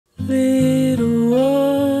Little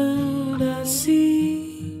one I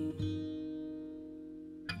see,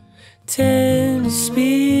 tender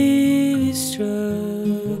spirit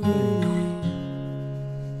struggling.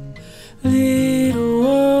 Little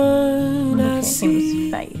one I see,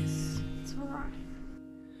 his face. It's alright.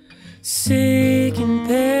 sick and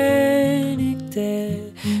panic,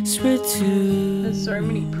 desperate to. There's so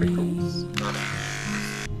many prickles.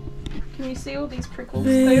 Can you see all these prickles?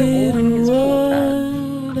 They're all in his paw pad.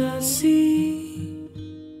 I see,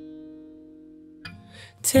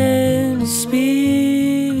 tender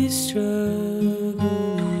spirit struggling.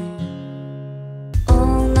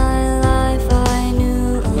 All my life I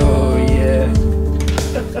knew. Oh yeah.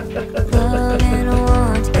 Love and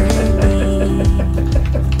want me.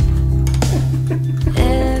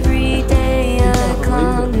 Every day I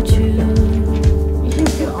clung to true. You can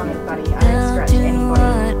sit on it, buddy. I don't scratch anybody.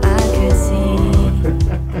 What I could see.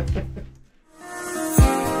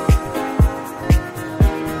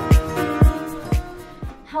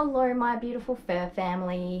 Hello my beautiful fur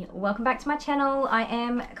family. Welcome back to my channel. I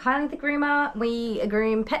am Kylie the Groomer. We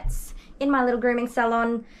groom pets in my little grooming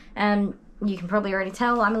salon. You can probably already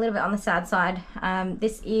tell I'm a little bit on the sad side.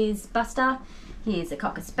 This is Buster. He is a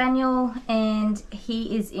Cockerspaniel and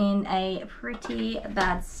he is in a pretty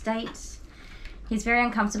bad state. He's very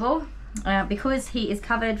uncomfortable because he is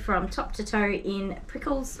covered from top to toe in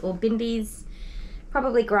prickles or bindies,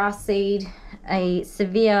 probably grass seed, a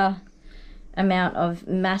severe amount of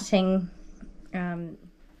matting. Can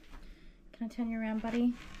I turn you around,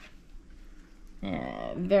 buddy?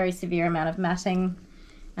 Very severe amount of matting.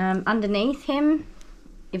 Underneath him,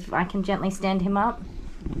 if I can gently stand him up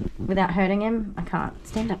without hurting him. I can't.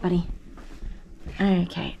 Stand up, buddy.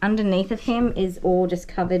 Okay, underneath of him is all just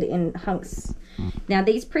covered in hunks. Now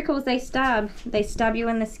these prickles, they stab you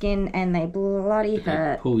in the skin and they bloody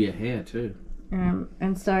hurt. They pull your hair too.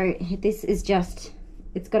 And so this is just,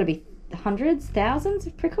 it's got to be hundreds, thousands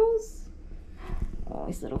of prickles. Oh,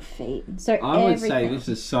 his little feet. So I would say this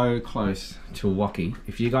is so close to Wacky.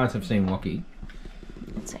 If you guys have seen Wacky,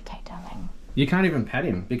 it's okay, darling. you can't even pat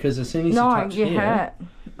him because as soon as you touch you here, hurt.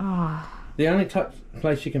 Oh. the only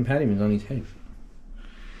place you can pat him is on his head.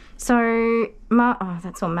 So, oh,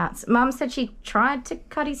 that's all Matt's. Mum said she tried to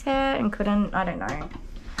cut his hair and couldn't. I don't know.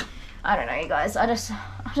 I don't know, you guys. I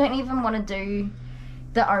don't even want to do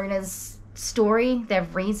the owner's story, their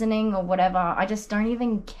reasoning or whatever. I just don't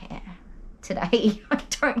even care today. I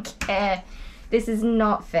don't care. This is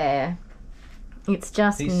not fair. It's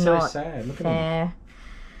just He's not so sad. Look at fair.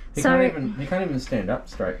 him. He can't even stand up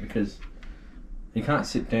straight because he can't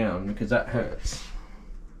sit down because that hurts.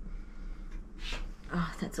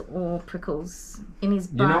 Oh, that's all prickles in his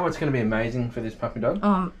butt. You know what's going to be amazing for this puppy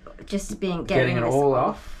dog? Just getting it this all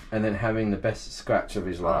off and then having the best scratch of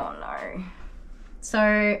his life. Oh no.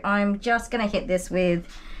 So I'm just going to hit this with,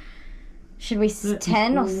 should we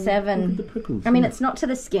 10 or 7? Look at the prickles. I mean, it's not to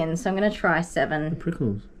the skin, so I'm going to try 7. The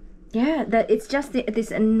prickles. Yeah, it's just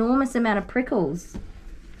this enormous amount of prickles.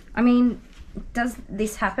 I mean, does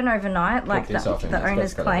this happen overnight like the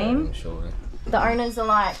owners claim? The owners are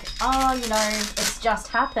like, oh, you know, it's just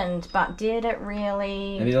happened, but did it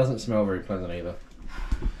really? And he doesn't smell very pleasant either.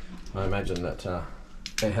 I imagine that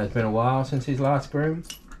it has been a while since his last groom.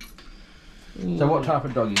 Yeah. So what type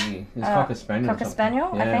of dog is he? Is Cockerspaniel?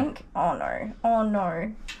 Cockerspaniel, yeah. I think. Oh no. Oh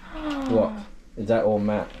no. What? Is that all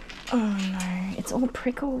Matt? Oh no. It's all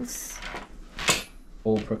prickles.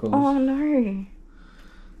 All prickles? Oh no.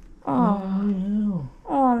 Oh no.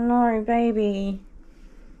 Oh no, baby.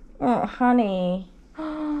 Oh, honey.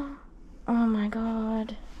 Oh my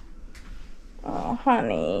god. Oh,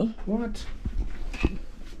 honey. What?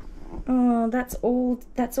 Oh, that's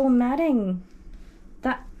all matting.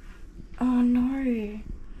 Oh no.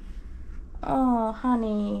 Oh,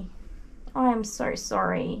 honey. I am so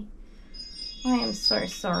sorry. I am so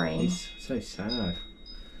sorry. He's so sad.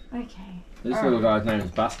 Okay. This little guy's name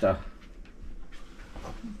is Buster.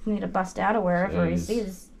 Need to bust out of wherever he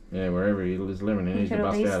is. Yeah, wherever he is living, he needs to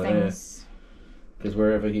bust out of there. Because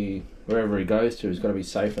wherever he goes to, he's got to be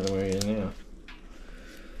safer than where he is now.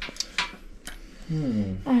 I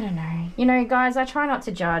don't know. You know, guys, I try not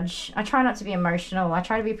to judge. I try not to be emotional. I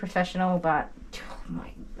try to be professional, but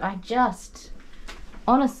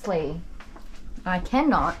honestly, I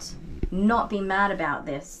cannot not be mad about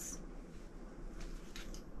this.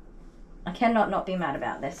 I cannot not be mad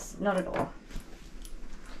about this. Not at all.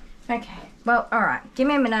 Okay, well, alright. Give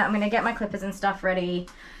me a minute. I'm going to get my clippers and stuff ready.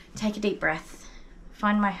 Take a deep breath.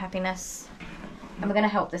 Find my happiness. And we're going to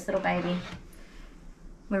help this little baby.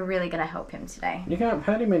 We're really going to help him today. You can't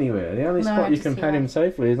pat him anywhere. The only spot you can pat him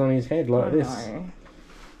safely is on his head like this. No.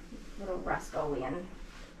 Little rascalian.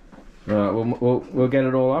 Right, we'll get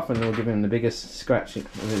it all off and we'll give him the biggest scratch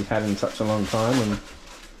he's had in such a long time, and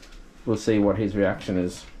we'll see what his reaction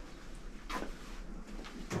is.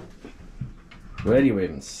 Where do you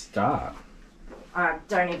even start? I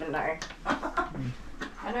don't even know.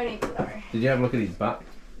 I don't even know. Did you have a look at his butt?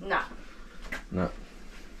 No. No.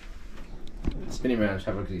 Spin him around, just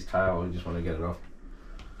have a look at his tail, or you just want to get it off?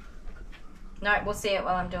 No, we'll see it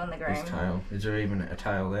while I'm doing the groom. His tail. Is there even a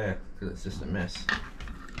tail there? Because it's just a mess.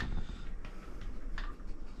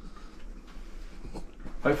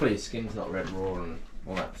 Hopefully his skin's not red raw and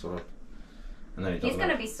all that sort of... And then He's going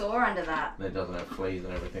to be sore under that. Then it doesn't have fleas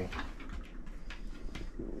and everything.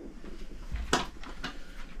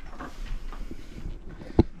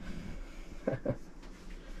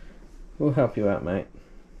 We'll help you out, mate.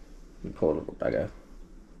 You poor little bugger.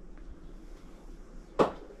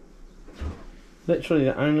 Literally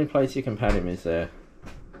the only place you can pat him is there.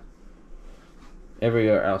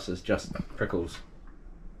 Everywhere else is just prickles.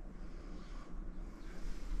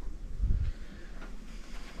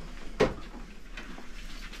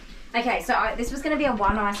 Okay, so this was going to be a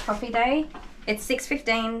one iced coffee day. It's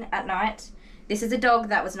 6:15 at night. This is a dog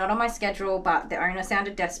that was not on my schedule, but the owner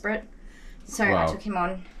sounded desperate. So Wow. I took him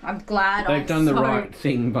on. I'm glad. They've done the right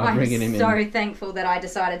thing by bringing him in. I'm so thankful that I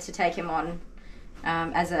decided to take him on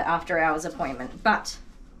as an after hours appointment. But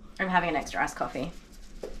I'm having an extra iced coffee.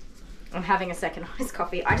 I'm having a second iced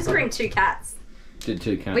coffee. I just groomed 2 cats. Did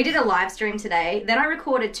 2 cats. We did a live stream today. Then I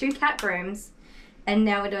recorded 2 cat grooms. And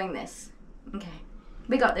now we're doing this. Okay.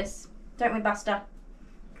 We got this. Don't we, Buster?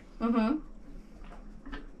 Mm-hmm.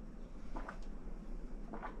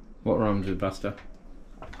 What rhymes with Buster?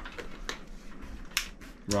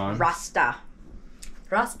 Rhyme? Rasta.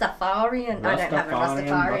 Rastafarian. I don't have a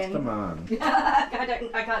Rastafarian. Busterman.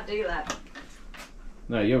 I can't do that.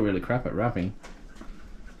 No, you're really crap at rapping.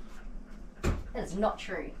 That is not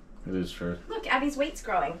true. It is true. Look, Abby's wheat's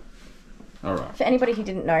growing. Alright, For anybody who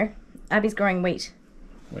didn't know, Abby's growing wheat.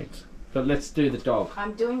 wait. But let's do the dog.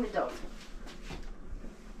 I'm doing the dog.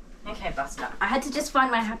 Okay, Buster. I had to just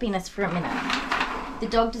find my happiness for a minute. The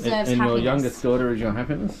dog deserves And happiness. your youngest daughter is your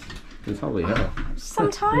happiness? Because holy hell.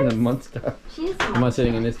 Sometimes. You're a monster. She is a Am I monster.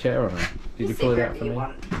 sitting in this chair or not? Did you pull it out for me?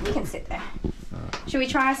 You can sit there. Should we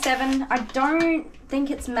try a 7? I don't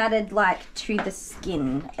think it's matted like to the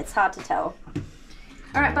skin. It's hard to tell.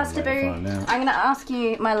 All right, Buster later Boo. find out. I'm gonna ask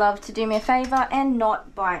you, my love, to do me a favour and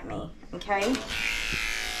not bite me. Okay?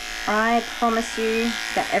 I promise you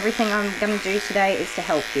that everything I'm gonna do today is to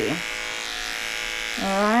help you.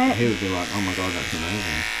 All right? He would be like, oh my god, that's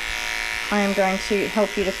amazing. I am going to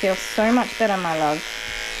help you to feel so much better, my love.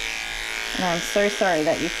 And I'm so sorry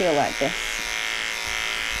that you feel like this.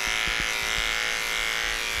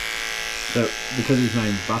 So, because his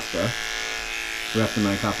name's Buster, we have to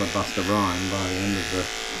make up a Buster rhyme by the end of the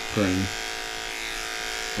groom.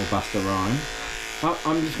 Or Buster rhyme.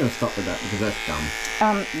 I'm just going to stop with that because that's dumb.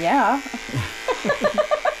 Yeah.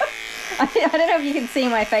 I don't know if you can see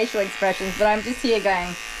my facial expressions, but I'm just here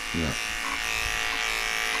going. Yeah.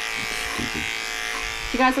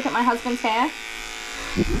 Do you guys look at my husband's hair?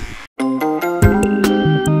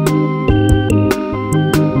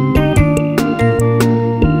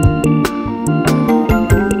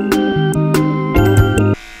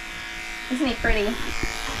 Isn't he pretty?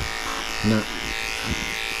 No.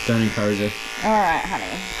 Don't encourage it. Alright,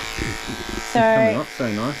 honey. It's coming So, off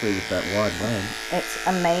so nicely with that wide blade. it's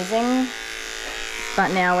amazing.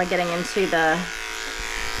 But now we're getting into the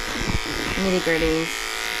nitty-gritties.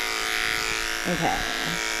 Okay.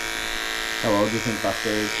 How old do you think Buster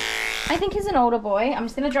is? I think he's an older boy. I'm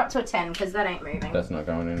just going to drop to a 10 because that ain't moving. That's not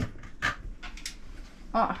going in.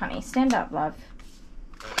 Oh, honey, stand up, love.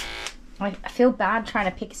 I feel bad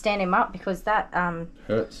trying to stand him up because that,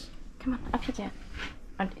 Hurts. Come on, up you get.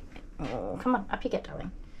 Oh, come on, up you get,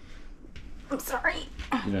 darling. I'm sorry.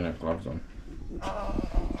 You don't have gloves on.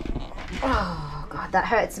 Oh, God, that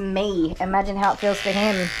hurts me. Imagine how it feels for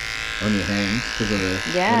him. On your hands because of the...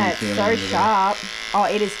 Yeah, what are you it's feeling so under there? sharp. Oh,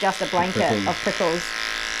 it is just a blanket prickles. of prickles.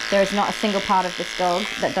 There is not a single part of this dog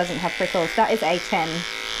that doesn't have prickles. That is a 10. And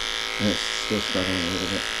it's still struggling a little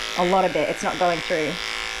bit. A lot of it. It's not going through.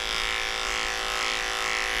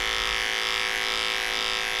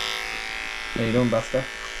 How you doing, Buster?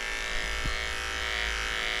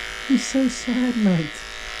 He's so sad, mate.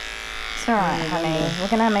 It's alright, honey. We're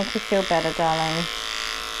gonna make you feel better, darling.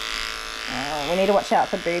 Oh, we need to watch out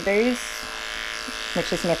for boo-boos,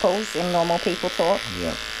 which is nipples in normal people talk.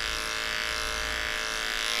 Yep.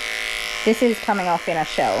 This is coming off in a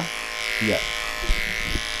shell. Yep.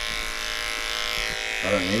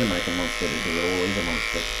 I don't need to make a monster because it all is a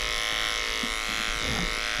monster.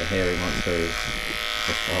 The hairy monster is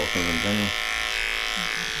Just the whole thing in general.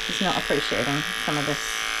 He's not appreciating some of this.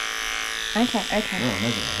 Okay, okay. Oh,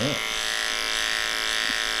 imagine it hurt.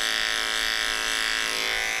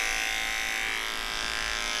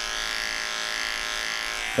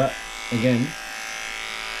 But again,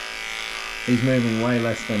 he's moving way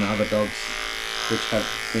less than other dogs which have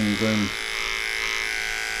been groomed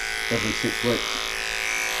every 6 weeks.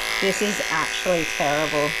 This is actually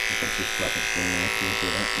terrible. I think she's flapping skin now. Can you see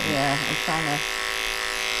that? Yeah, I'm trying to.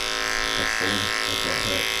 That's falling. That's what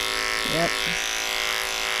hurts. Yep.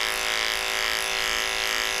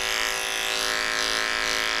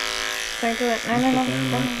 Don't do it. No, no, no. Put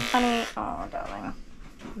down, Don't, mate. honey. Oh, darling.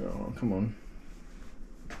 Oh, come on.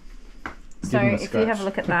 So, Give him a if you have a scratch.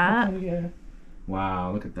 look at that. Oh, yeah.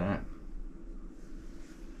 Wow, look at that.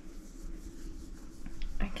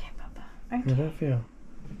 Okay, Papa. How Okay. does that feel?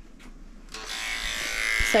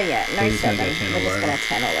 So, yeah, So no you're just gonna 7. go 10 We're all just over. going to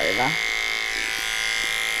 10 all over.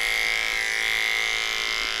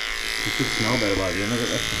 It should smell better by the end of it,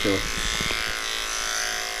 that's for sure.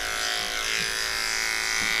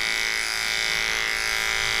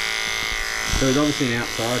 So he's obviously an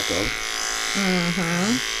outside dog.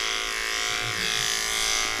 Mm-hmm.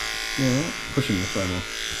 Yeah, right. Push him this way more.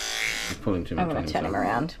 He's pulling too much I'm going on to turn him himself.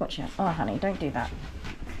 around. Watch out. Oh, honey, don't do that.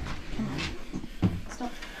 Come on.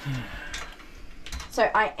 Stop. So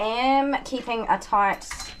I am keeping a tight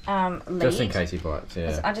lead. Just in case he bites,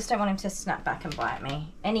 yeah. I just don't want him to snap back and bite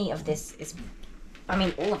me. Any of this is, I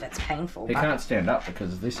mean, all of it's painful. He but, can't stand up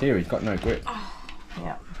because of this here, he's got no grip.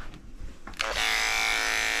 Yeah.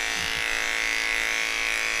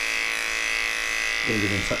 Gonna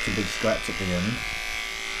give him such a big scratch at the end.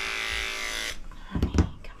 Honey,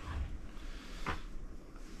 come on.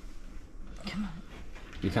 Come on.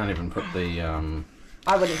 You can't even put the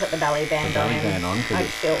I wouldn't put the belly band on belly him. band on because I'd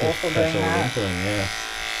feel awful doing that. into him, yeah.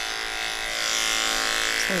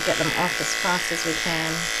 Just want to get them off as fast as we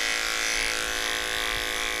can.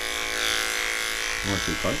 Not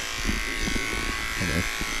too close. Okay.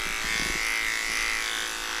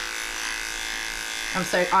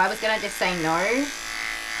 I was gonna just say no.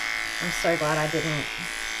 I'm so glad I didn't.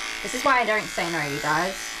 This is why I don't say no, you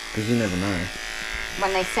guys. Because you never know.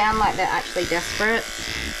 When they sound like they're actually desperate,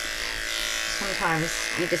 sometimes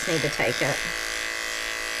you just need to take it.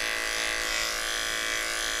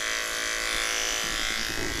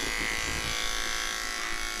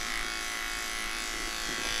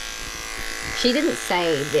 She didn't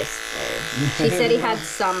say this though. She said he had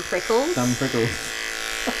some prickles. Some prickles.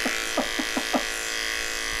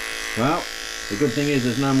 Well, the good thing is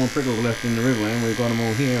there's no more prickles left in the riverland. We've got them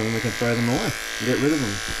all here and we can throw them away and get rid of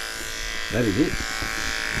them. That is it.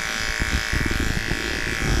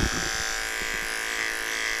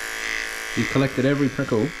 You've collected every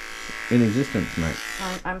prickle in existence, mate.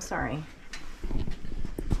 I'm sorry.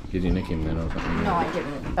 Did you nick him then or something? No, I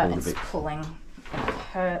didn't, but Pulled a it's bit. pulling. It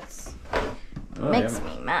hurts. It Oh, makes yeah.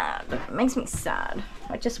 me mad. It makes me sad.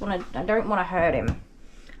 I don't want to hurt him.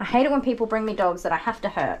 I hate it when people bring me dogs that I have to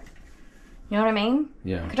hurt. You know what I mean?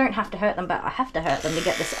 Yeah. I don't have to hurt them, but I have to hurt them to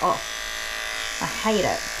get this off. I hate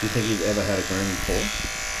it. Do you think he's ever had a groom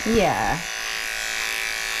before? Yeah.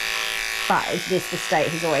 But is this the state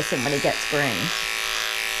he's always in when he gets groomed?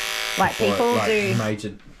 Like people Or, like, do.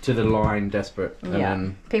 major to the line, desperate, and Yeah.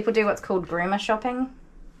 then People do what's called groomer shopping.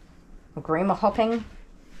 Or groomer hopping.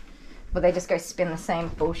 Where they just go spin the same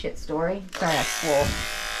bullshit story. Sorry, I swore.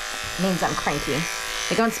 It means I'm cranky.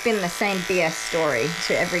 They go and spin the same BS story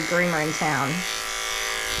to every groomer in town.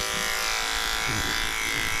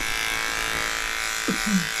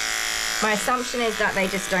 My assumption is that they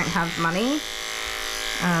just don't have money.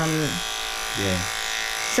 yeah.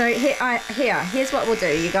 So here's what we'll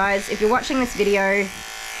do, you guys. If you're watching this video,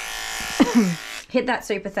 hit that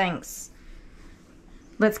super thanks.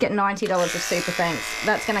 Let's get $90 of super thanks.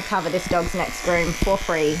 That's going to cover this dog's next groom for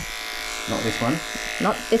free. Not this one.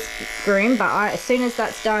 Not this groom, but as soon as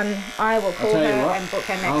that's done, I will call her I'll tell you what, and book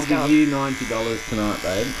her I'll next give dog. you $90 tonight,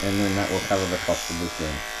 babe, and then that will cover the cost of this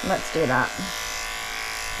groom. Let's do that.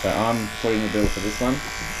 So I'm putting the bill for this one.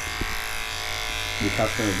 Your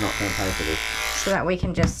customer's not going to pay for this. So that we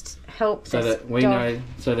can just help So this that we dog. know,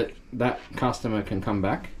 so that that customer can come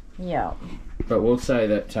back. Yeah. But we'll say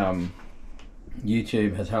that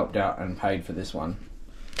YouTube has helped out and paid for this one.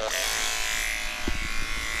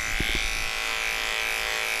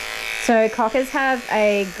 So cockers have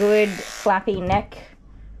a good flappy neck.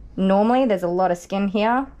 Normally there's a lot of skin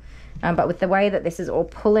here, but with the way that this is all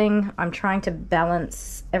pulling, I'm trying to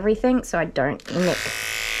balance everything so I don't nick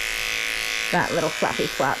that little flappy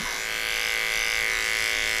flap.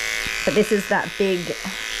 But this is that big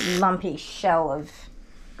lumpy shell of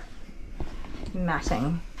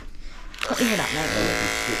matting. Put your head up, mate.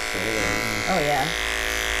 Oh yeah.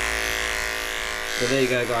 So there you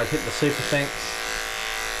go, guys. Hit the super thanks,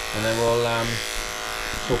 and then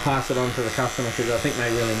we'll pass it on to the customer because I think they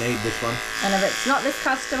really need this one. And if it's not this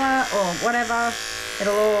customer or whatever,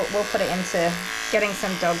 we'll put it into getting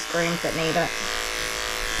some dogs groomed that need it.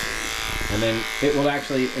 And then it will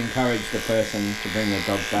actually encourage the person to bring their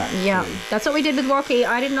dog back. Yeah, that's what we did with Wacky.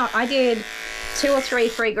 I did 2 or 3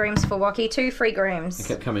 free grooms for Wacky, 2 free grooms. They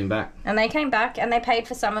kept coming back. And they came back and they paid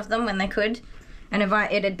for some of them when they could. And if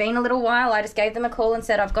it had been a little while, I just gave them a call and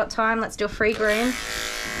said, I've got time, let's do a free groom.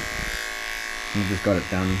 You just got it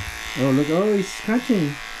done. Oh, look, oh, he's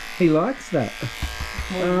scratching. He likes that.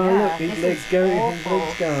 Well, oh, yeah, look, his leg's going. His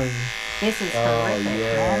leg's going. This is Oh, horrific,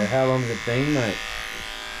 yeah. man. How long's it been, mate?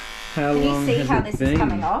 How Can long you see has how it this been? is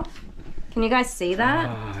coming off? Can you guys see that?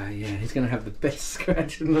 Oh, yeah, he's going to have the best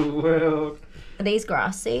scratch in the world. Are these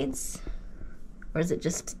grass seeds? Or is it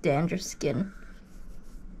just dandruff skin?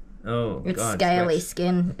 Oh, It's God, scaly scratch.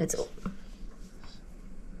 skin. It's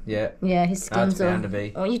Yeah. Yeah, his skin's That's bound to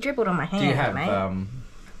be. Oh, you dribbled on my hand, Do you have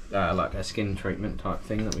mate. like a skin treatment type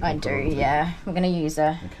thing that we can I put do, on? yeah. I'm going to use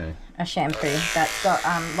a shampoo that's got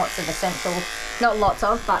lots of essential, not lots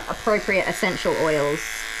of, but appropriate essential oils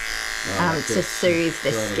to soothe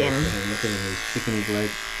the skin. Look at him, he's kicking his leg.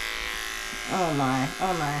 Oh my.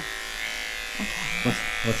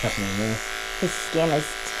 What's happening there? His skin is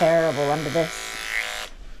terrible under this.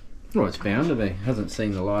 Well, it's bound to be. Hasn't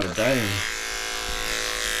seen the light of day.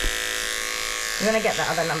 You want to get the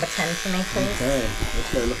other number 10 for me, please? Okay,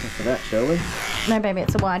 let's go looking for that, shall we? No, baby,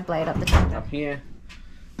 it's a wide blade up the top. Up here,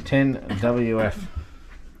 10 WF.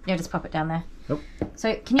 Yeah, just pop it down there. Yep.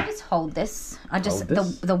 So, can you just hold this? Hold this?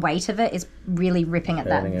 The weight of it is really ripping at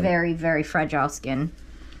that Hurting him. very, very fragile skin.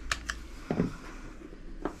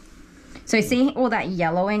 So, see all that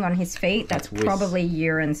yellowing on his feet? That's That's whiz. probably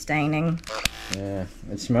urine staining. Yeah,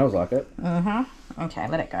 it smells like it. Okay,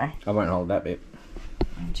 let it go. I won't hold that bit.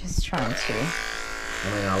 I'm just trying to.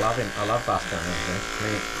 I mean, I love him. I love Buster and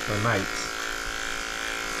everything. We're mates.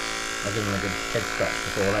 I'll give him a good head scratch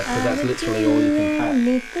before that because that's literally all you can pat.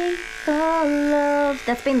 Anything for love.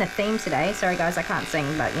 That's been the theme today. Sorry, guys, I can't sing,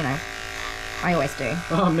 but you know, I always do.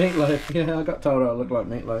 Oh, meatloaf. Yeah, I got told I looked like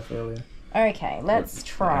meatloaf earlier. Okay, let's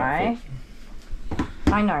try.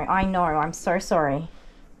 I know. I'm so sorry.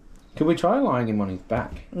 Could we try lying him on his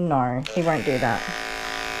back? No, he won't do that.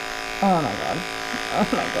 Oh my god. Oh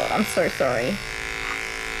my god, I'm so sorry.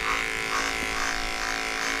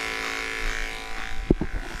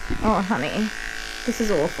 Oh, honey. This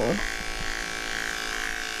is awful.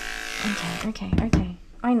 Okay.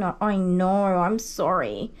 I know, I'm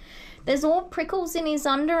sorry. There's all prickles in his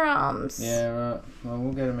underarms. Yeah, right. Well,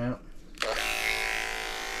 we'll get him out.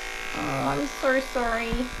 Oh, I'm so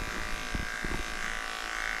sorry.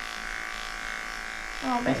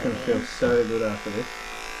 Oh, He's going to feel baby. so good after this.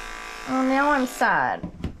 Oh, now I'm sad.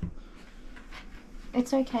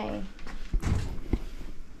 It's okay.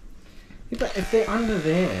 Yeah, but if they're under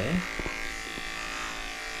there,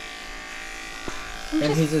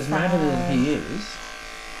 and he's as matted as he is,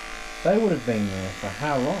 they would have been there for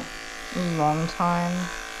how long? Long time.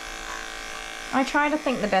 I try to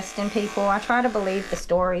think the best in people. I try to believe the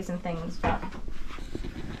stories and things, but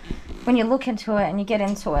when you look into it and you get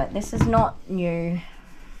into it, this is not new.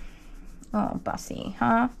 Oh, Bussy,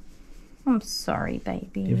 huh? I'm sorry,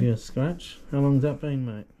 baby. Give you a scratch? How long's that been,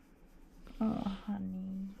 mate? Oh,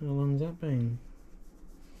 honey. How long's that been?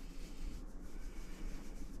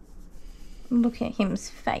 Look at him's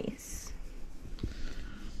face.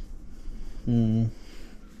 Look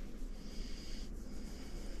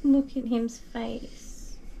at him's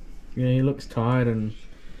face. Yeah, he looks tired and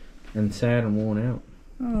sad and worn out.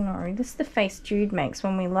 Oh no, this is the face Jude makes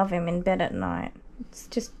when we love him in bed at night. It's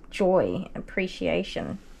just joy,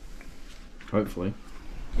 appreciation. Hopefully.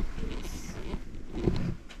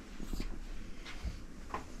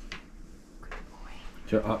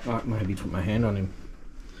 So I maybe put my hand on him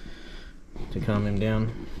to calm him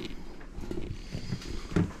down.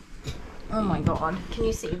 Oh my god, can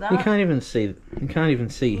you see that? You can't even see. You can't even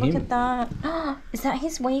see Look him. at that. Is that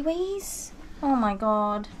his wee-wees? Oh my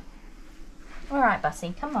god. Alright,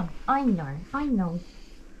 Bussy, come on. I know.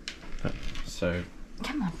 So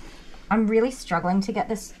Come on. I'm really struggling to get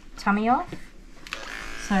this tummy off.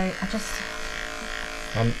 So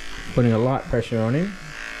I'm putting a light pressure on him.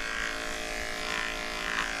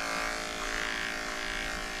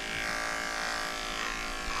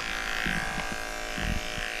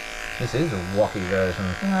 This is a wacky version.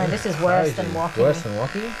 No, this is worse than wacky. Worse than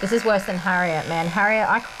wacky? This is worse than Harriet, man. Harriet,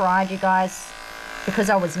 I cried, you guys, because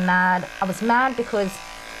I was mad. I was mad because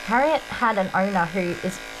Harriet had an owner who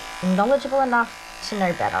is knowledgeable enough to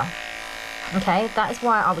know better. Okay, that is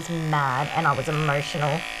why I was mad and I was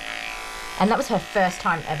emotional. And that was her first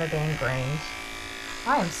time ever being groomed.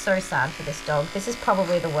 I am so sad for this dog. This is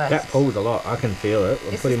probably the worst. That pulls a lot. I can feel it.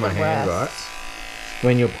 I'm This putting is my the hand worst. right.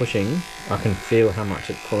 When you're pushing, I can feel how much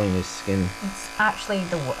it's pulling his skin. It's actually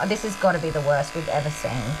this has got to be the worst we've ever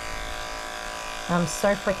seen. I'm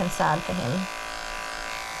so freaking sad for him.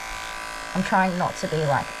 I'm trying not to be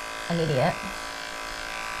like an idiot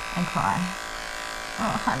and cry.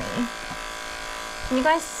 Oh, honey. Can you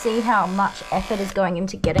guys see how much effort is going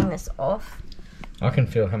into getting this off? I can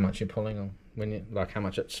feel how much you're pulling on when you like how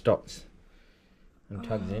much it stops and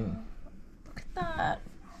tugs in. Look at that.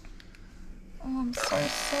 Oh, I'm so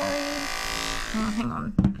sorry. Oh, hang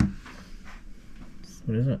on.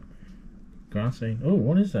 What is it? Grassy. Oh,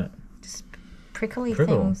 what is that? Just prickly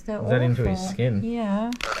Prickle. things. They're Is that into his awful. skin?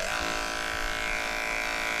 Yeah.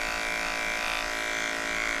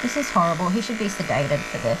 This is horrible. He should be sedated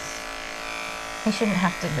for this. He shouldn't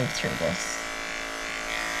have to live through this.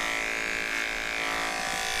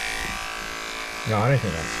 No, I don't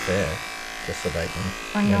think that's fair. To sedate them.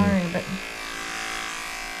 I know, but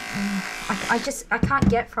I can't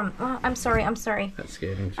get from. Oh, I'm sorry. That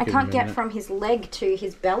scared him. I can't get from his leg to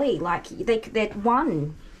his belly. Like they're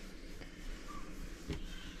one.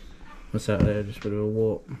 What's that there? Just a bit of a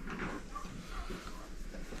warp.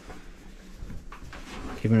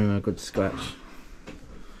 Giving him a good scratch.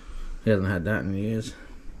 He hasn't had that in years. Is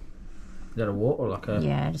that a wart or like a...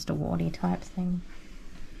 Yeah, just a warty type thing.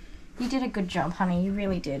 You did a good job, honey. You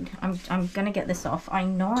really did. I'm gonna get this off. I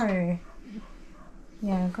know.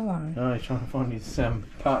 Yeah, go on. Oh, he's trying to find his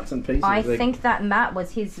parts and pieces. I think that Matt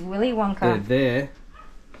was his Willy Wonka. They're there.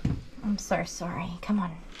 I'm so sorry. Come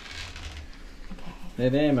on. Okay. They're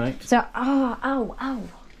there, mate. So, ow.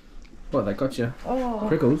 What, they got you? Oh.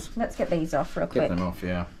 Prickles? Let's get these off real quick. Get them off,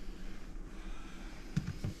 yeah.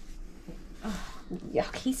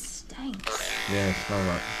 Yuck, he stinks. Yeah, it smells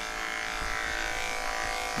like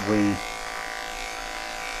weed.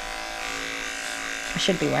 I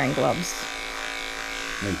should be wearing gloves.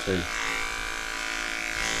 Me too.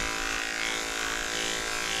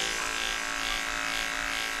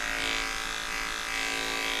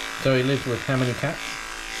 So he lives with how many cats?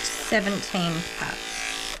 17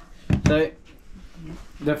 cats. So,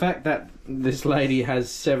 the fact that this lady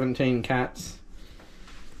has 17 cats,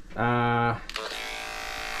 No,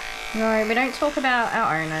 we don't talk about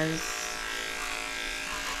our owners.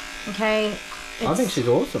 Okay? I think she's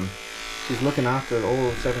awesome. She's looking after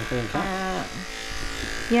all 17 cats.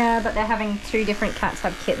 Yeah, but they're having 2 different cats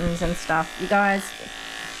have kittens and stuff. You guys,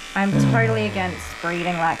 I'm totally against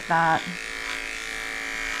breeding like that.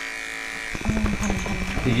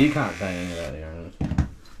 You can't say anything about the owners.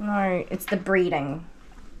 No, it's the breeding.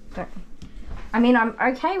 I mean, I'm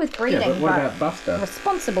okay with breeding, Yeah, but what about Buster?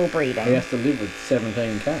 responsible breeding. He has to live with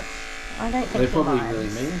 17 cats. I don't think They're he probably minds. really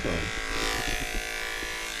mean to him.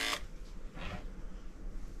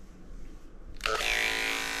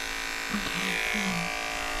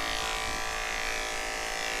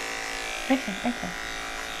 Okay.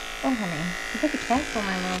 Oh, honey, you better be careful,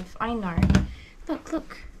 my love. I know.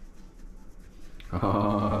 Look.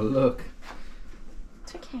 Oh, look.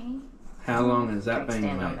 It's okay. How long has that Don't been,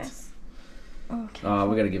 stand on mate? this. Okay. Oh,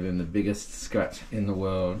 we're going to give him the biggest scratch in the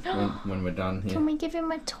world when we're done here. Can we give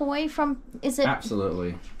him a toy from? Is it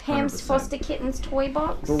Absolutely. Pam's 100%. Foster Kittens toy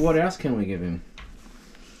box? Well, what else can we give him?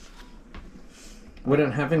 We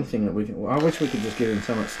don't have anything that we can... I wish we could just give him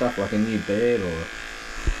so much stuff, like a new bed or...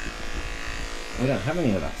 We don't have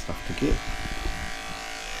any of that stuff to give.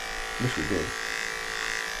 Wish we did.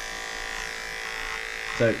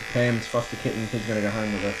 So, Pam's foster kitten, he's going to go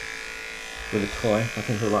home with a toy. I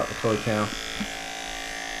think he'll like the toy cow.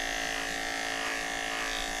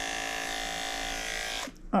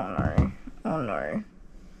 Oh no.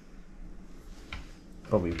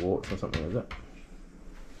 Probably warts or something, is it?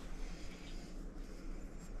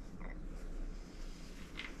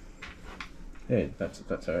 Yeah,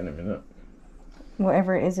 that's her name, isn't it?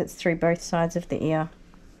 Whatever it is, it's through both sides of the ear.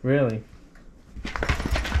 Really?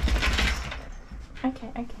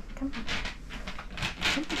 Okay, come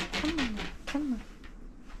on.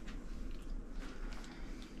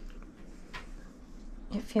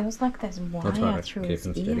 It feels like there's I'll try wire to through keep his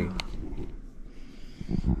him ear.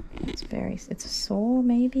 steady. It's a sore,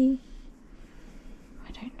 maybe?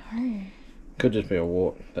 I don't know. Could just be a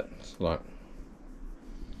wart that's like...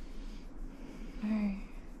 No.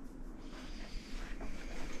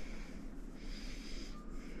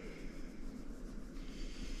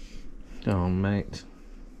 Oh, mate.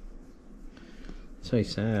 So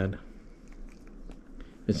sad.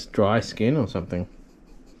 It's dry skin or something.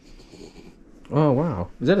 Oh wow,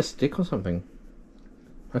 is that a stick or something?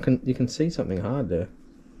 You can see something hard there.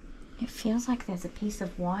 It feels like there's a piece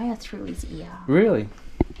of wire through his ear. Really?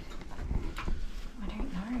 I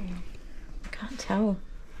don't know. I can't tell.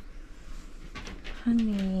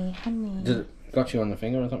 Honey, honey. Did it got you on the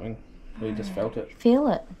finger or something? Or you just felt it? Feel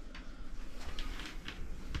it.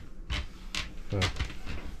 Oh.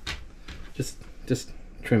 Just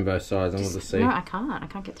trim both sides and we'll just see. No, I can't. I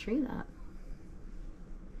can't get through that.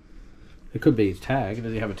 It could be his tag.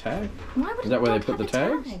 Does he have a tag? Why would Is that where a they dog put the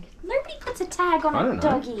have a tags? tag? Nobody puts a tag on I a don't know.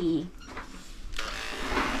 doggy.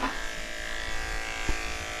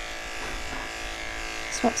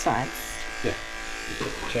 Swap sides. Yeah.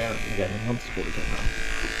 Chair again. I'm supposed to get that.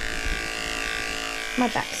 My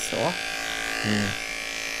back's sore.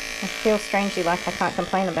 I feel strangely like I can't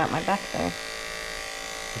complain about my back though.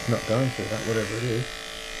 It's not going through that, whatever it is.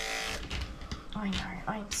 I know.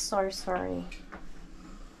 I'm so sorry.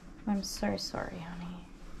 I'm so sorry,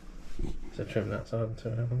 honey. So trim that side and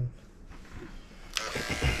turn it on.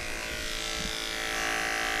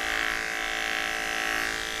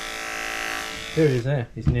 There he is there.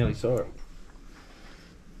 He's nearly saw it.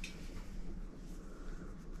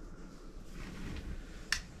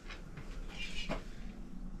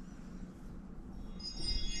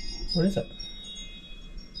 What is it?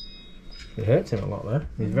 It hurts him a lot though.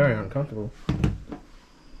 He's very uncomfortable.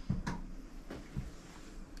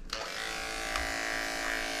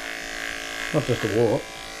 Not just a walk.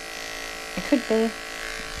 It could be.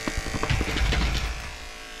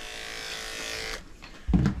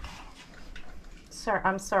 Sir,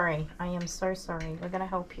 I'm sorry. I am so sorry. We're gonna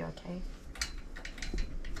help you, okay?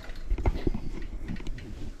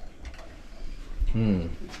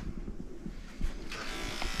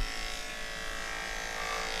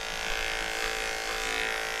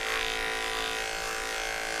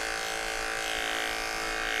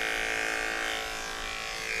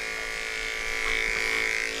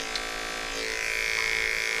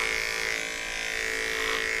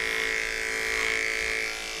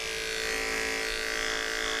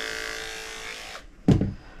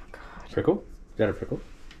 Prickle? Is that a prickle?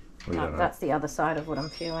 Or you No, don't know? that's the other side of what I'm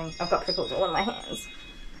feeling. I've got prickles all on my hands.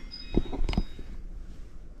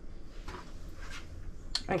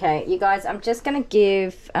 Okay, you guys, I'm just going to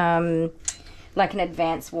give like an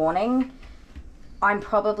advance warning. I'm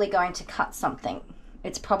probably going to cut something.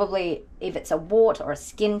 It's probably, if it's a wart or a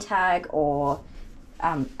skin tag or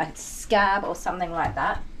a scab or something like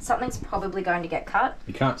that, something's probably going to get cut.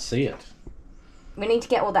 You can't see it. We need to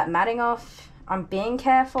get all that matting off. I'm being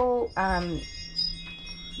careful. Come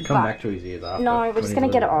back to his ears after. No, we're just going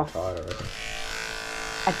to get it off. Tired, I reckon.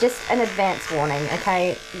 Just an advance warning,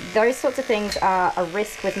 okay? Those sorts of things are a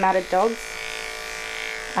risk with matted dogs.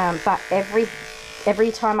 But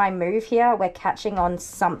every time I move here, we're catching on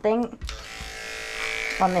something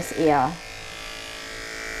on this ear.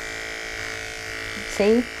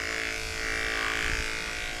 See?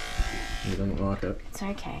 He doesn't like it. It's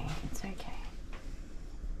okay. It's okay.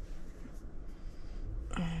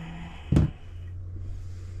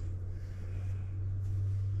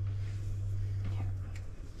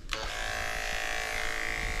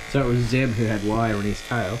 So it was Zeb who had wire in his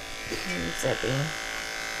tail. Zebby.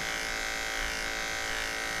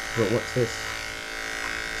 But what's this?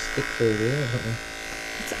 Stick through the ear or something?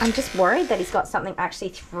 I'm just worried that he's got something actually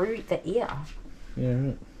through the ear. Yeah,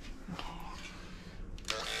 right. Okay.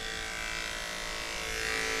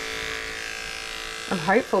 I'm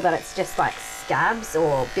hopeful that it's just like scabs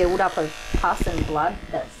or build-up of pus and blood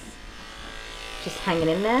that's just hanging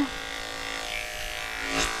in there.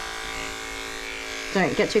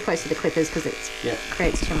 Don't get too close to the clippers because it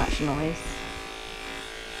creates too much noise.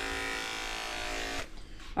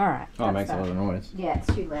 Alright. Oh, it makes a lot of noise. Yeah, it's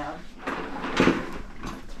too loud.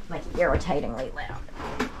 Like irritatingly loud.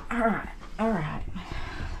 Alright, alright.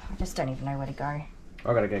 I just don't even know where to go.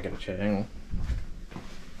 I gotta go get a chair, hang on.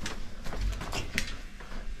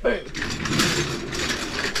 Hey.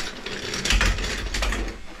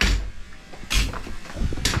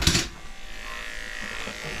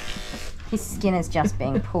 His skin is just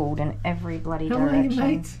being pulled in every bloody How are you, direction.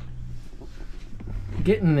 mate?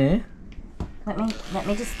 Getting there. Let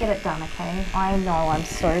me just get it done, okay? I know, I'm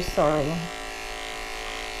so sorry.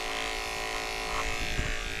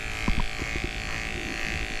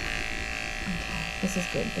 Okay, this is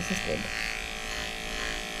good, this is good.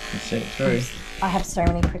 Let's see it through. I have so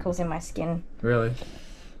many prickles in my skin. Really?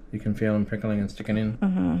 You can feel them prickling and sticking in.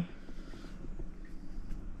 Mm-hmm.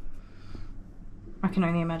 I can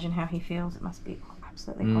only imagine how he feels. It must be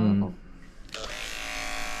absolutely horrible.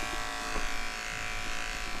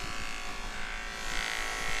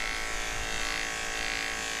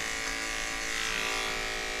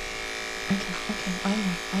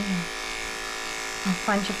 know. I'll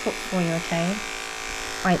find your foot for you, okay?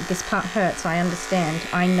 Wait, this part hurts, I understand.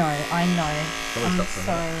 I know. I'm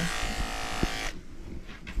sorry.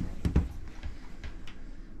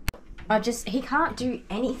 He can't do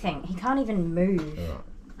anything. He can't even move. Right.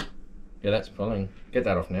 Yeah, that's pulling. Get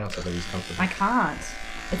that off now so that he's comfortable. I can't.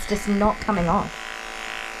 It's just not coming off.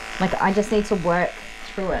 Like, I just need to work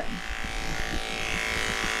through it.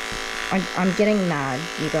 I'm getting mad,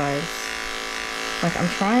 you guys. Like, I'm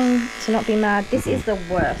trying to not be mad. This is the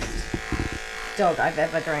worst dog I've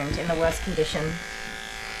ever groomed, in the worst condition.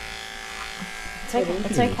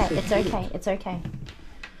 It's okay. It's okay.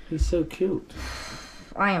 He's so cute.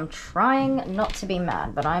 I am trying not to be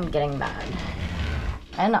mad, but I'm getting mad.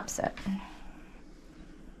 And upset.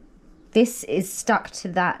 This is stuck to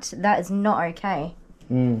that. That is not okay.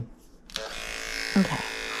 Mm. Okay.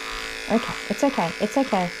 It's okay.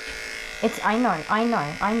 I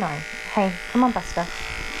know. Hey, come on, Buster.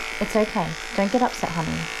 It's okay. Don't get upset,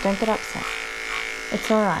 honey. Don't get upset.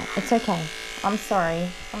 It's alright. It's okay. I'm sorry.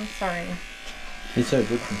 He's so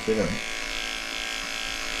good considering.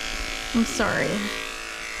 I'm sorry.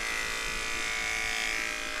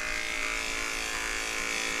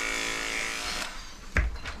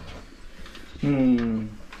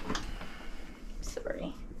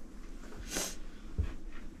 Sorry.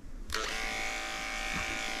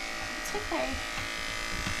 It's okay.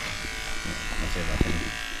 Let's see if I can.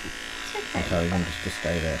 It's okay. Tell him just to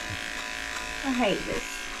stay there. I hate this.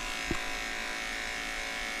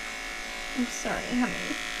 I'm sorry,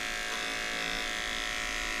 honey.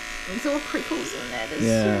 There's all prickles in there. There's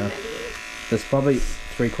so many. There's probably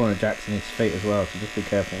 3-corner jacks in his feet as well, so just be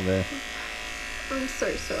careful there. I'm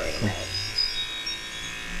so sorry, mate.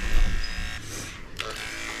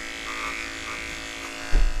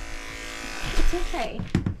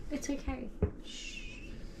 It's okay. Shh.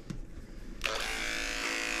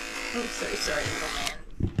 I'm so sorry, little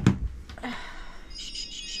man.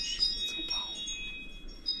 It's okay.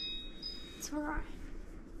 It's alright.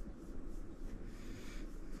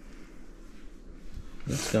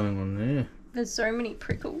 What's going on there? There's so many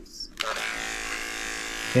prickles.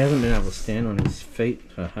 He hasn't been able to stand on his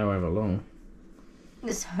feet for however long.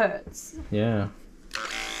 This hurts. Yeah.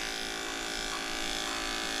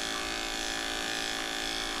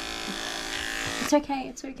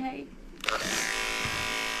 It's okay.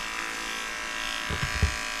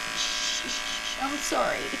 Shh. I'm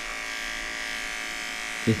sorry.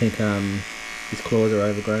 Do you think his claws are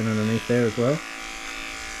overgrown underneath there as well?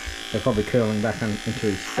 They're probably curling back into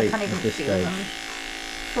his feet I can't even at this feel stage. them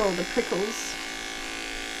for all the prickles.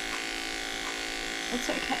 It's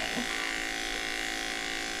okay.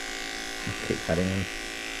 Just keep patting him.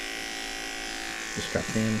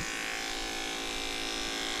 Distracting him.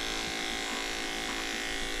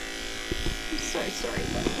 I'm so sorry,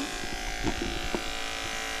 buddy.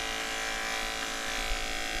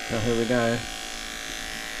 Oh, here we go.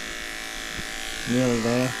 Nearly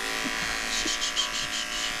there.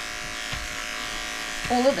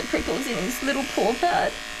 All of the prickles in his little paw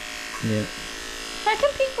pad. Yeah. How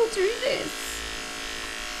can people do this?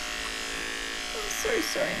 I'm so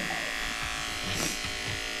sorry, mate.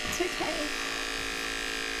 It's okay.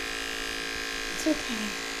 It's okay.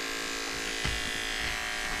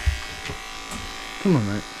 Come on,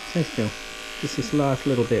 mate. Stay still. Just this last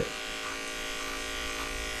little bit.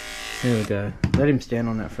 There we go. Let him stand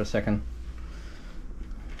on that for a second.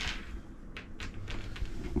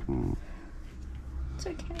 It's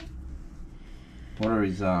okay. What are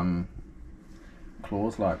his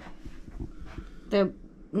claws like? They're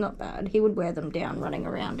not bad. He would wear them down running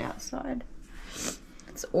around outside.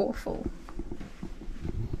 It's awful.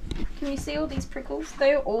 Can you see all these prickles?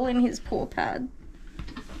 They're all in his paw pad.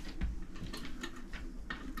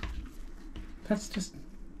 That's just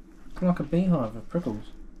like a beehive of prickles.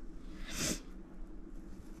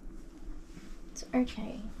 It's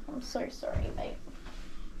okay. I'm so sorry, mate.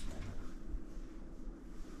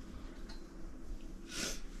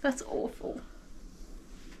 That's awful.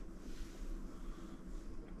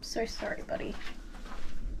 I'm so sorry, buddy.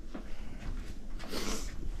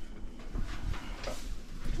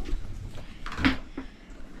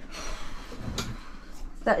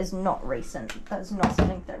 That is not recent. That is not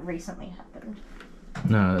something that recently happened.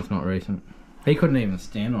 No, that's not recent. He couldn't even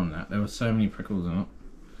stand on that. There were so many prickles in it.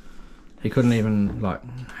 He couldn't even like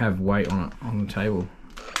have weight on it on the table.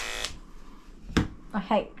 I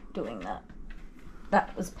hate doing that.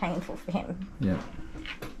 That was painful for him. Yeah.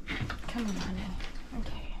 Come on, honey.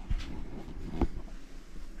 Okay.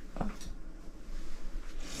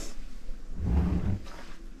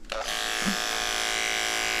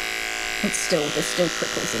 There's still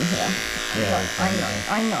prickles in here. Yeah,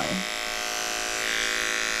 I know.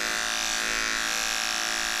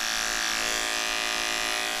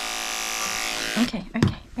 Okay.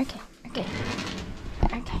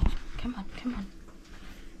 Come on.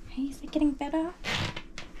 Hey, is it getting better?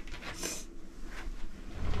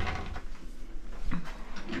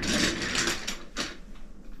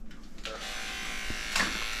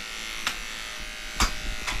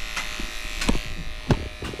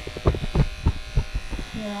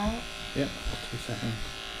 You alright? Yep, 2 seconds.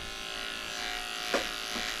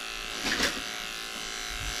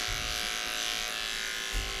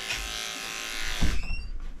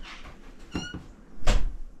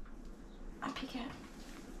 I pick it.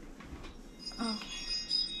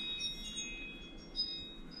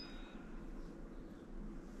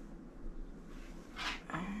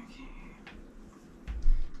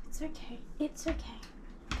 Okay. It's okay.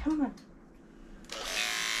 Come on.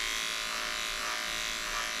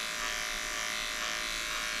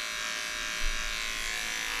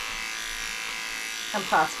 I'm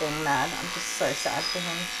past being mad. I'm just so sad for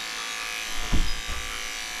him.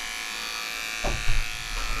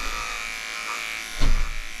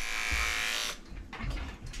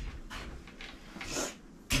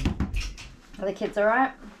 Are the kids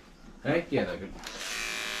alright? Hey? Yeah, they're good.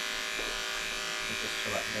 Just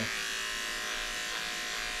for that there.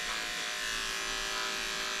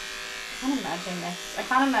 I can't imagine this. I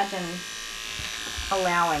can't imagine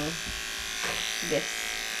allowing this.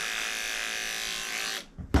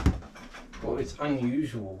 Well, it's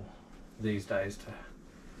unusual these days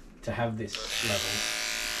to have this level.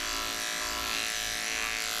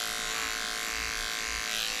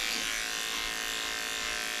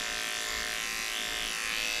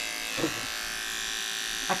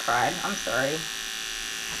 I cried. I'm sorry.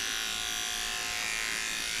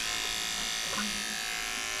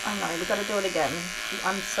 I know, we gotta do it again.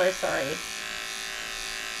 I'm so sorry.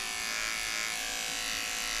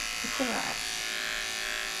 It's alright.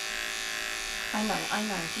 I know.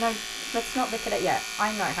 No, let's not look at it yet.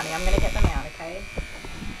 I know, honey. I'm gonna get them out, okay?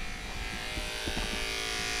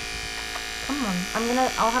 Come on.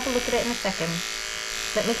 I'll have a look at it in a second.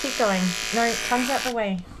 Let me keep going. No, tongue's out the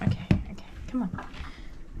way. Okay. Come on.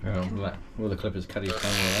 Will the clippers cut his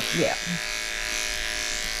tongue all right? Yeah.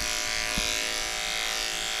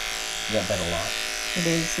 Is that better light? It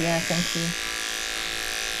is, yeah, thank you.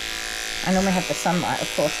 I normally have the sunlight,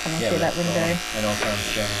 of course, coming through that window. And also I'm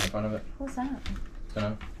standing in front of it. What's that?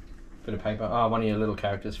 Dunno. Bit of paper. Oh, one of your little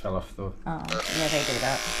characters fell off the... Oh, yeah, they do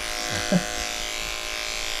that.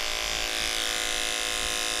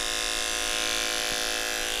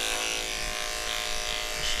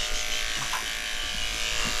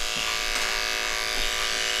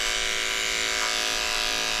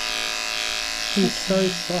 He's so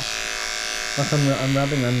soft. Like I'm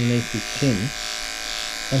rubbing underneath his chin,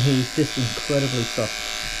 and he's just incredibly soft.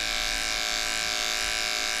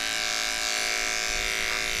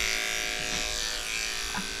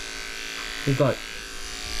 He's like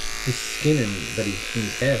his skin but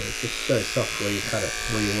his hair is just so soft where you cut it,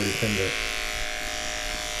 where you trimmed it.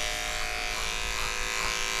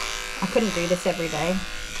 I couldn't do this every day.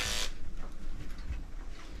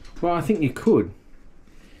 Well, I think you could,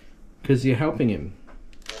 because you're helping him.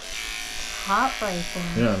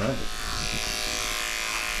 Heartbreaking. Yeah, I know.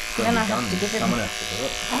 Then I have to give him... Someone has to do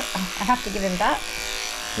it. I have to give him back.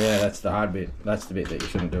 Yeah, that's the hard bit. That's the bit that you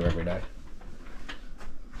shouldn't do every day.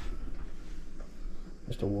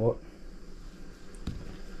 Just a wart.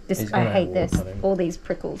 I hate this. All these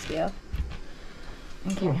prickles here.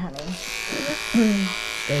 Okay, honey.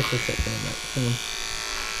 Stay for a second, mate. Come on.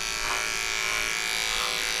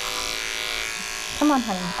 Come on,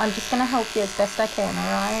 honey. I'm just going to help you as best I can,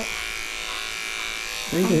 alright?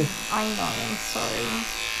 Really? I know, I'm sorry.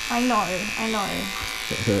 I know.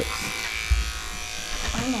 It hurts.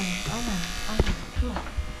 I know. Come on.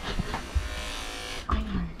 I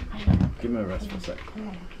know. Give him a rest for a sec. Come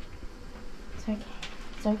on. It's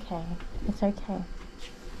okay.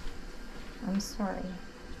 I'm sorry.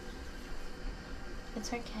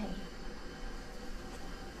 It's okay.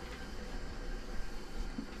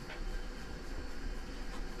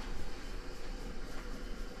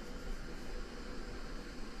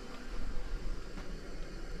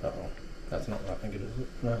 Uh-oh. That's not what I think it is.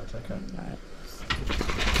 No, it's okay. No.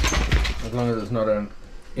 As long as it's not an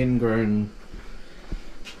ingrown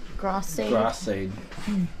Grass seed.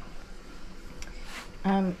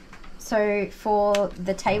 So for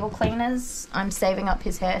the table cleaners, I'm saving up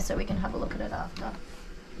his hair so we can have a look at it after.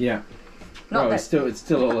 Yeah. Not no, that, it's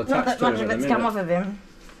still all attached not that to much him of at the it's come minute. off of him.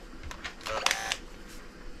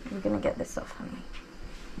 We're gonna get this off, honey.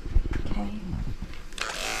 Okay.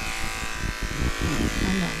 I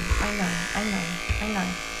know.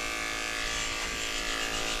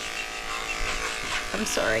 I'm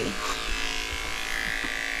sorry.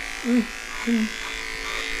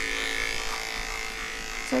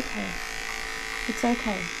 It's okay. It's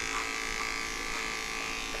okay.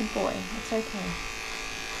 Good boy. It's okay.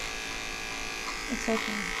 It's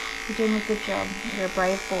okay. You're doing a good job. You're a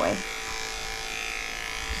brave boy.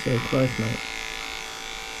 So close, mate.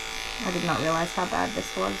 I did not realise how bad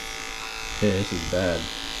this was. Yeah, this is bad.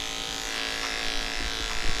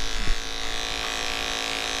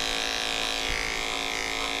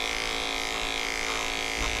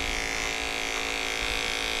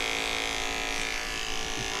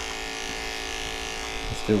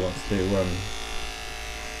 He still wants to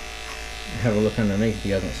have a look underneath. He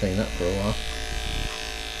hasn't seen that for a while.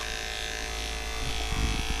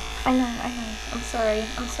 I know.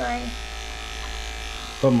 I'm sorry.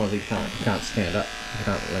 Problem was he can't stand up. He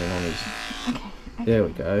can't lean on his. Okay. There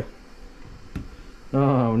we go.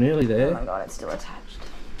 Oh, nearly Oh there. my god, it's still attached.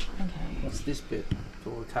 Okay. What's this bit? It's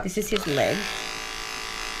all attached. This is his leg.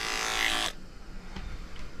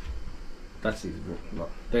 That's his.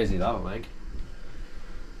 There's his other leg.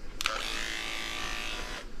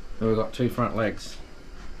 So we've got two front legs.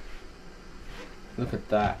 Look at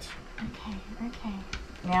that. Okay.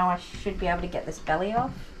 Now I should be able to get this belly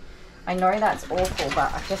off. I know that's awful,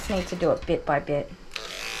 but I just need to do it bit by bit.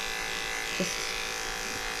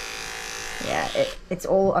 Yeah, it's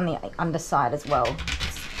all on the underside as well.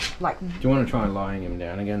 It's like. Do you want to try lying him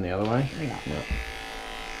down again the other way? No.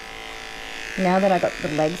 Now that I got the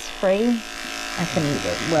legs free, I can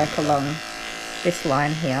work along this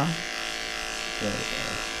line here. There we go.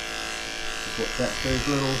 Just watch that for his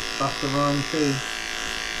little Buster Rhyme too.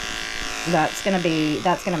 That's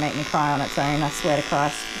gonna make me cry on its own, I swear to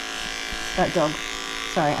Christ. That dog,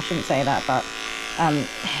 sorry, I shouldn't say that, but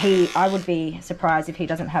I would be surprised if he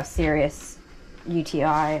doesn't have serious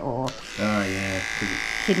UTI or Oh yeah.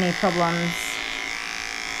 kidney problems.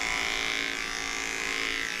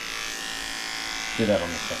 Do that on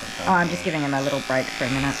the second time. Oh, I'm just giving him a little break for a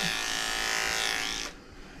minute.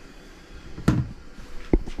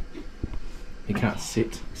 He can't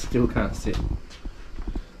sit. Still can't sit.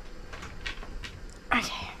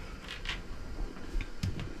 Okay.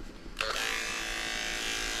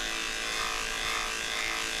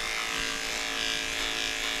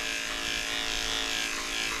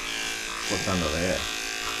 What's under there?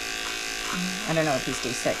 I don't know if he's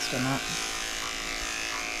de-sexed or not.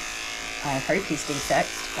 I hope he's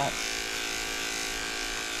de-sexed, but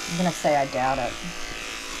I'm gonna say I doubt it.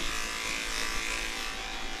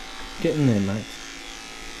 Get in there, mate.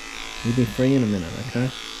 You'll be free in a minute, okay?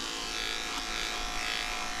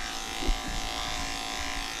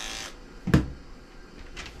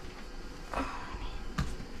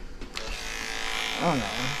 Oh no.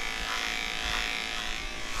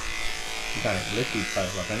 You can't even lift his tail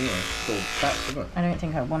up anyway. It's all trapped, isn't it? I don't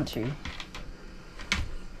think I want to.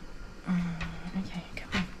 Okay,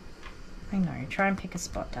 come on. I know. Try and pick a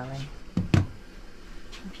spot, darling.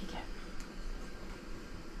 Pick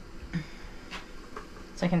it.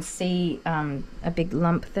 So I can see a big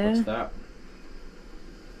lump there. What's that?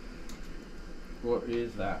 What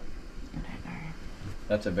is that? I don't know.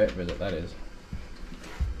 That's a vet visit, that is.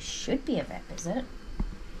 Should be a vet visit.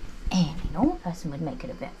 And a normal person would make it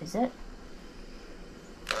a vet visit.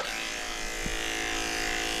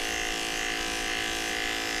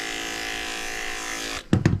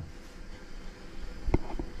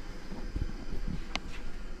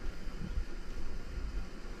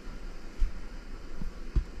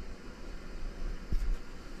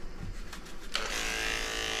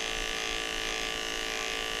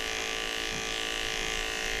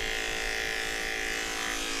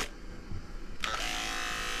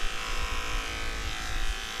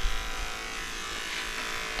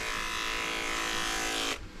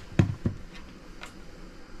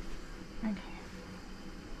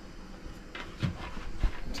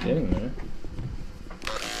 Getting there.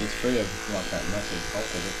 He's free of like that massive pulp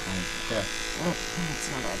of it on his chest. Oh, that's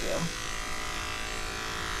not ideal.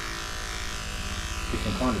 You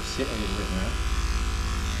can kind of sit a little bit now.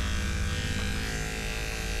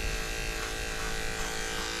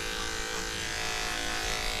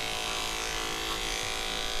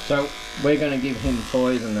 So we're going to give him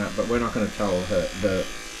toys and that, but we're not going to tell the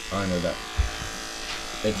owner that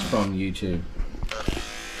it's from YouTube.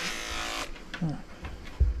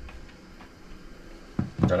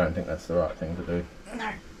 I don't think that's the right thing to do. No.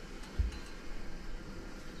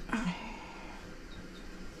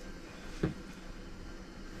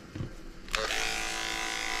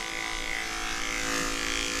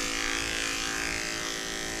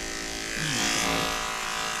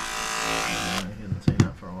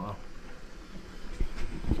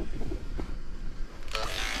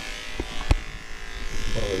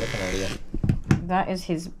 That is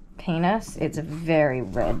his penis. It's very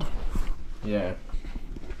red. Yeah.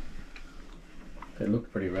 It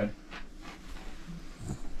looked pretty red.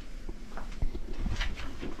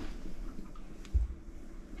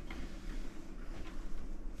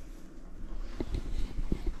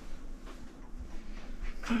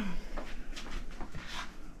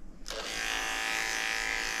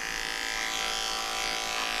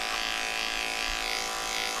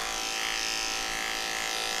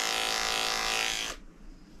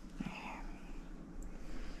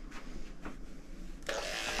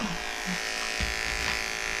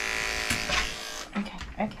 Okay.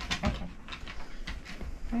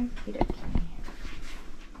 Okie dokie.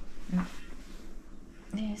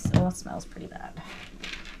 This all smells pretty bad.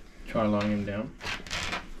 Try lying him down.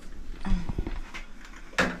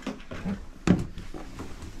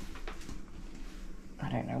 I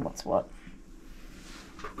don't know what's what.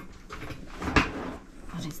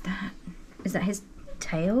 What is that? Is that his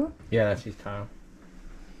tail? Yeah, that's his tail.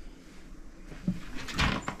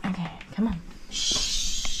 Okay, come on.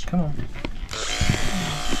 Shh. Come on.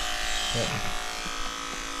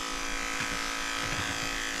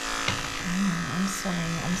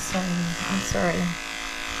 I'm sorry.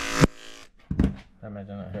 I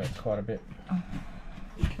imagine it hurts quite a bit.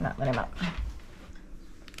 No, let him up.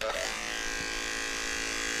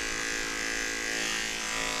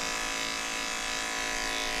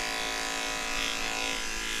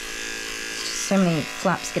 So many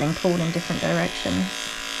flaps getting pulled in different directions.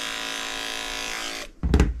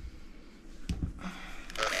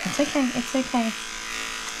 It's okay, it's okay.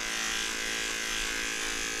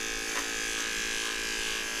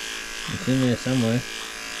 It's in there somewhere.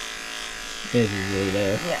 There's usually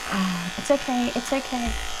there. Yeah, it's okay, it's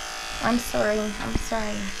okay. I'm sorry.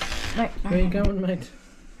 No. Where you going, mate?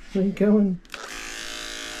 Where you going?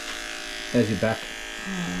 There's your back.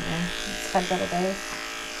 Oh, yeah. It's had better days.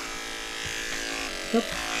 Yep.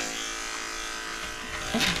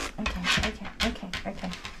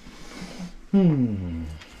 Okay.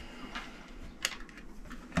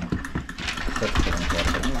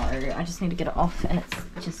 No, I just need to get it off, and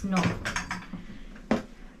it's just not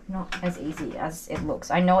as easy as it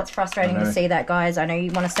looks. I know it's frustrating to see that, guys. I know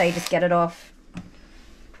you want to say just get it off.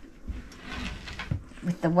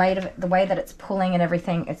 With the weight of it, the way that it's pulling and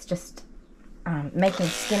everything, it's just making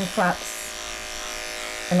skin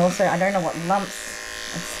flaps. And also, I don't know what lumps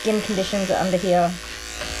and skin conditions are under here.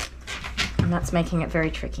 And that's making it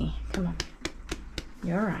very tricky. Come on.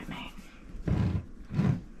 You're alright, mate.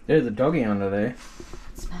 There's a doggy under there. It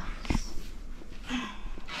smells.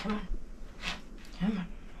 Come on.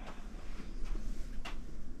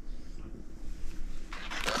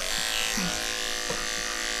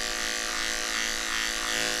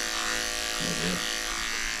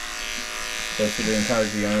 So should we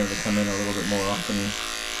encourage the owner to come in a little bit more often,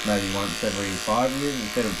 maybe once every 5 years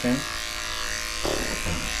instead of 10?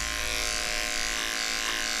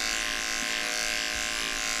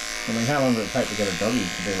 I mean, how long does it take to get a doggy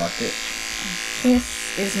to be like this?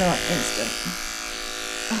 This is not instant.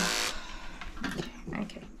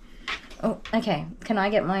 Okay. Oh, okay. Can I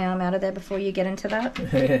get my arm out of there before you get into that?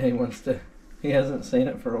 Yeah, he wants to. He hasn't seen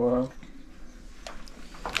it for a while.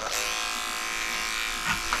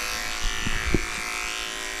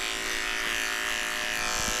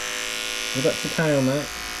 You got your tail, mate.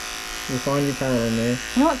 You find your tail in there.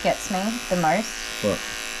 You know what gets me the most? What?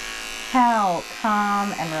 How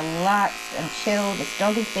calm and relaxed and chill this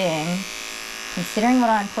dog is being, considering what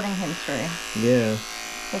I'm putting him through. Yeah.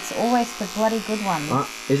 It's always the bloody good one.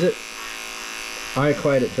 Is it? I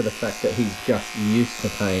equate it to the fact that he's just used to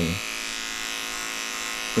pain.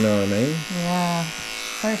 You know what I mean? Yeah.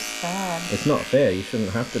 So sad. It's not fair. You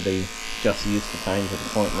shouldn't have to be just used to pain to the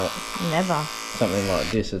point that Never. something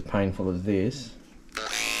like this, as painful as this,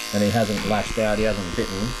 and he hasn't lashed out, he hasn't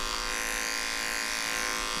bitten.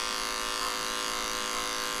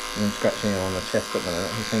 I'm scratching him on the chest at the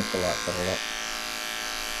minute. He seems to like that a lot.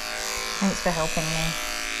 Thanks for helping me.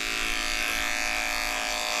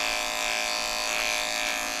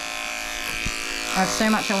 I have so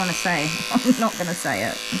much I want to say. I'm not going to say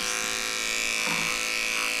it.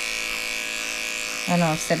 I know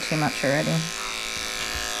I've said too much already.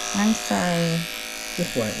 I'm sorry.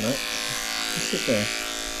 Just wait, mate. Just sit there.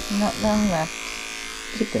 Not long left.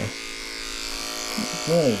 Sit there.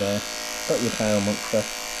 Nearly there. Got your tail, monster.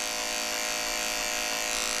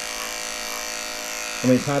 I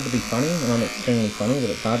mean, it's hard to be funny, and I'm extremely funny, but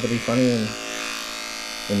it's hard to be funny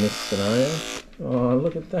in this scenario. Oh,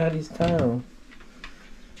 look at that, his tail.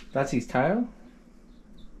 That's his tail?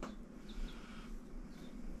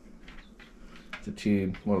 It's a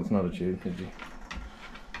tube. Well, it's not a tube, could you?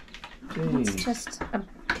 Jeez. It's just a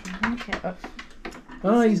blanket.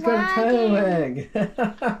 Oh, he's got a tail wag.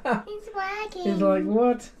 He's wagging. He's like,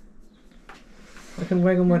 what? I can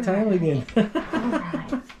waggle my tail again.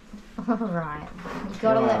 Alright. You've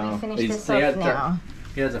got to let me finish this off now.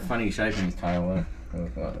 He has a funny shape in his tail.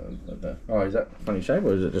 Oh, is that a funny shape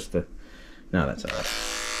or is it just a... No, that's alright.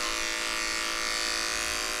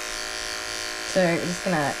 So we're just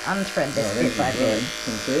going to unthread this bit by bit.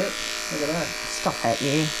 Can you see it? Look at that. Stop it,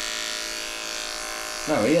 you.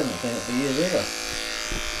 No, he hasn't seen it for years either.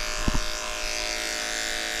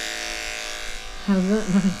 How's that,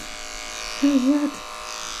 mate? How's that?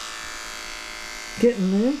 Getting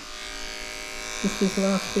there. Just this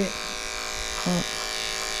last bit.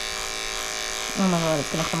 Oh my god,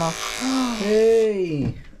 it's going to come off.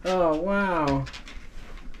 Hey! Oh, wow.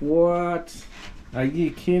 What? Are you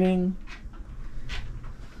kidding?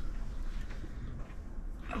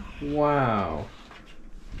 Wow.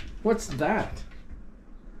 What's that?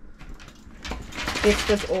 This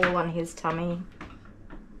was all on his tummy.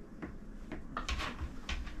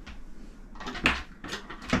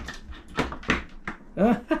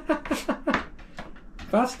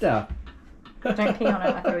 Buster! Don't pee on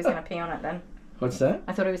it. I thought he was going to pee on it then. What's that?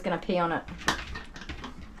 I thought he was going to pee on it.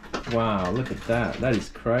 Wow, look at that. That is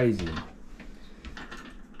crazy.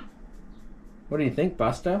 What do you think,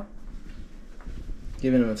 Buster?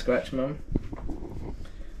 Giving him a scratch, Mum?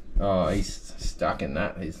 Oh, he's stuck in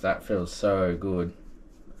that. That feels so good.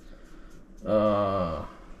 Oh,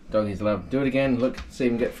 doggies love. Do it again. Look, see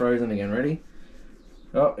him get frozen again. Ready?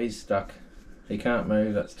 Oh, he's stuck. He can't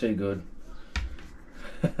move. That's too good.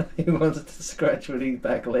 He wants to scratch with his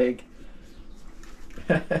back leg.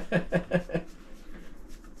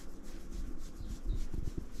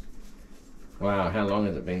 Wow, how long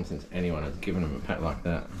has it been since anyone has given him a pat like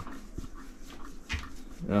that?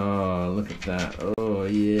 Oh, look at that. Oh,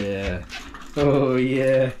 yeah. Oh,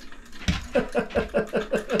 yeah.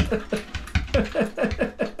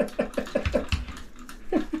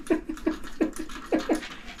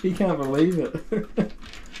 He can't believe it.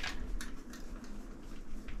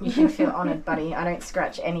 You should feel honoured, buddy. I don't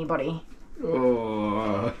scratch anybody.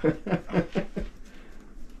 Oh.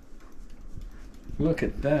 Look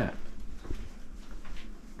at that.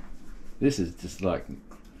 This is just like...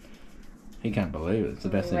 He can't believe it. It's the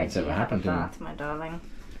best thing that's ever happened to him. Bath, my darling.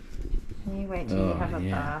 You wait till you have a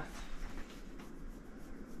bath.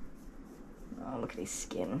 Oh, look at his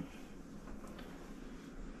skin.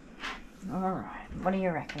 Alright, what do you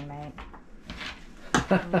reckon, mate?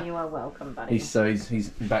 You are welcome, buddy. His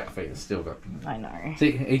back feet are still got... I know.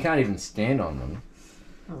 See, he can't even stand on them.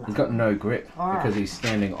 No. He's got no grip because he's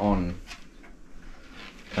standing on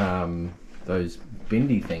those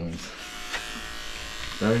bindy things.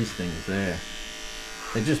 Those things there.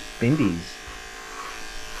 They're just bindies.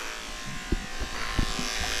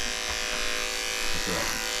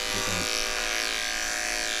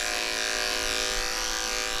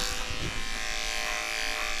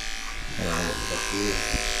 I don't know what the best is.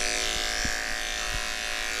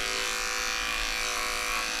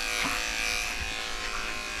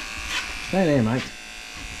 Stay there, mate.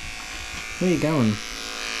 Where are you going?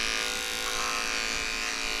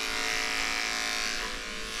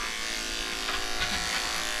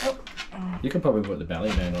 You can probably put the belly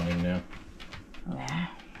band on him now. Yeah.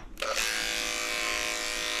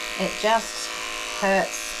 It just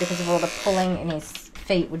hurts because of all the pulling, and his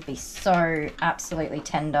feet would be so absolutely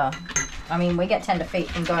tender. I mean, we get tender feet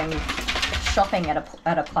from going shopping at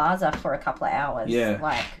a plaza for a couple of hours. Yeah.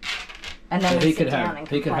 Like, and then So we sit down and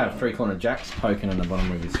he could have complain. 3-corner jacks poking in the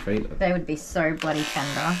bottom of his feet. They would be so bloody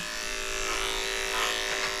tender.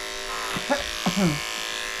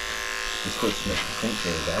 He still thinks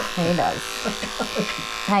really bad. He does.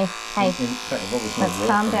 Hey, hey. In fact, Let's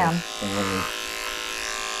calm down.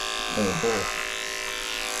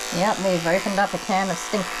 Yep, we've opened up a can of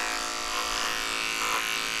stink.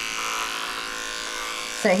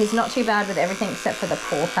 So he's not too bad with everything except for the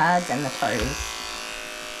paw pads and the toes.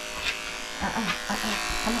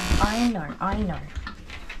 Come on. I know.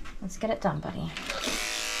 Let's get it done, buddy.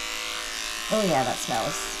 Oh yeah, that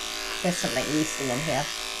smells. There's something yeasty in here.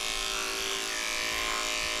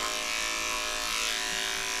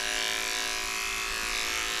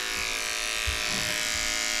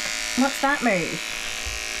 What's that move?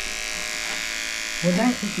 What do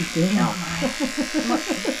you think he's doing? Oh my.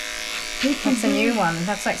 That's a new one.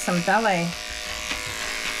 That's like some ballet.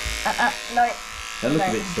 No. That looks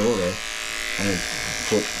a bit sore there. On his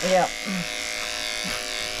foot. Yep.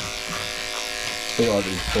 See like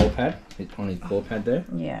his paw pad? On his paw pad there?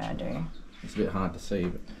 Yeah, I do. It's a bit hard to see,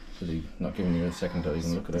 but because he's not giving you a second to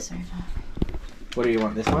even look at it. This over. What do you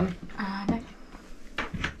want? This one? No.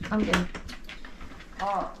 I'm good.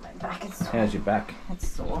 Oh, my back is sore. How's your back? It's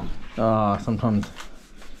sore. Oh, sometimes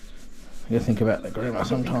you think about the groomer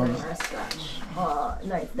sometimes. Oh,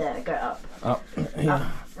 no, it's there. Go up. Up, yeah.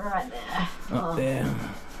 Up, right there. Up there.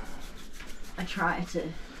 I try to.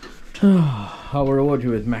 I'll reward you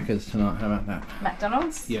with Macca's tonight. How about that?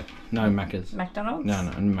 McDonald's? Yeah. No Macca's. McDonald's? No,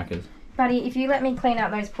 Macca's. Buddy, if you let me clean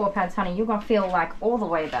out those paw pads, honey, you're going to feel like all the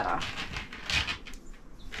way better.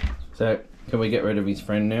 So, can we get rid of his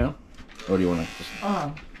friend now? Or do you want to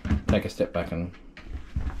just take a step back and...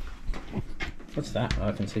 What's that?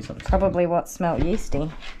 I can see something. Probably what smelled yeasty.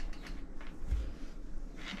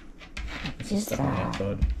 It's just stuff on the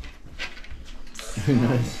outside. Who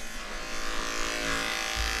knows?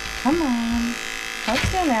 Come on. Hold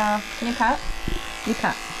still now. Can you cut? You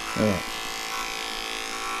cut. Alright.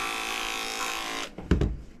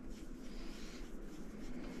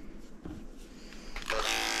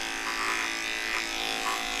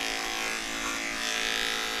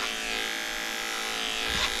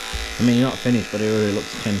 I mean, you're not finished, but it already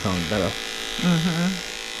looks 10 times better.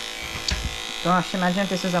 Gosh, imagine if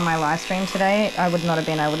this was on my live stream today. I would not have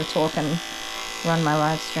been able to talk and run my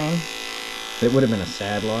live stream. It would have been a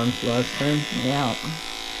sad live stream. Yeah.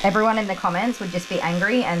 Everyone in the comments would just be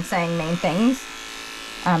angry and saying mean things.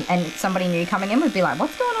 And somebody new coming in would be like,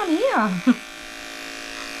 what's going on here?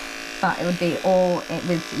 But it would be all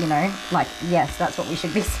with, you know, like, yes, that's what we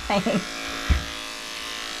should be saying.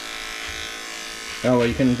 Oh, well,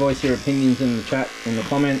 you can voice your opinions in the chat, in the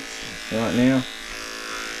comments, right now.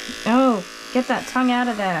 Oh, get that tongue out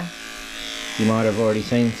of there. You might have already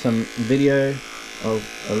seen some video of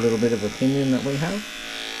a little bit of opinion that we have.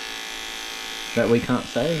 That we can't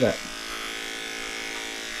say, that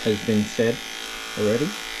has been said already.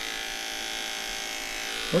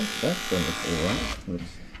 Looks, that one looks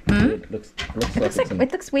alright. Looks like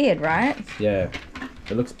It looks weird, right? yeah,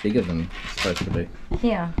 it looks bigger than it's supposed to be.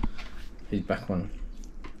 Yeah. His back one.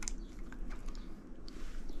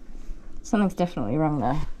 Something's definitely wrong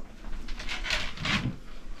there.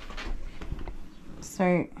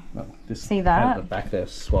 So, Well, this see that? At the back there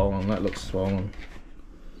swollen. That looks swollen.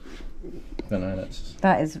 I don't know.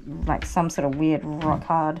 that is like some sort of weird rock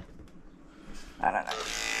hard. I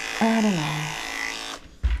don't know.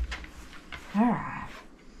 Alright.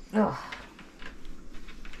 Ugh.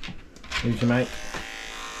 Who's your mate?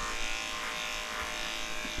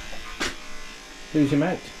 Who's your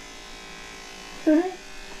mate?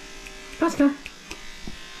 Buster.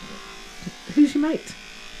 Who's your mate?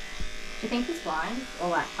 Do you think he's blind or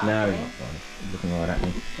like No, he's not blind. He's looking right at me.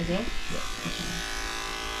 Is he? Yeah.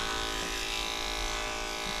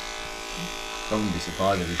 I wouldn't be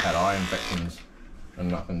surprised if he's had eye infections and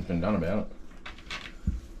nothing's been done about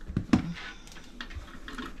it.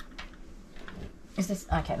 Is this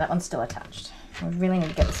okay? That one's still attached. We really need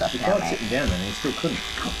to get this off He now, tried mate. sitting down there and he still couldn't.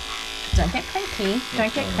 Don't get cranky.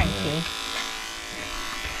 Don't get cranky.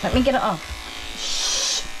 Let me get it off.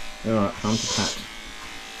 Alright, time to pat.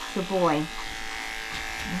 Good boy.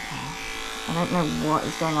 Okay. I don't know what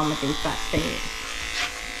is going on with these back feet.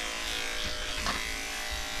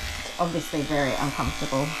 It's obviously very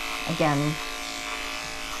uncomfortable. Again.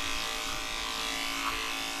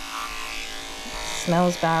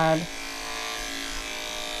 Smells bad.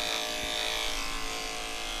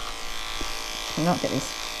 Cannot get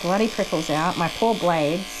these bloody prickles out. My poor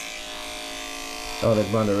blades. Oh,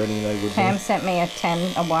 they've run already, they would Pam sent me a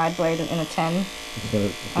wide blade in a 10.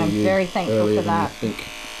 be. I'm very thankful for that. Think.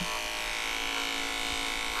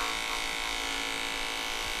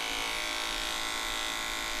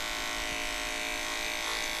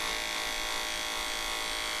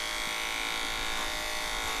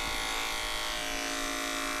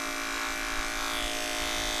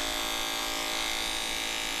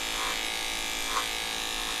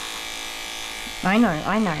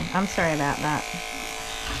 I know. I'm sorry about that.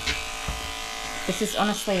 This is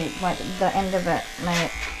honestly like the end of it,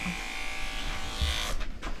 mate.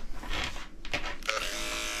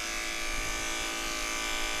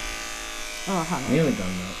 Oh, honey. Nearly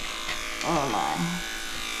done that. Oh,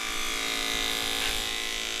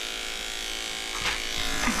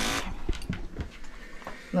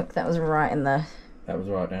 my. Look, that was right in the... That was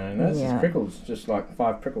right down in there. Yeah. It's prickles, just like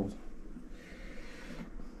 5 prickles.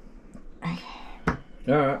 Okay.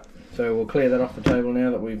 Alright, so we'll clear that off the table now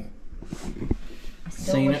that we've I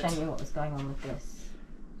still seen wish it. I knew what was going on with this.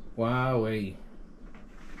 Wowee.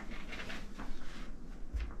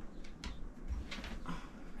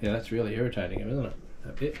 Yeah, that's really irritating, isn't it?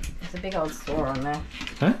 That bit. There's a big old sore on there.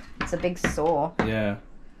 Huh? It's a big sore. Yeah.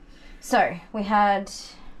 So, we had...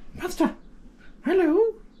 Buster!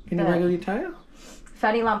 Hello! Can you The- waggle your tail?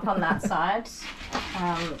 fatty lump on that side.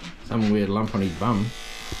 Some weird lump on his bum.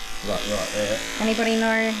 Right there. Anybody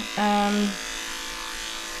know?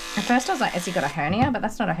 At first I was like, has he got a hernia? But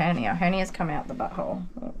that's not a hernia. Hernias come out the butthole.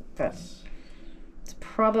 But it's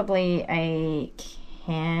probably a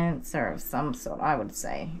cancer of some sort, I would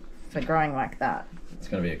say, for growing like that. It's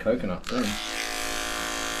going to be a coconut soon.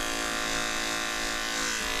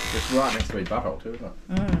 It's right next to his butthole too, isn't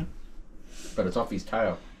it? Mm. But it's off his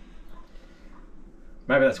tail.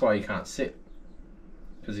 Maybe that's why he can't sit.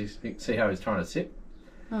 Because you see how he's trying to sit?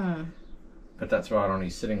 Hmm. But that's right on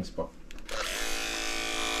his sitting spot.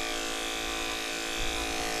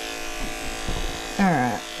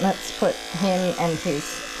 Alright, let's put him and his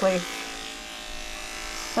floof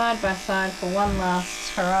side by side for one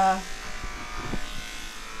last hurrah.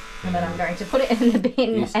 And then I'm going to put it in the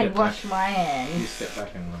bin and wash my hands. You step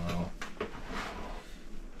back in the middle.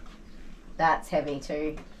 That's heavy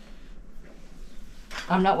too.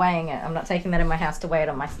 I'm not weighing it. I'm not taking that in my house to weigh it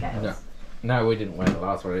on my scales. No, we didn't weigh the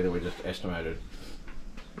last one either. We just estimated.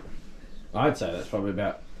 I'd say that's probably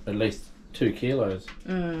about at least 2 kilos.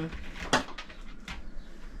 Mm.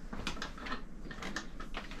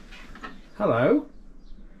 Hello.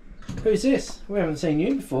 Who's this? We haven't seen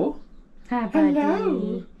you before. Hi, buddy.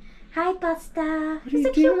 Hello. Hi, Buster. What are He's you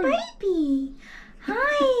a cute doing? baby.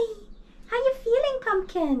 Hi. How you feeling,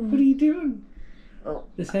 Pumpkin? What are you doing? Oh,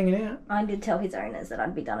 Just hanging out. I did tell his owners that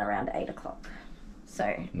I'd be done around 8 o'clock.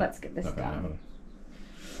 So let's get this Not gonna done.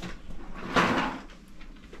 happen.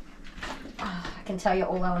 I can tell you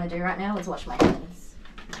all I want to do right now is wash my hands.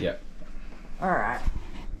 Yep. Alright.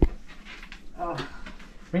 Oh,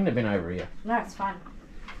 Bring the bin over here. no, it's fine.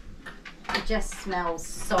 It just smells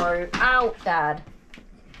so... Ow, Dad.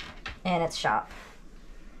 And it's sharp.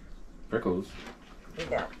 Prickles.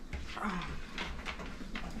 Yeah.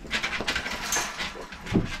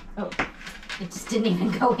 Oh, it just didn't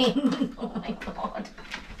even go in. Oh my god.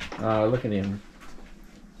 Look at him.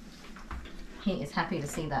 He is happy to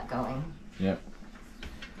see that going. Yep.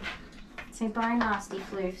 Say bye, nasty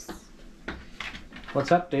floofs.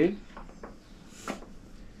 What's up, dude?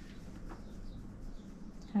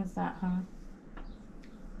 How's that, huh?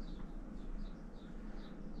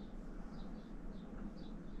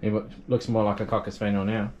 He looks more like a Cockerspaniel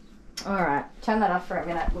now. Alright, turn that off for a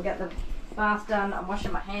minute. We'll get the bath done. I'm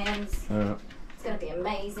washing my hands. Alright. It's gonna be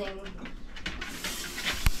amazing.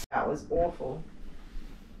 That was awful.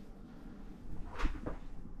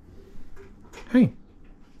 Hey.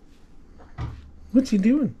 What's he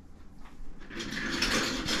doing?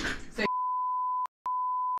 So-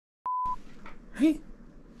 Hey.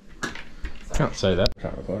 Can't say that.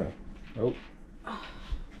 Can't record it. Oh.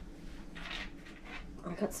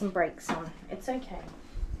 I got some brakes on. It's okay.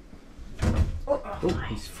 Oh, Oh,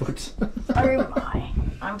 his foot. oh my.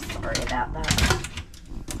 I'm sorry about that.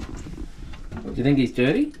 Do you think he's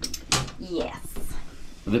dirty? Yes.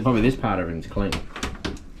 Well, probably this part of him's clean.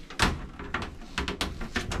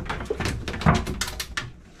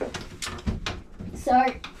 So,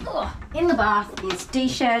 in the bath is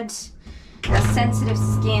D-Shed, a sensitive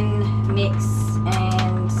skin mix,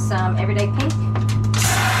 and some Everyday Pink.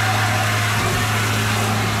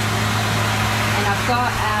 And I've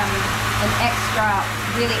got an extra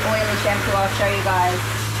really oily shampoo I'll show you guys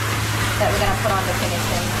that we're going to put on to finish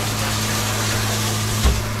him.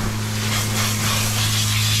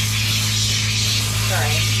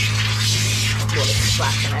 Sorry. Water's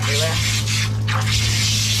splashing everywhere.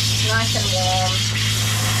 Nice and warm.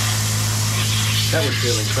 That would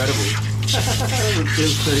feel incredible. That would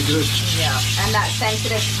feel so good. Yeah. And that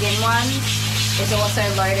sensitive skin one is also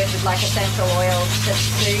loaded with like essential oils to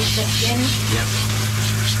soothe the skin. Yep.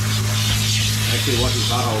 Actually wash his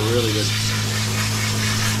butthole really good.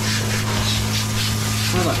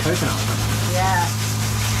 Smells like coconut. Yeah.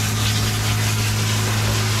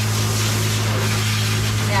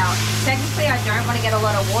 Now, technically I don't want to get a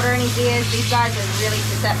lot of water in his ears. These guys are really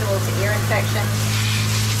susceptible to ear infections.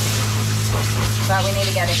 But we need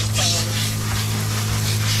to get him clean.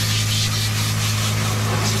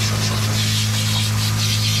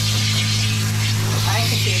 I don't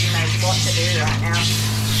think he even knows what to do right now.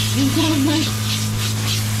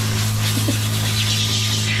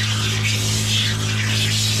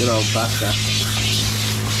 Good old Buster.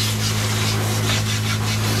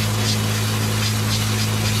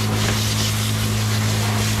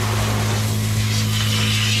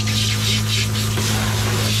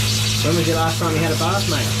 When was your last time you had a bath,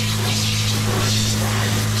 mate?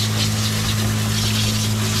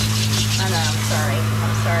 I know, I'm sorry.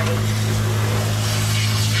 I'm sorry.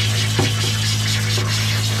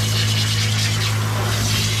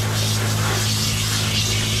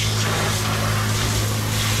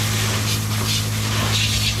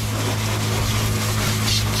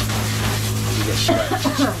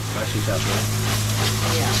 Smash yourself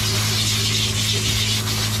there. Yeah.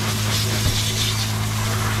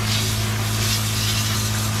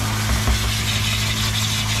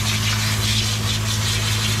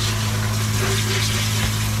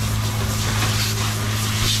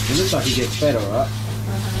 It looks like it gets better, right?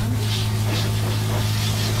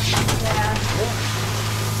 Yeah.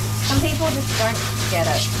 Some people just don't get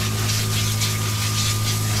it.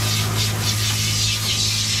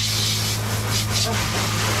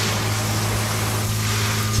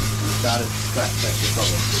 Started to scratch, that's the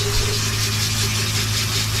problem.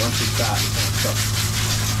 Once you start, you can't stop.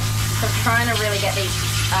 So I'm trying to really get these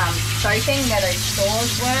soaping where those saws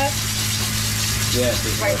were. Yeah,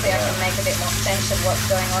 Hopefully I can make a bit more sense of what's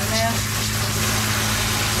going on there.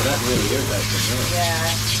 But that really irritates them, really. Yeah.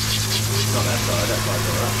 Not that side, that side's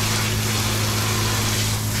alright.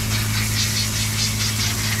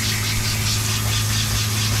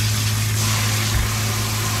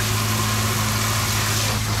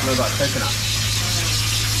 Smells like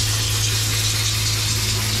coconut.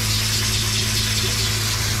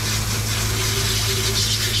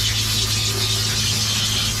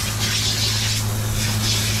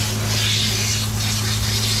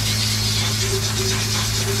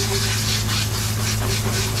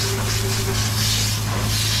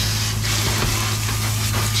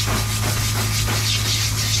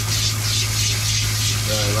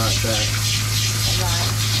 Very like that. Right.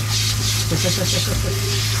 Oop,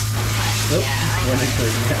 Yeah, went into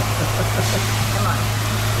it now. Come on.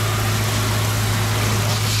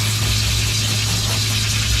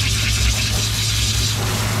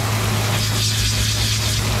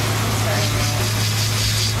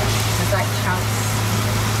 There's like chunks,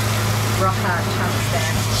 rock hard chunks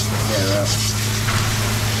there. Yeah,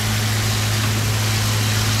 right.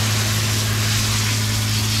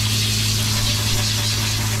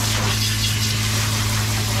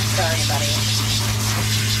 Sorry,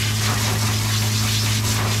 buddy.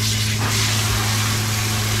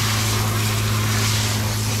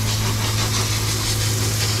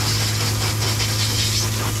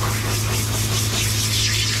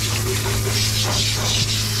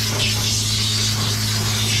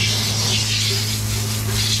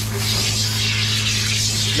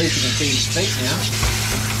 At least you can see his feet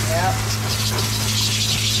now. Yep.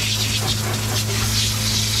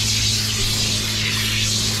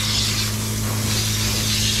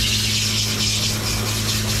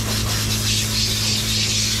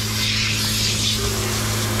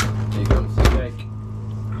 Here comes the cake.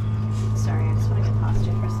 Sorry, I just want to get past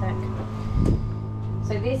you for a sec.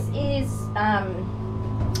 So this is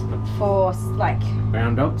for like,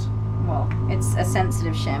 Brown dogs. well, it's a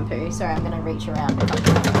sensitive shampoo. Sorry, I'm going to reach around.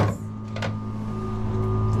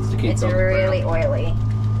 It's to keep It's dogs really brown. oily.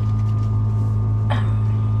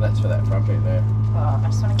 That's for that front bit there. Oh, I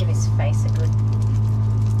just want to give his face a good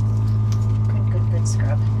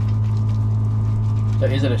scrub. So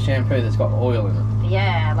is it a shampoo that's got oil in it?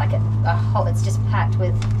 Yeah, like a whole, it's just packed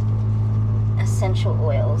with essential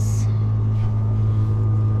oils.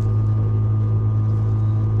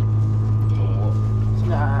 Or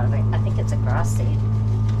No, I think it's a grass seed.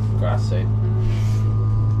 grass seed?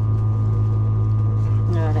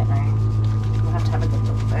 No, I don't know. We'll have to have a good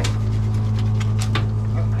look though.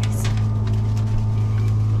 Anyways.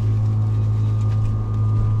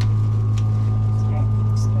 So,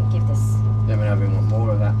 just gonna give this Let me know if you want more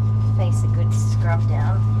of that. face a good scrub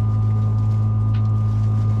down.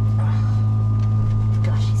 Oh,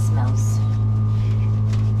 gosh, he smells.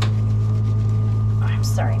 Oh, I'm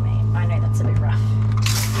sorry, mate. I know that's a bit rough.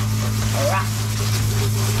 Rough.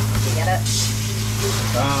 You get it?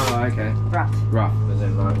 Oh, okay. Rough. Rough, as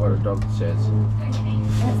in like what a dog says. Okay,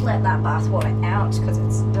 let's let that bath water out because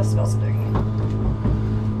it's disgusting.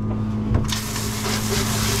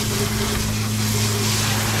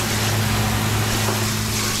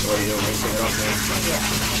 What are you doing? Rinsing it off now?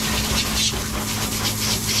 Yeah.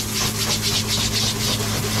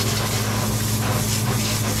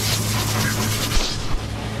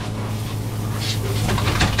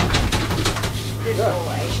 Good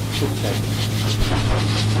boy. Good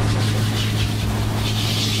cake.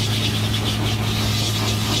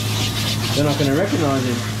 They're not going to recognise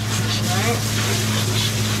him. Right.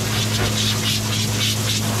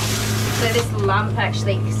 So this lump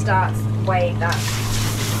actually starts way back.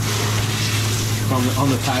 On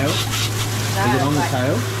the tail? Is it on the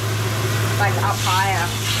tail? Like up higher.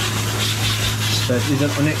 So is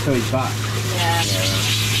it next to his butt? Yeah.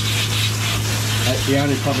 The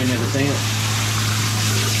owner's probably never seen it.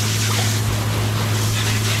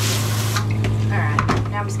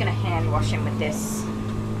 Alright, now I'm just going to hand wash him with this.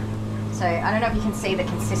 So So I don't know if you can see the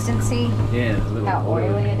consistency, Yeah, a little how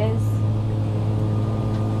oily it is.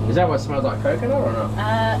 Is that what smells like coconut or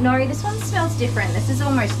not? No, this one smells different. This is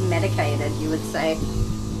almost medicated, you would say.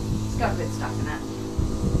 It's got good stuff in it.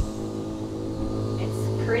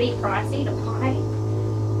 It's pretty pricey to buy.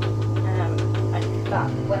 But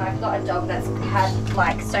when I've got a dog that's had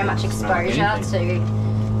like so much exposure to,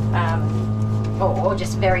 or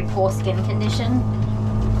just very poor skin condition,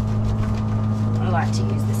 I like to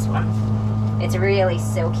use this one. It's really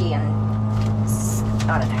silky and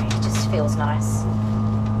I don't know, it just feels nice.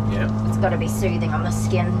 Yeah. It's got to be soothing on the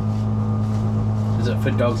skin. Is it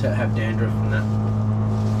for dogs that have dandruff and that?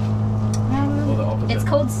 Or the opposite? It's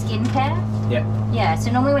called skin care. Yeah. Yeah,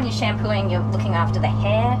 so normally when you're shampooing, you're looking after the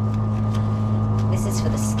hair. This is for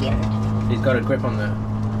the skin. He's got a grip on the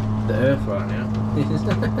earth right now.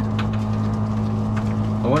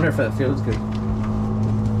 I wonder if that feels good.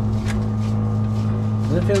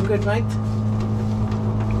 Does it feel good, mate?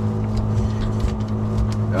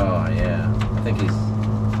 Oh yeah, I think he's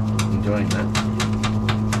enjoying that.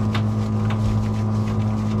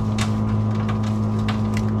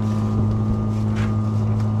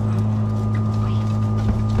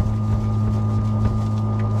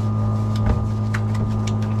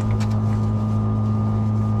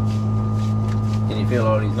 Can you feel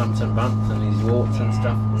all these lumps and bumps and these warts and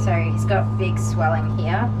stuff? So he's got big swelling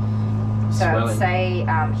here. So I'd say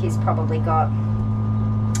he's probably got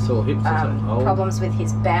Sore hips or something? Oh. problems with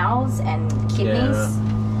his bowels and kidneys. Yeah.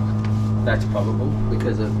 That's probable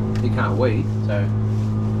because he can't wee, so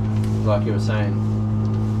like you were saying.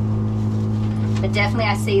 But definitely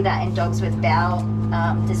I see that in dogs with bowel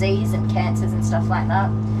disease and cancers and stuff like that.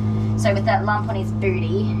 So with that lump on his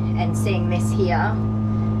booty and seeing this here,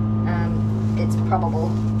 it's probable.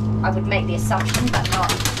 I would make the assumption, but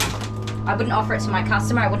not. I wouldn't offer it to my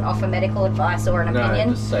customer. I wouldn't offer medical advice or an opinion.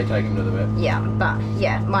 No, just say take him to the vet. Yeah, but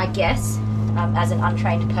yeah, my guess, as an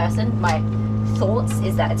untrained person, my thoughts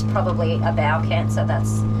is that it's probably a bowel cancer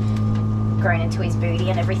that's grown into his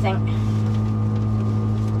booty and everything.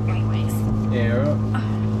 Anyways. Yeah, right.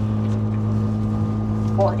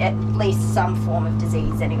 Or at least some form of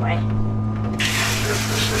disease anyway.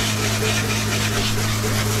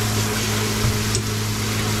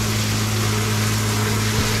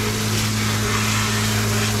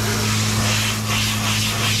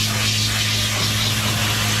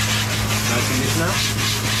 No conditioner?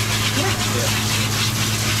 Yeah. Yeah.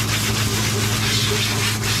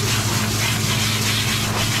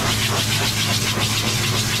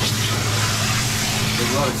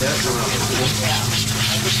 There's a lot of dirt coming up this one. Yeah.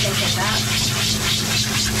 I was thinking that.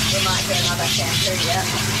 We might get another shampoo yet.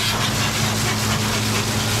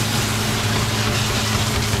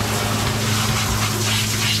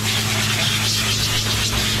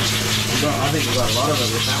 I think we've got a lot of it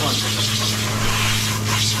with that one.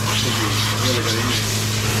 Should be really good in there.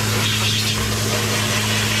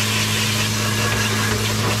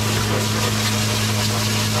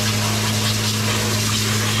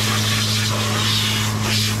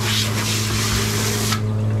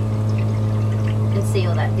 You can see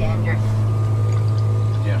all that dandruff.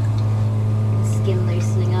 Yeah. Skin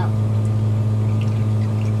loosening up.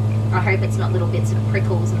 I hope it's not little bits of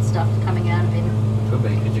prickles and stuff coming out of him. Could be,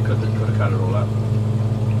 because you could have cut it all up.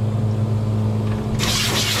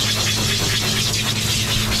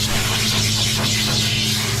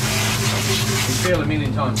 You feel a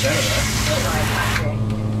million times better though.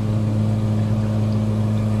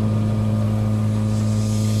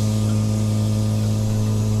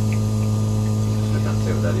 I can't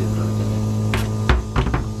see what that is.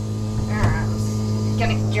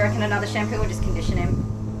 Alright. Do you reckon another shampoo or just condition him?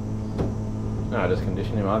 No, just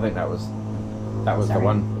condition him. I think that was the Sorry.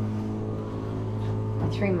 one. I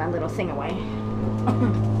threw my little thing away.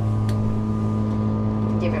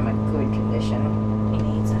 Give him a good condition. He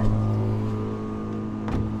needs it.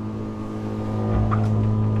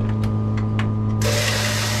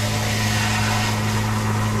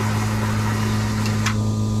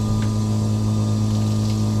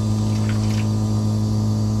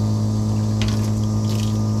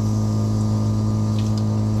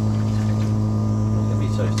 It'd be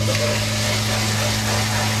so soft.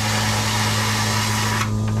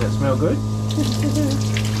 Does that smell good?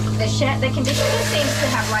 The conditioner seems to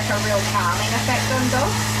have like a real calming effect on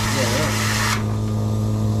dogs. Yeah, right.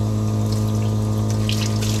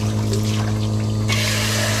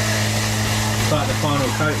 It's like the final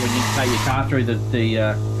coat when you take your car through the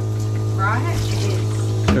Right? It is.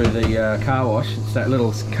 through the car wash. It's that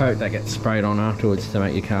little coat that gets sprayed on afterwards to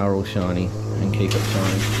make your car all shiny and keep it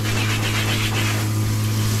shiny.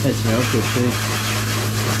 It smells good too.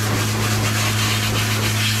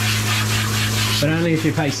 But only if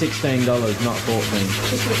you pay $16, not 14.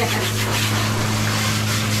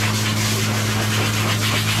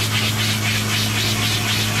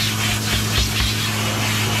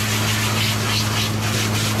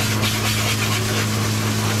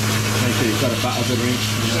 Make sure you've got a butter the rinse.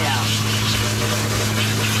 Yeah.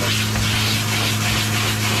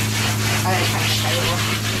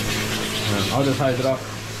 I'll just hose it off.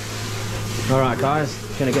 Alright guys,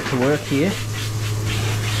 gonna get to work here.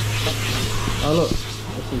 Oh look,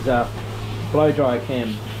 this is blow dry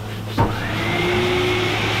cam.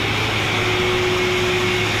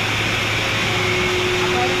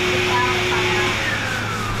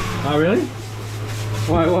 Oh really?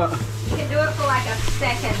 Why what? You can do it for like a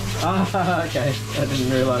second. Ah, okay. I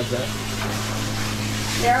didn't realise that.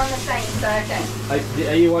 They're on the same circuit.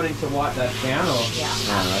 Are you wanting to wipe that down or? Yeah.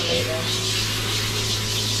 Oh, okay.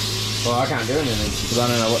 Well, I can't do anything because I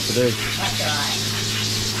don't know what to do. That's alright.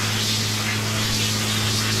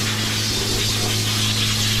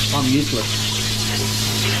 I'm useless.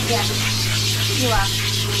 Yeah. You are.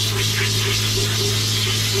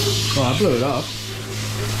 Oh, I blew it off.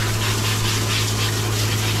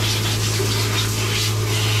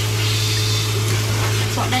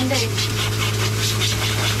 That's what men do.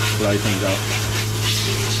 Blow things off.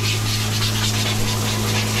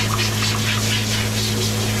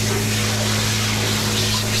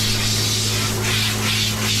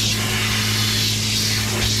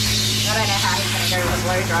 I don't know how he's going to go with a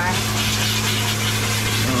blow dry.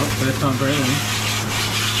 Oh, first time breathing.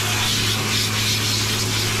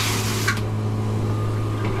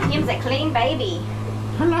 Him's a clean baby.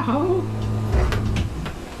 Hello.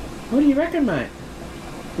 What do you reckon, mate?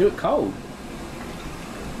 You look cold.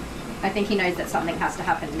 I think he knows that something has to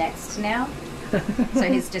happen next now. So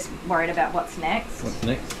he's just worried about what's next. What's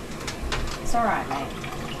next? It's alright, mate.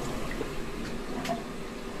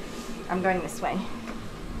 I'm going this way.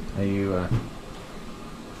 Are you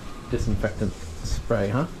disinfectant spray,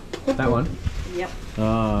 huh? That one? Yep.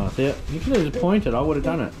 Oh, see it? You could have just pointed, I would have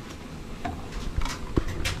done it.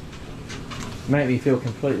 Make me feel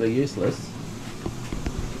completely useless.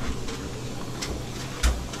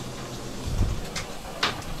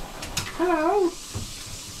 Hello.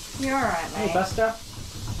 You're alright, mate. Hey, Buster.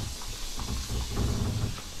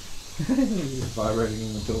 He's vibrating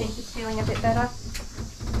in the door. Think he's feeling a bit better?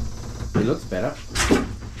 He looks better.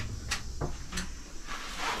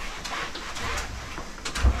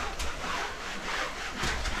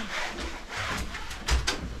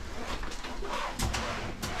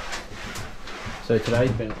 So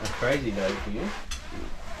today's been a crazy day for you.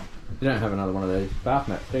 You don't have another one of those bath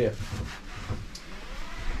mats, do you?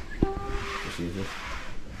 Just use this.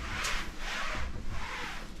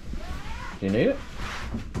 Do you need it?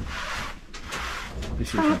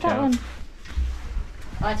 Just use some towels.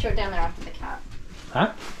 I threw it down there after the cat.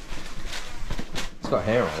 Huh? It's got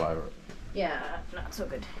hair all over it. Yeah, no, it's all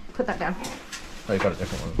good. Put that down. Oh, you got a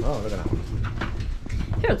different one. Oh, look at that.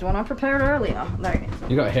 Here's the one I prepared earlier. There it is.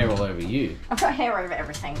 You got hair all over you. I've got hair over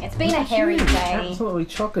everything. It's been a hairy day. Absolutely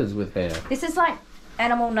chockers with hair. This is like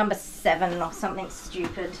animal number 7 or something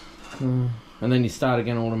stupid. And then you start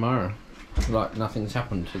again all tomorrow. Like nothing's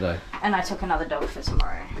happened today. And I took another dog for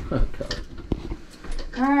tomorrow. Oh, God.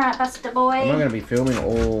 Alright, Buster boy. Am I going to be filming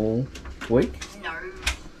all week? No.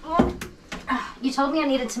 Oh. You told me I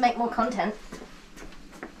needed to make more content.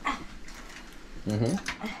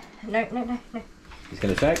 Mm-hmm. No. He's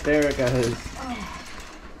going to check. There it goes.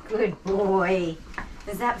 Good boy.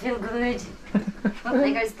 Does that feel good? Well,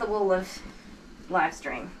 there goes the wall of live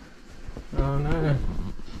stream. Oh, no.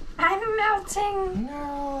 I'm melting.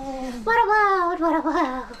 No. What a world, what a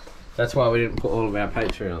world. That's why we didn't put all of our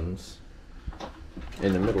Patreons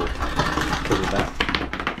in the middle. Because of that.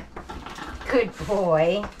 Good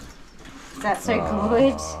boy. Is that so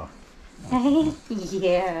good? Hey?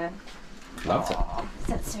 Yeah. Loves it. Is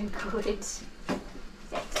that so good? Is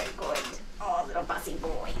that so good? Oh, little fussy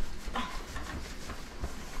boy.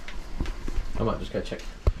 I might just go check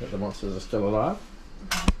that the monsters are still alive.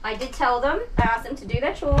 I did tell them, I asked them to do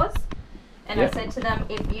their chores, and Yep. I said to them,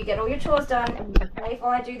 if you get all your chores done and you pay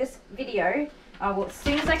while I do this video, I will, as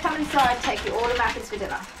soon as I come inside, take you all to Macca's for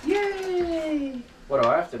dinner. Yay! What do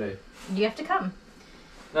I have to do? You have to come.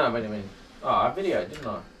 No, wait a minute. Oh, I videoed, didn't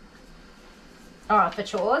I? Oh, for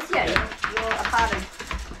chores? Yeah, Yeah. You're a part of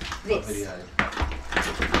I this. videoed.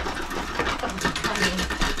 I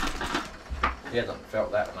mean, He hasn't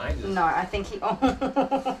felt that in ages. no, I think he,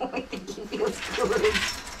 I think he feels good.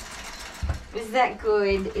 Is that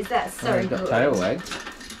good? Is that so He's got good? tail wags.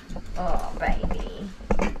 Oh, baby.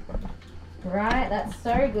 Right, that's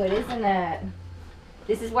so good, isn't it?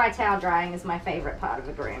 This is why towel drying is my favourite part of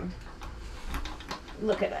a groom.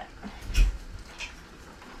 Look at it.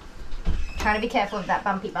 Trying to be careful of that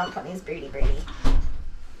bumpy bump on his booty.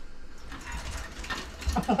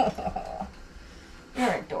 Oh,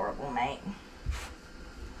 you're adorable, mate.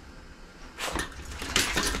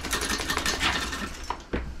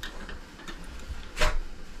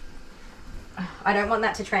 I don't want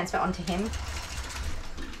that to transfer onto him.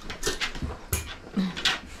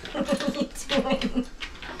 What are you doing?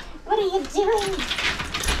 What are you doing?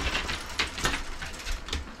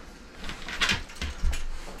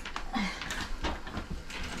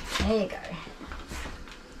 There you go.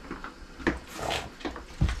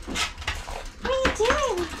 What are you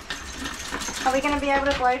doing? Are we going to be able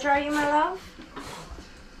to blow dry you, my love?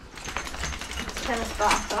 Let's turn this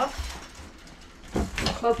bath off.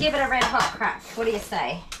 Well, give it a red hot crack. What do you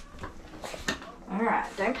say? Alright,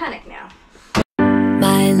 don't panic now.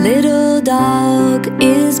 My little dog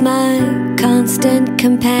is my constant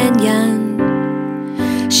companion.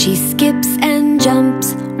 She skips and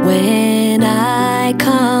jumps when I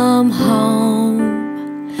come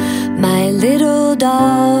home. My little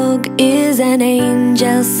dog is an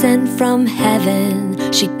angel sent from heaven.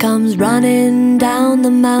 She comes running down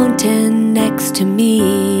the mountain next to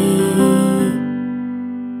me.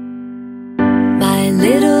 My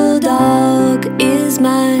little dog is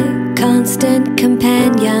my constant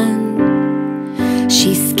companion.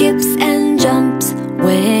 She skips and jumps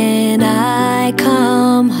when I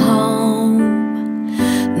come home.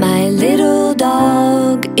 My little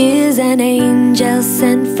dog is an angel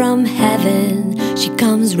sent from heaven. She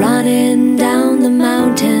comes running down the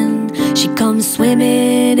mountain. She comes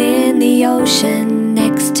swimming in the ocean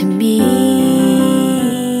next to me.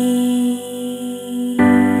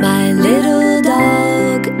 My little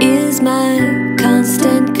dog is my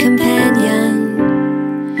constant companion.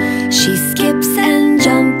 She skips and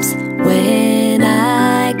jumps when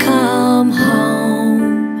I come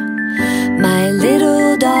home. My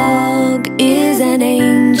little dog is an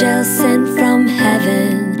angel sent from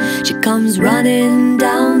heaven. She comes running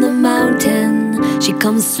down the mountain. She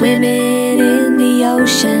comes swimming in the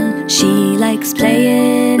ocean. She likes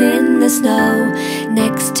playing in the snow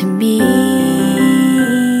next to me.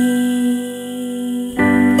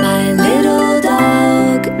 My little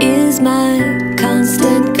dog is my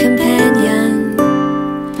constant companion.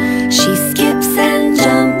 She skips and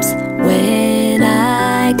jumps when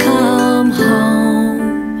I come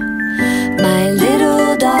home. My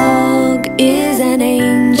little dog is an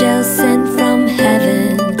angel sent from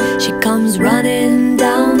heaven. She comes running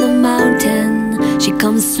down the mountain. She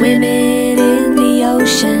comes swimming in the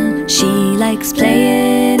ocean. She likes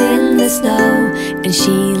playing in the snow, and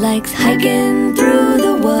she likes hiking through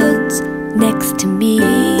the woods next to me.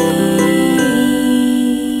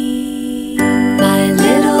 My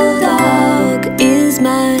little dog is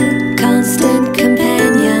my constant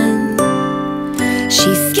companion.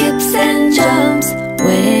 She skips and jumps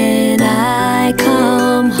when I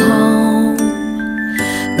come home.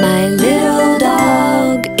 My little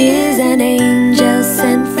dog is an angel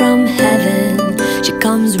sent from heaven. She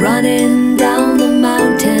comes running down the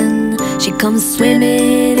mountain. She comes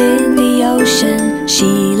swimming in the ocean. She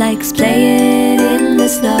likes playing in the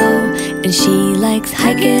snow, and she likes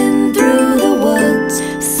hiking through the woods.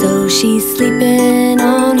 So she's sleeping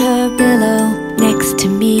on her pillow next to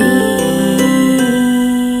me.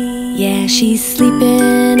 Yeah, she's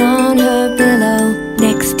sleeping on her pillow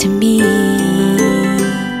next to me.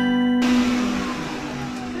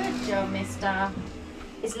 Good job, mister.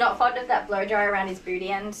 He's not fond of that blow dry around his booty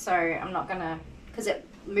end, so I'm not gonna, because it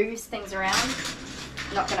moves things around.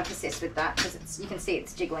 I'm not gonna persist with that because you can see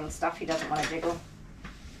it's jiggling stuff. He doesn't want to jiggle.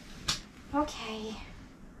 Okay.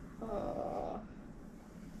 Oh.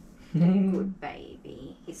 Good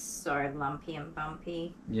baby. He's so lumpy and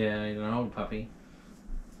bumpy. Yeah, he's an old puppy.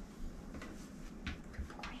 Good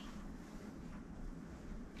boy.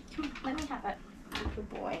 Come on, let me have it. Good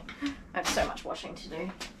boy. I have so much washing to do.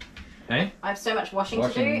 Hey? I have so much washing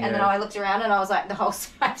to do, and then I looked around and I was like,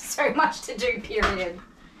 I have so much to do, period.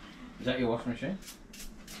 Is that your washing machine?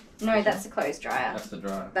 No, that's the clothes dryer. That's the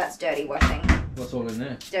dryer. That's dirty washing. What's all in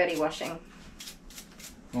there? Dirty washing.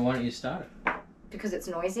 Well, why don't you start it? Because it's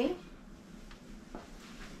noisy.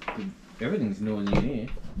 Everything's noisy in here.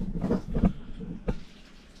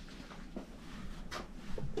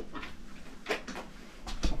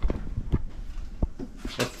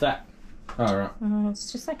 What's that? Oh, right.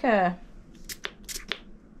 It's just like a...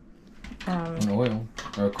 An oil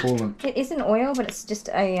or a coolant. It is an oil, but it's just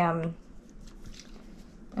a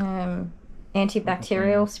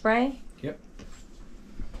antibacterial spray. Yep.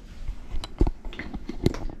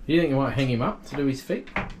 You think you might hang him up to do his feet?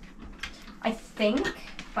 I think,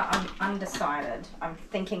 but I'm undecided. I'm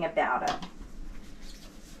thinking about it.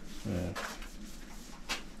 Yeah.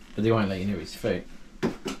 But they won't let you near his feet.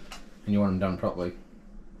 And you want them done properly.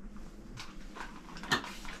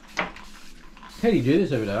 How do you do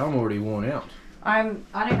this every day? I'm already worn out. I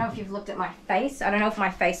don't know if you've looked at my face. I don't know if my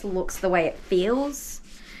face looks the way it feels,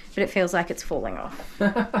 but it feels like it's falling off.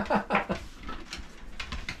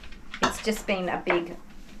 It's just been a big,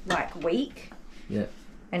 like, week. Yeah.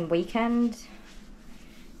 And weekend.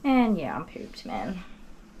 And yeah, I'm pooped, man.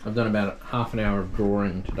 I've done about half an hour of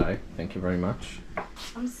drawing today. Thank you very much.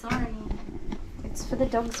 I'm sorry. It's for the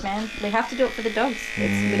dogs, man. We have to do it for the dogs.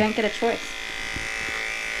 We don't get a choice.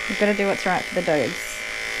 We've got to do what's right for the dogs.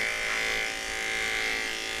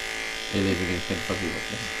 You leave against Ken Fuzzy like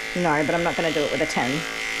this. No, but I'm not going to do it with a 10.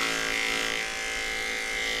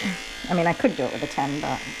 I mean, I could do it with a 10,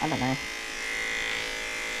 but I don't know.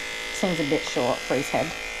 Seems a bit short for his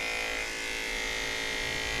head.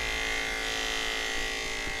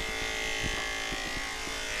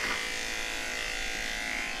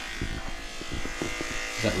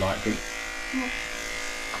 Is that light good? Yeah.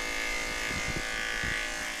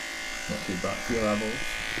 Not too bright for your eyeballs.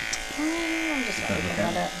 I'm just not looking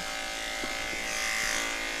at it.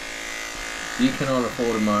 You cannot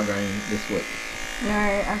afford a migraine this week. No,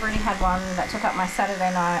 I've already had one that took up my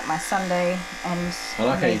Saturday night, my Sunday, and I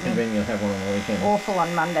like how you conveniently have one on the weekend. awful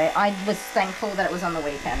on Monday. I was thankful that it was on the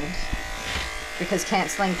weekend because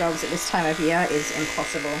cancelling dogs at this time of year is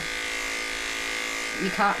impossible.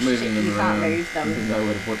 You can't Moving them around, move them. you know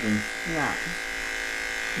where to put them. No.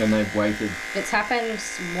 And they've waited. It's happened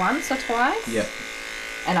once or twice. Yep.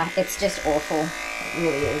 And it's just awful. It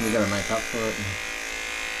really is. You got to make up for it.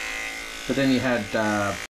 But then you had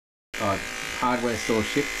hardware store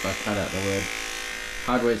shifts. I cut out the word.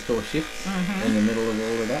 Hardware store shifts in the middle of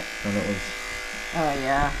all of that, and it was. Oh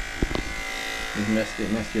yeah. It messed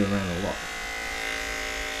you around a lot.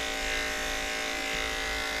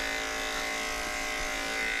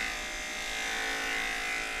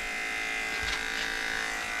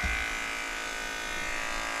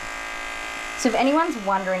 So if anyone's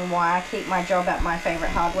wondering why I keep my job at my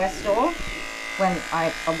favourite hardware store, when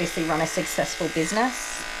I obviously run a successful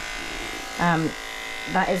business,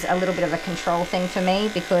 that is a little bit of a control thing for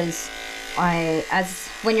me because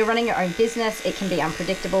when you're running your own business, it can be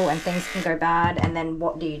unpredictable and things can go bad, and then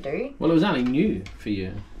what do you do? Well, it was only new for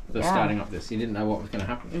you, starting up this. You didn't know what was going to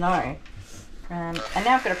happen. No. And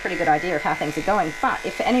now I've got a pretty good idea of how things are going, but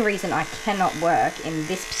if for any reason I cannot work in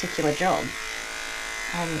this particular job,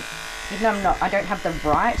 even though I don't have the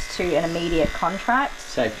right to an immediate contract,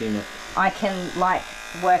 Safety net. I can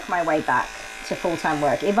work my way back to full-time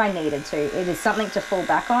work if I needed to. It is something to fall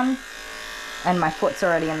back on, and my foot's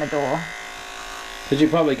already in the door. Did you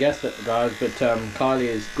probably guess it, guys? But Kylie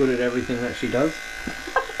is good at everything that she does,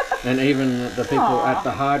 and even the people at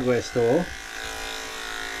the hardware store.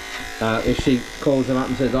 If she calls them up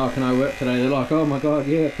and says, "Oh, can I work today?" They're like, "Oh my God,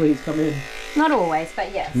 yeah, please come in." Not always,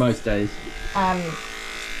 but yes. Most days.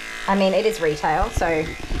 I mean, it is retail, so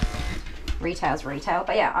retail's retail.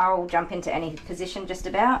 But yeah, I'll jump into any position just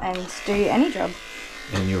about and do any job.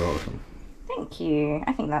 And you're awesome. Thank you.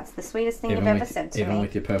 I think that's the sweetest thing you've ever said to me. Even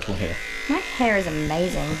with your purple hair. My hair is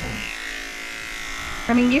amazing.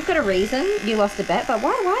 I mean, you've got a reason. You lost a bet, but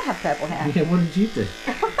why do I have purple hair? Yeah, what did you do?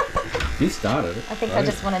 You started it. I think I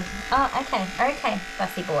just wanted... Oh, okay,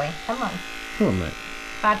 Bussy boy. Come on. Come on, mate.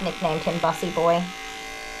 I've nicknamed him Bussy boy.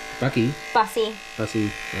 Bucky. Bussy.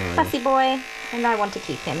 Bussy. Oh, Bussy boy. And I want to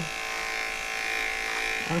keep him.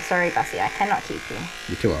 I'm sorry, Bussy. I cannot keep you.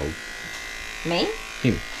 You're too old. Me?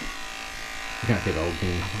 Him. You can't keep old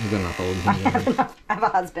him. You've got enough old him. I have a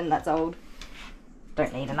husband that's old.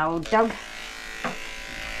 Don't need an old dog.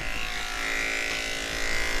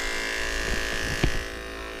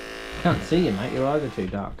 Can't see you, mate. Your eyes are too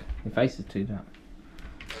dark. Your face is too dark.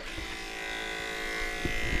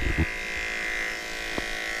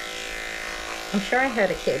 I'm sure I heard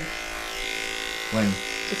a kid. When?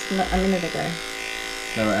 Just a minute ago.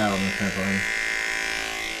 They were out on the trampoline.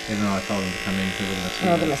 Even though I told them to come in because of the mosquitoes.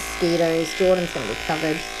 Oh, the mosquitoes. Jordan's going to be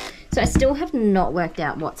covered. So I still have not worked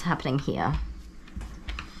out what's happening here.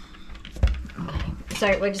 Okay.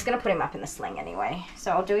 So we're just going to put him up in the sling anyway.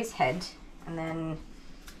 So I'll do his head and then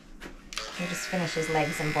we'll just finish his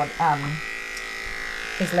legs and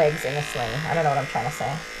his legs in the sling. I don't know what I'm trying to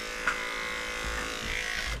say.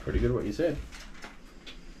 Pretty good what you said.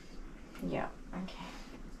 Yeah, okay.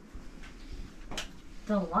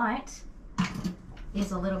 The light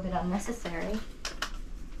is a little bit unnecessary.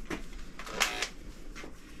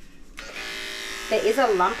 There is a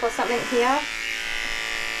lump or something here.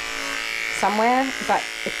 somewhere, but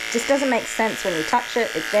it just doesn't make sense when you touch it.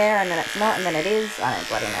 It's there, and then it's not, and then it is. I don't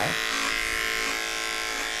bloody know.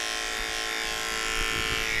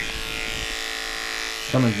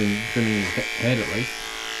 Someone's been trimming his head at least.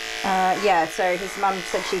 Yeah, so his mum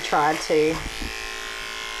said she tried to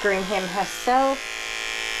groom him herself,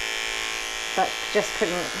 but just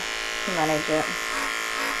couldn't manage it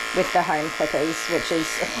with the home clippers, which is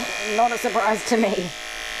not a surprise to me.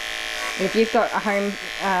 If you've got a home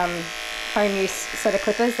use set of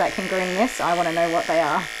clippers that can groom this, I want to know what they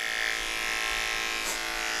are.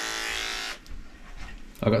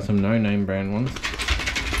 I got some no-name brand ones.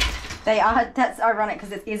 They are. That's ironic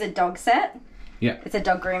because it is a dog set. Yeah. It's a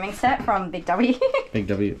dog grooming set from Big W. Big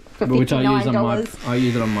W. For Which I use $59. I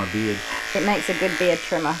use it on my beard. It makes a good beard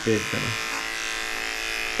trimmer. Beard trimmer.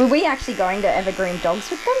 Were we actually going to ever groom dogs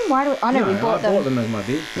with them? Why do we? Oh no, we bought them. I bought them as my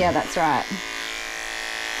beard trimmer. Yeah, that's right.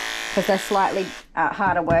 Because they're slightly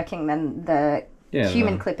harder working than the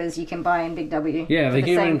human clippers you can buy in Big W. Yeah, the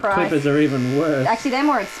human clippers are even worse. Actually, they're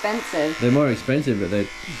more expensive. They're more expensive, but they're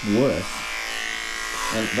worse.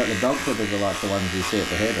 But the dog clippers are like the ones you see at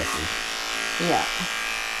the hairdressers. Yeah.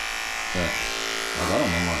 But I got them.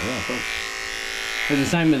 I'm like, yeah, cool. It's the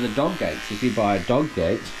same with the dog gates. If you buy a dog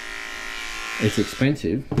gate, it's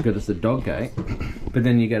expensive because it's a dog gate. But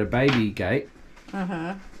then you get a baby gate.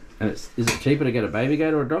 And is it cheaper to get a baby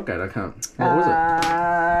gate or a dog gate? I can't. What was it?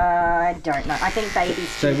 I don't know. I think baby's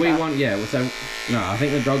cheaper. So we want, no, I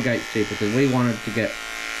think the dog gate's cheaper because we wanted to get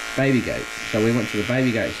baby gates. So we went to the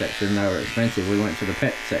baby gate section and they were expensive. We went to the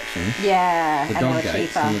pet section. Yeah, the and dog they were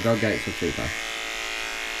gates, cheaper. and the dog gates were cheaper.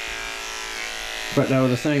 But they were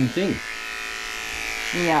the same thing.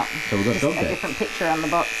 Yeah. So we've got Just dog a gates. different picture on the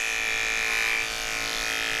box.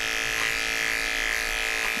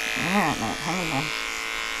 Alright, mate, hang on.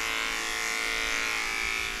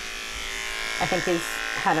 I think he's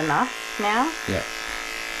had enough now. Yeah.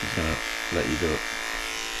 Just gonna let you do it.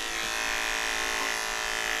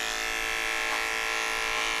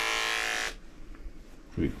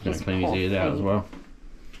 We're gonna clean his ears out as well.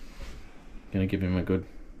 Gonna give him a good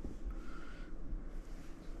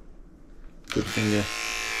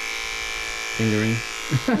fingering.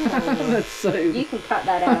 That's so. You can cut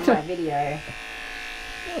that out of my video.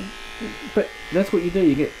 But that's what you do.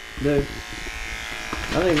 You get the.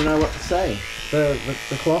 I don't even know what to say.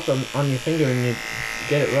 The cloth on your finger and you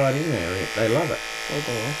get it right in there. They love it. They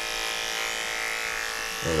do.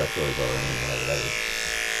 Oh, that's really bothering me. Whatever that is.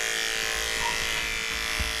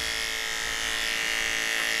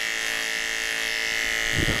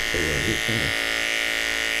 You can't see what it is, can you?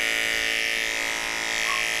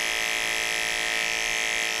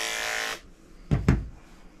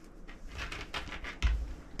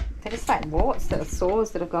 They're just like warts that are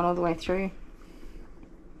sores that have gone all the way through.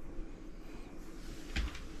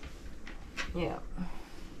 Yeah.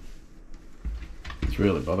 It's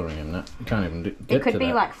really bothering him, that. You can't even get to that. It could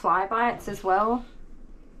be like fly bites as well.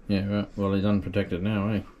 Yeah, right. Well, he's unprotected now,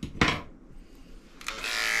 eh?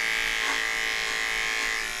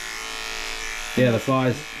 Yeah, the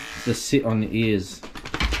flies just sit on the ears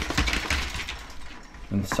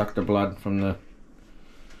and suck the blood from the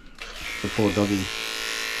poor doggy.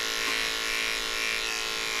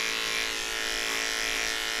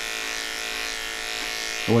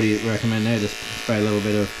 What do you recommend there? Just spray a little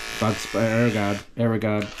bit of bug spray,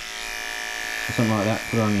 Aerogard, or something like that.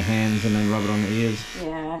 Put it on your hands and then rub it on the ears.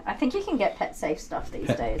 Yeah, I think you can get pet safe stuff these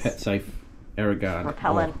days. Pet safe Aerogard.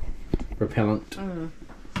 Repellent. Repellent. Mm.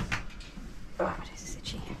 Oh, what is this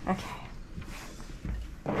itchy? Okay.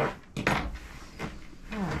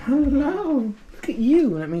 Hello. Look at you.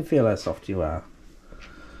 Let me feel how soft you are.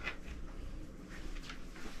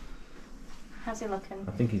 How's he looking?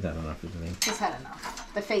 I think he's had enough, isn't he? He's had enough.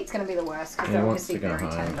 The feet's going to be the worst because He they're wants obviously to go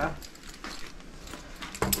very home. tender.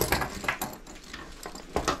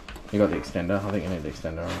 You got the extender? I think you need the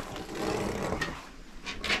extender, right?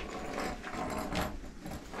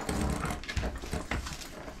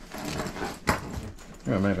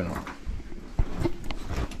 Yeah, maybe not.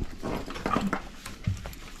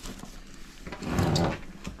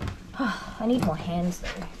 I need more hands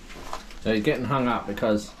though. So he's getting hung up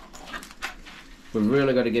because we've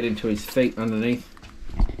really got to get into his feet underneath.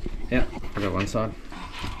 Yeah, I got one side.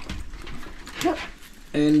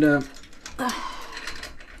 And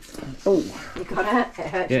oh, You got it? It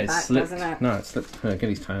hurts yeah, your it back, slipped. doesn't it? No, it slipped. Get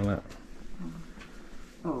his tail out.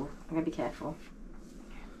 Oh, I'm going to be careful.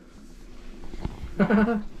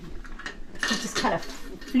 It just kind of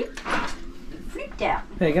flipped out.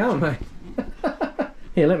 There you go, mate.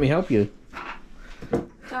 Here, let me help you.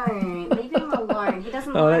 Don't. Leave him alone. He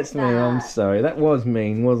doesn't Oh, like that's that. me. I'm sorry. That was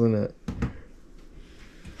mean, wasn't it?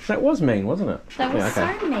 That was mean, wasn't it? That was so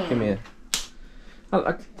mean. Give me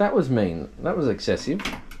a... that was mean. That was excessive.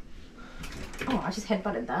 Oh, I just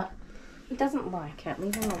headbutted that. He doesn't like it.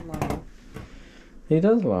 Leave him alone. He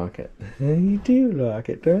does like it. You do like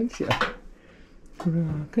it, don't you?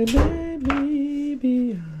 Rock a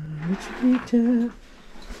baby on a treetop.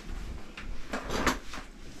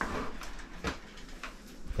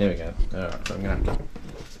 There we go. Alright, so I'm going to have to...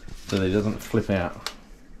 So that he doesn't flip out.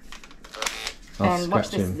 And watch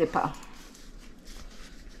this zipper.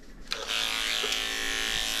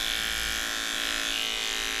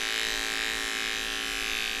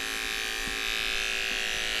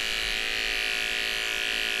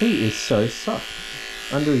 He is so soft.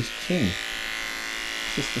 Under his chin.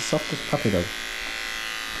 It's just the softest puppy dog.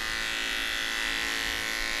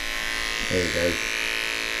 There you go.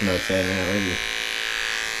 No saying that already.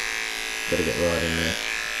 Gotta get right in there.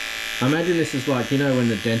 I imagine this is like, you know, when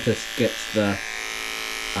the dentist gets the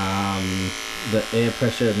air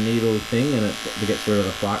pressure needle thing and it gets rid of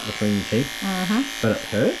the plaque between your teeth. But it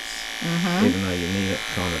hurts, even though you need it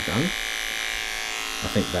kind of done. I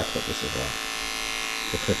think that's what this is like.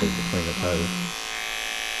 The clippers between the toes.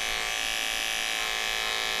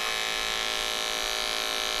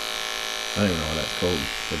 I don't even know what that's called.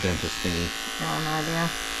 The dentist thingy. Oh, no idea.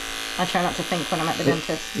 I try not to think when I'm at the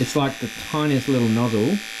dentist. It's like the tiniest little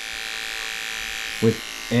nozzle with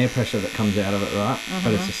air pressure that comes out of it, right?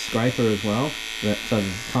 But it's a scraper as well. So there's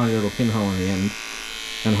a tiny little pinhole in the end,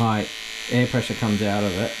 and high air pressure comes out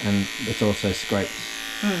of it, and it's also scrapes.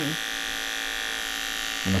 And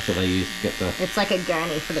that's what they use to get the... It's like a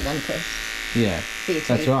gurney for the dentist. Yeah,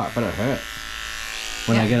 that's right, but it hurts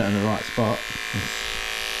when they get it in the right spot.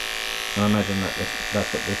 And I imagine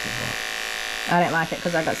that's what this is like. I don't like it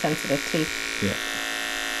because I got sensitive teeth. Yeah.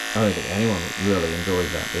 I don't think anyone really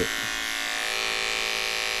enjoys that bit.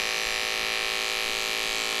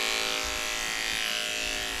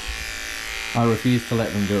 I refuse to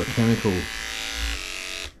let them do a chemical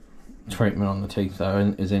treatment on the teeth though,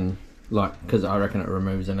 and is in like, because I reckon it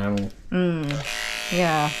removes enamel.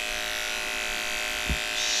 Yeah.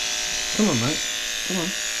 Come on, mate. Come on.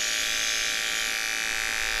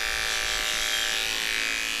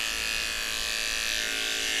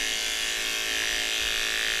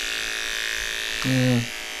 Yeah.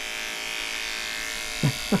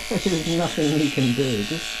 There's nothing you can do.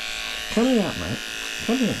 Just come out, mate.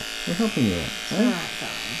 Come out. We're helping you out. Eh? Alright,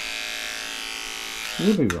 darling.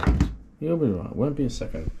 You'll be right. You'll be right. Won't be a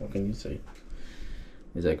second. What can you see?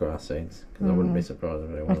 Is there grass seeds? Because I wouldn't be surprised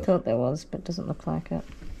if there was. I thought there was, but it doesn't look like it.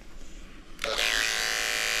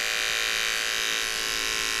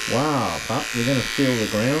 Wow, pup. You're going to feel the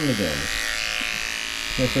ground again.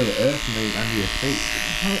 You're going to feel the earth move under your feet.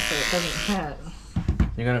 Hopefully it doesn't hurt.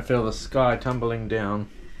 You're going to feel the sky tumbling down.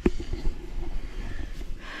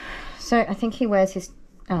 So I think he wears his,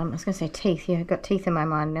 I was going to say teeth. Yeah, I've got teeth in my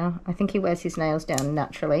mind now. I think he wears his nails down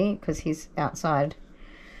naturally because he's outside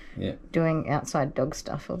doing outside dog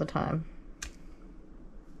stuff all the time.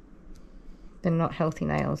 They're not healthy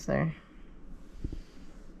nails though.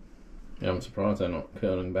 Yeah, I'm surprised they're not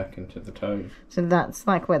curling back into the toes. So that's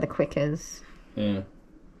like where the quick is. Yeah,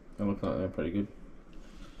 they look like they're pretty good.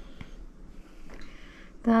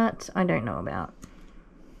 That I don't know about.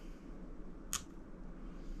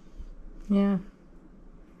 Yeah.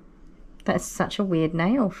 That's such a weird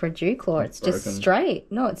nail for a dew claw. It's just broken.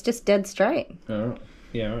 straight. No, it's just dead straight. Alright.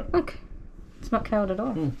 Yeah, right. Look. It's not curled at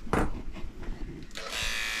all.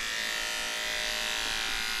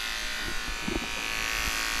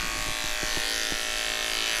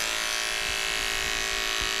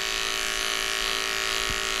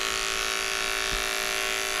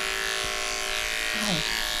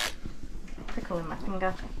 Prickle in my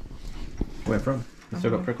finger. Where from? You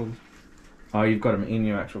still got prickles? Oh, you've got them in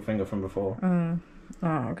your actual finger from before. Oh,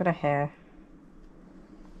 I've got a hair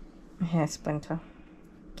splinter.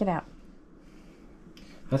 Get out.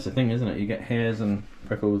 That's the thing, isn't it? You get hairs and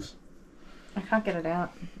prickles. I can't get it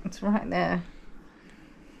out. It's right there.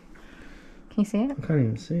 Can you see it? I can't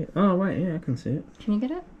even see it. Oh, wait, yeah, I can see it. Can you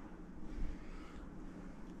get it?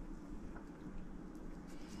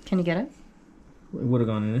 Can you get it? It would have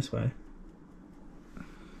gone in this way.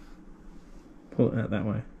 Pull it out that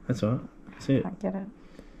way. That's all right. See it. Can't get it.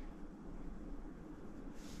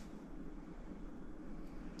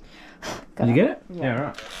 Did you get it? Yeah.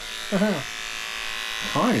 Right.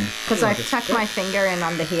 Tiny. Because I tucked my finger in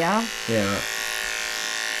under here. Yeah, right.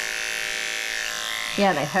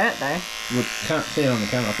 Yeah, they hurt though. Well, can't see it on the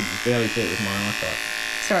camera. I could just barely see it with my eyesight.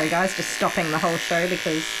 Sorry guys, just stopping the whole show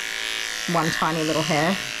because one tiny little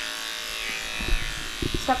hair.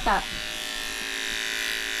 Stop that.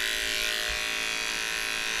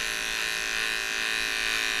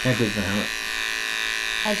 How good's the helmet?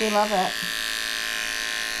 I do love it.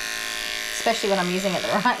 Especially when I'm using it the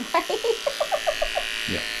right way.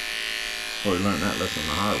 Yeah. Well, we learned that lesson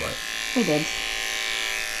the hard way. We did.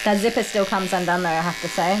 That zipper still comes undone though, I have to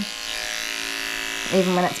say.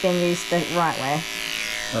 Even when it's being used the right way.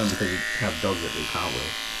 Only because you have dogs that do cartwheels.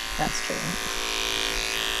 That's true.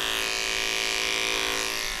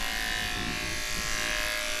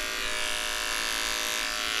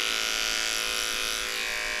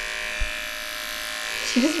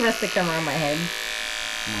 She just rests the camera on my head.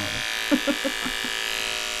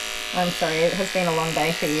 I'm sorry, it has been a long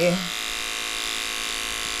day for you.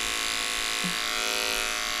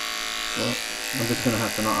 Well, I'm just going to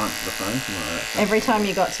have to not answer the phone tomorrow. Every time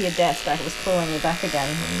you got to your desk, I was calling you back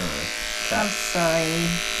again. I know. I'm sorry.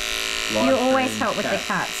 You always help with the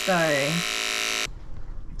cats, though.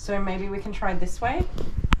 So maybe we can try this way,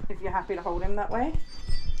 if you're happy to hold him that way.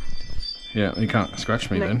 Yeah, he can't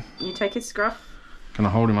scratch me then. You take his scruff. Can I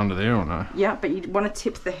hold him under there or no? Yeah, but you want to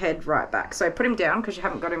tip the head right back. So put him down because you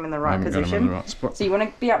haven't got him in the right position. Got him in the right spot. So you want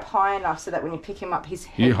to be up high enough so that when you pick him up, his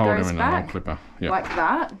head You hold goes him in back, a long clipper. Yep. like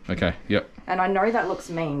that. Okay, yep. And I know that looks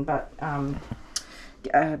mean, but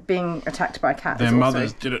being attacked by cats Their is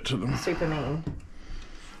mothers also did it to them. super mean.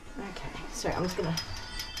 Okay, so I'm just going to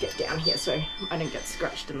get down here so I don't get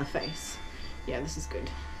scratched in the face. Yeah, this is good.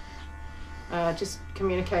 Just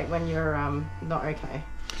communicate when you're not okay.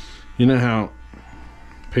 You know how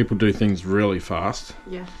people do things really fast?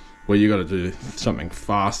 Yeah. Well, you got to do something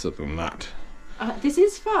faster than that. This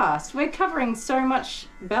is fast. We're covering so much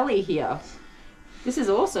belly here. This is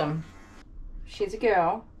awesome. She's a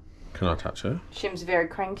girl. Can I touch her? Shim's very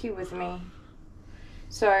cranky with me.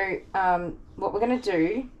 So, what we're going to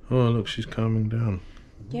do... Oh, look, she's calming down.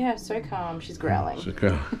 Yeah, so calm. She's growling. She's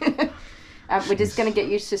calm. We're just going to get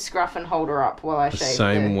used to scruff and hold her up while I shave. The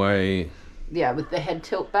same way. Yeah, with the head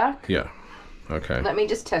tilt back. Yeah. Okay. Let me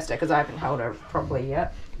just test her because I haven't held her properly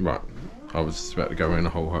yet. Right. I was just about to go in a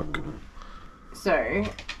whole hook. So,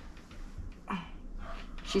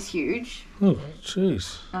 she's huge. Oh,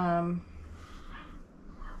 jeez.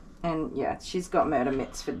 And yeah, she's got murder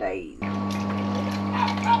mitts for days.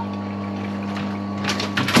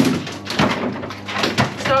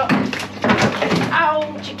 Stop.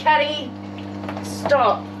 Ouch, you catty.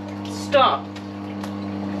 Stop. Stop.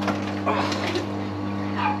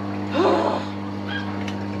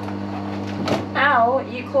 Ow,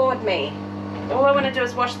 you clawed me. All I want to do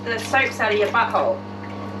is wash the soaps out of your butthole.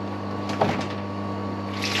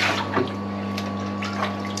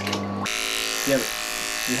 Yeah, but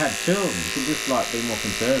you had two of them. You could just like be more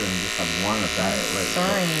conservative and just have one a day at least.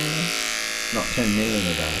 Sorry. Not 10 million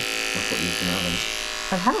a day. That's what you've been having.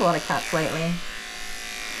 I've had a lot of cats lately.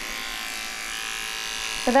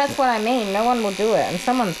 But that's what I mean. No one will do it, and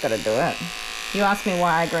someone's got to do it. You ask me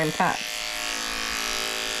why I groom cats.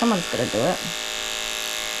 Someone's got to do it.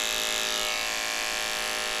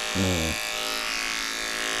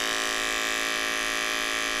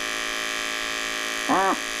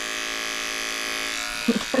 Ah.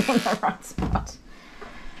 Get in the right spot.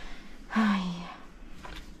 Oh,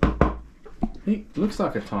 yeah. He looks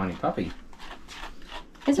like a tiny puppy.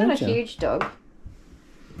 Isn't it a Don't you? huge dog?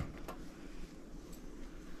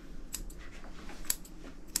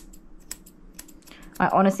 I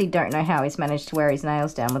honestly don't know how he's managed to wear his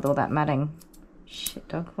nails down with all that matting. Shit,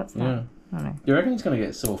 dog. What's that? Yeah. I don't know. Do you reckon he's going to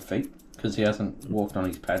get sore feet? Because he hasn't walked on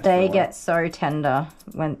his pads They for a while? get so tender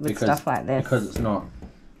with stuff like this. Because it's not...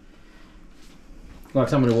 Like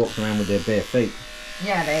somebody walks around with their bare feet.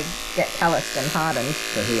 Yeah, they get calloused and hardened.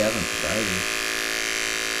 So he hasn't for ages.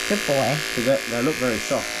 Good boy. Because they look very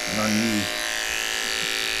soft, and I knew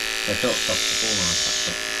they felt soft before when I touched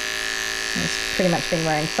it. He's pretty much been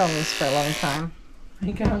wearing thongs for a long time. How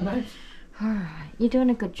you going, mate? Alright, you're doing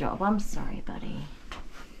a good job. I'm sorry, buddy.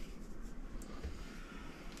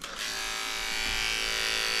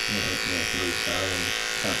 Yeah, loose so and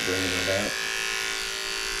can't do anything about it.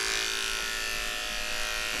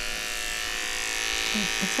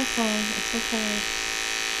 It's okay. It's okay.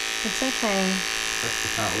 It's okay. That's the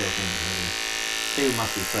cartwheel thing, maybe. Steve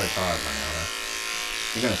must be so tired by now, though.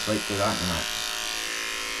 You're going to sleep good, aren't you, mate?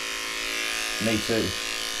 Me too.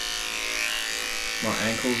 My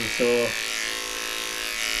ankles are sore.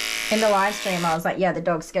 In the live stream, I was like, yeah, the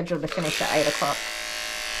dog's scheduled to finish at 8 o'clock.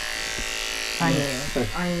 I knew.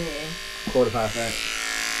 I knew. 8:15.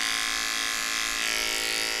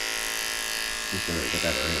 Just a little bit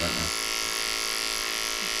better, don't you?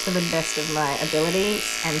 To the best of my abilities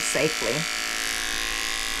and safely.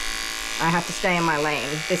 I have to stay in my lane.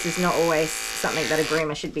 This is not always something that a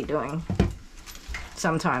groomer should be doing.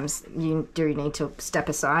 Sometimes you do need to step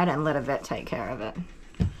aside and let a vet take care of it.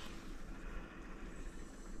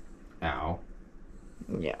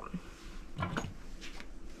 Yeah.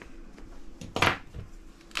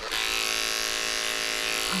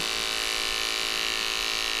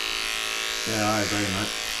 Yeah, I agree, mate.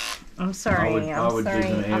 I'm sorry. I would give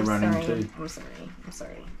them air running too. I'm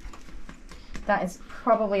sorry. That is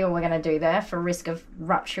probably all we're going to do there for risk of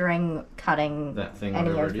rupturing, cutting That thing, any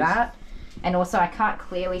whatever of it is. that. And also, I can't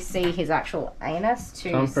clearly see his actual anus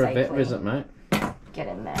to Time for a vet safely visit, mate. get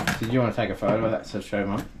in there. Did you want to take a photo of that to show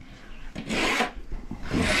mum?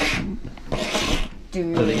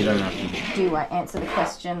 So that you don't have to. Do I answer the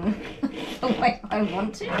question the way I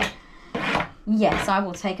want to? Yes, I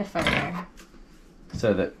will take a photo.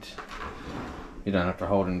 So that you don't have to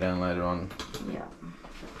hold him down later on Yeah.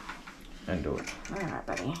 and do it. Alright,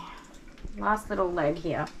 buddy. Last little leg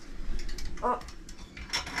here. Oh,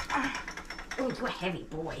 you're a heavy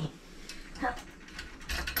boy.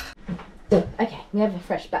 Okay, we have a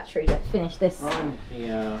fresh battery to finish this.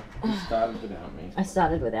 Yeah, you started without me. I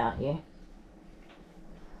started without you.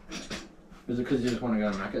 Is it because you just want to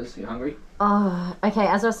go to Macca's? You hungry? Oh, okay,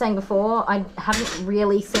 as I was saying before, I haven't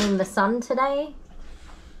really seen the sun today.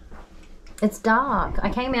 It's dark. I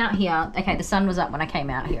came out here. Okay, the sun was up when I came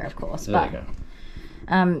out here, of course. There but, you go.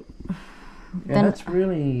 Yeah, Yeah, that's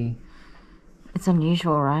really... It's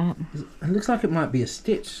unusual, right? It looks like it might be a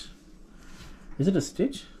stitch. Is it a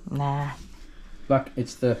stitch? Nah. Like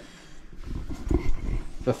it's the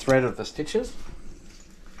thread of the stitches?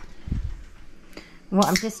 What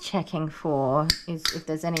I'm just checking for is if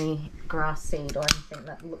there's any grass seed or anything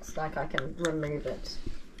that looks like I can remove it.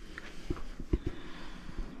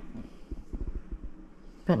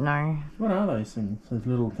 But no. What are those things? Those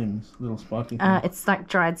little things, little spiky things? It's like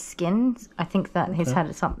dried skin. I think that he's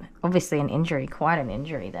had something, obviously an injury, quite an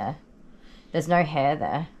injury there. There's no hair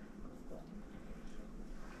there.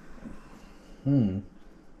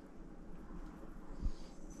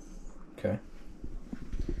 Okay.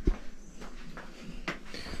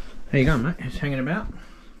 How you going, mate? Just hanging about?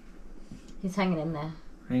 He's hanging in there.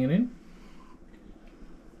 Hanging in?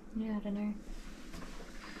 Yeah, I don't know.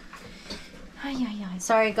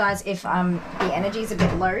 Sorry guys if the energy's a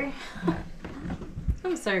bit low.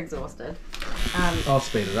 I'm so exhausted. I'll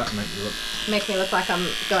speed it up and Make me look like I'm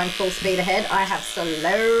going full speed ahead. I have slowed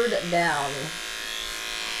down.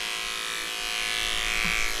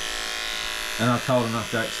 And I've told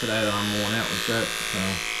enough jokes today that I'm worn out with jokes, so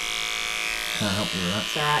can't help you with that.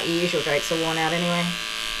 It's alright, your usual jokes are worn out anyway.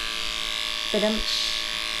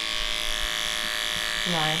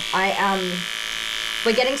 No,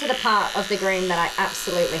 we're getting to the part of the groom that I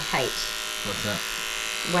absolutely hate. What's that?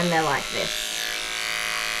 When they're like this.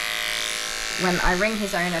 When I ring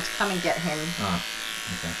his owner to come and get him,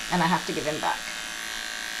 Okay. and I have to give him back.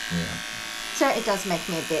 Yeah. So it does make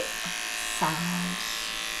me a bit sad.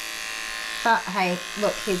 But hey,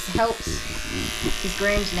 look, he's helped. He's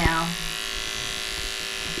groomed now.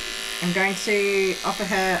 I'm going to offer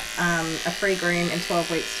her a free groom in 12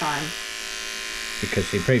 weeks' time. Because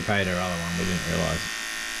she prepaid her other one, we didn't realise.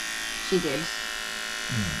 She did.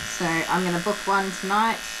 So I'm going to book one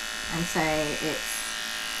tonight and say it's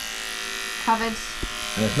covered.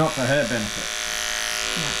 And it's not for her benefit.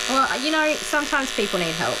 No. Well, you know, sometimes people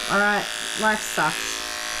need help, alright? Life sucks.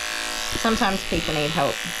 Sometimes people need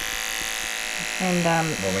help. And,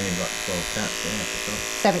 Well, when you've got 12 cats, yeah, for sure.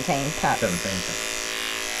 17 cats. 17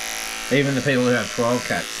 cats. Even the people who have 12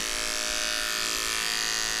 cats.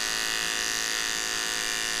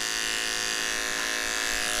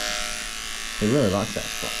 He really likes that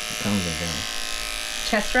stuff. It comes and goes.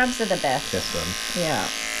 Chest rubs are the best. Chest rubs. Yeah.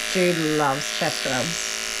 Jude loves chest rubs.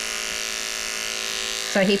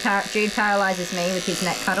 So Jude paralyzes me with his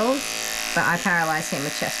neck cuddles, but I paralyze him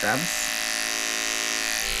with chest rubs.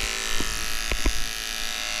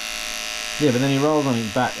 Yeah, but then he rolls on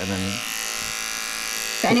his back and then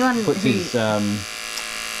For anyone puts who... his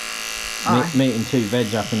meat and two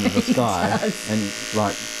veg up into the sky and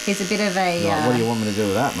like... He's a bit of a... Like, what do you want me to do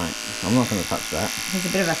with that, mate? I'm not going to touch that. He's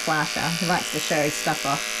a bit of a flasher. He likes to show his stuff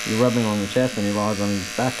off. You rub him on the chest and he lies on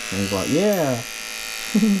his back and he's like, yeah.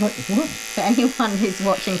 He's like, what? For anyone who's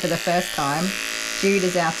watching for the first time, Jude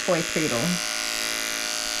is our toy poodle.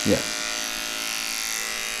 Yeah.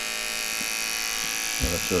 Well,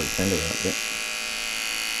 that's really tender that bit.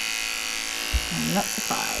 I'm not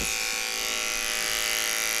surprised.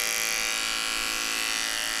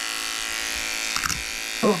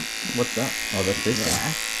 Oh, what's that? Oh, that's big.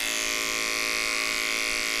 Yeah.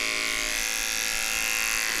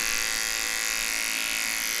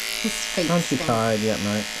 His feet Aren't you stink. tired yet,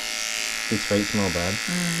 mate? His feet smell bad.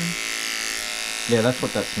 Yeah, that's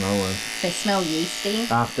what that smell was. They smell yeasty.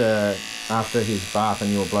 After after his bath and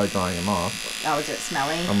you were blow drying him off. Oh, was it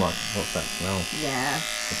smelly? I'm like, what's that smell? Yeah.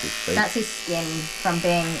 That's his feet. That's his skin from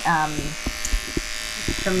being,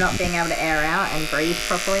 from not being able to air out and breathe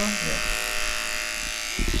properly. Yeah.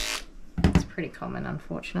 It's pretty common,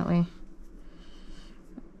 unfortunately.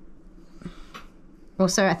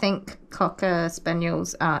 Also, I think Cocker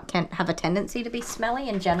Spaniels can have a tendency to be smelly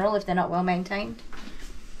in general if they're not well maintained.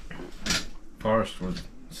 Forrest was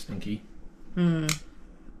stinky. And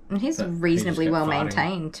he's But he reasonably just well kept farting.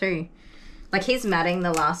 maintained too. Like his matting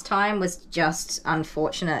the last time was just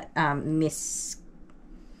unfortunate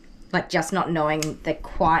like just not knowing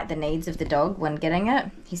quite the needs of the dog when getting it.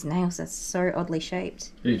 His nails are so oddly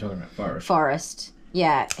shaped. Who are you talking about, Forrest? Forrest.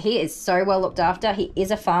 Yeah, he is so well looked after. He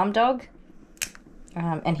is a farm dog.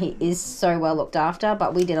 And he is so well looked after,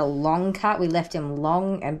 but we did a long cut. We left him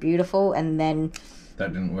long and beautiful, and then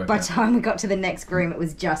That didn't work by out. the time we got to the next groom, it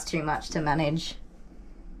was just too much to manage.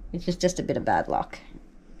 Which is just a bit of bad luck.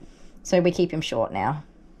 So we keep him short now.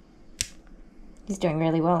 He's doing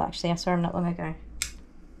really well, actually. I saw him not long ago.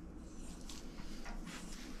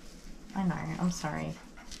 I know, I'm sorry.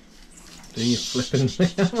 Do you flipping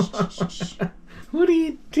What are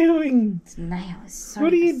you doing? His nail is so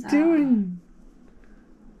What are you bizarre. doing?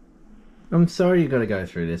 I'm sorry you got to go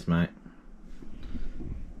through this, mate.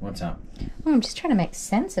 What's up? Oh, I'm just trying to make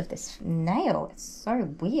sense of this nail. It's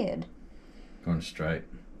so weird. Going straight.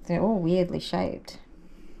 They're all weirdly shaped.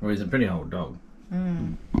 Well, he's a pretty old dog.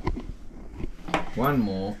 One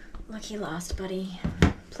more. Lucky last, buddy.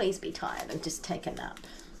 Please be tired and just take a nap.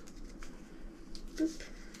 Boop.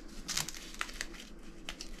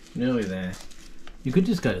 Nearly there. You could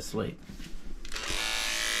just go to sleep.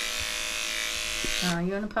 Oh,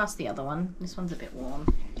 you want to pass the other one? This one's a bit warm.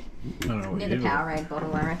 I don't know what Near you the do. Powerade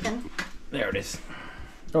bottle, I reckon. There it is.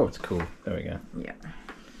 Oh, it's cool. There we go. Yeah.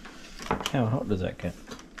 How hot does that get?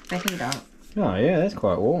 The heat up. Oh, yeah, that's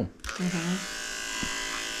quite warm.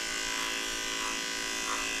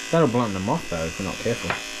 That'll blunt them off, though, if you're not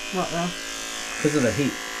careful. What though? Because of the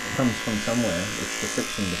heat. It comes from somewhere. It's the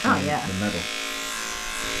friction between yeah. the metal.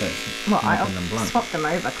 So it's Well, I making them blunt. swap them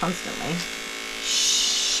over constantly.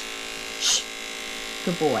 Shh. Shh.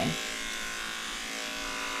 Good boy.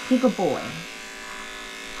 Be a good boy.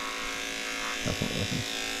 That's not working.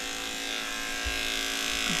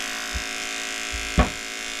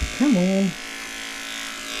 Come on.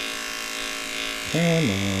 Come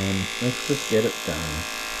on. Let's just get it done.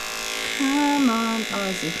 Come on,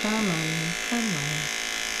 Ozzy, come on, come on.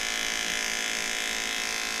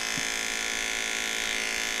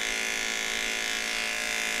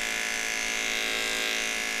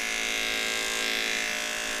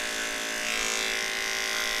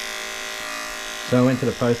 So I went to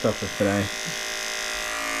the post office today.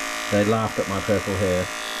 They laughed at my purple hair.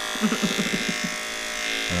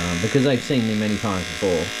 Because they've seen me many times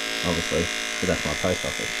before, obviously, because that's my post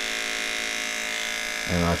office.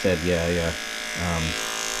 And I said, yeah.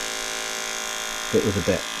 It was a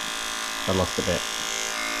bet. I lost a bet.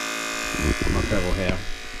 My purple hair.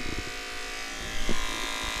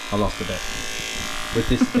 I lost a bet. With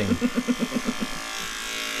this thing.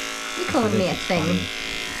 You called me a thing. Funny.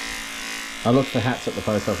 I looked for hats at the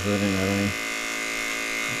post office, I didn't have any.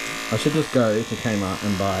 I should just go to Kmart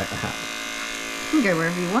and buy a hat. You can go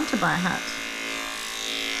wherever you want to buy a hat.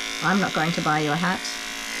 I'm not going to buy you a hat.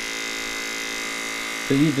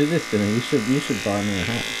 But you did this to me, you should buy me a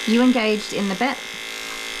hat. You engaged in the bet.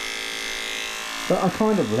 But I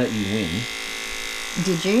kind of let you win.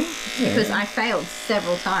 Did you? Yeah. Because I failed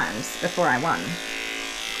several times before I won.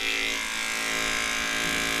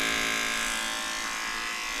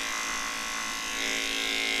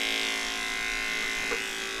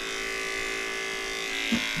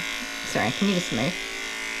 Sorry, can you just move?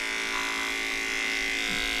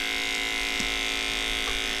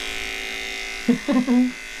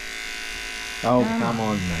 Oh, come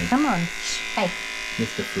on, mate. Come on. Shh. Hey,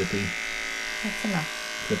 Mr. Flippy. that's enough.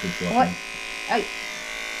 Flippy floppy. What? Oh.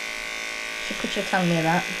 Should put your tongue near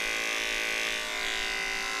that.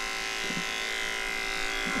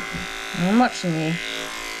 I'm watching you.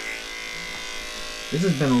 This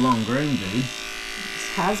has been a long groom, dude.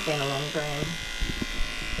 This has been a long groom.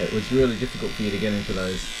 It was really difficult for you to get into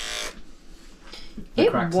those. the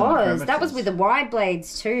It cracks and the was. That crevices. was with the wide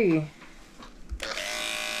blades too.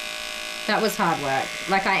 That was hard work.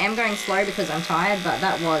 Like, I am going slow because I'm tired, but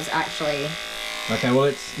that was actually... Okay,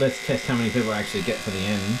 well, let's test how many people actually get to the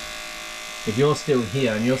end. If you're still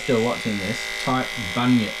here and you're still watching this, type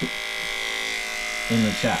bunyip in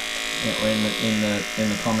the chat or in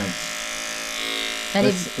the comments. And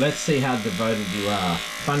Let's see how devoted you are.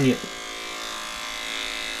 Bunyip.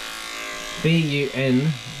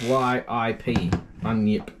 B-U-N-Y-I-P.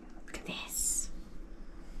 Bunyip. Look at this.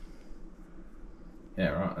 Yeah,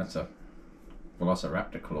 right. That's a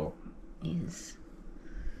velociraptor claw. Is.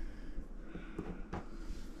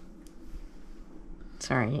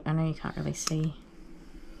 Sorry, I know you can't really see.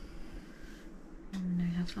 I don't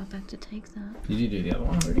know how far back to take that. Did you do the other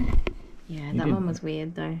one already? Yeah, You that did. one was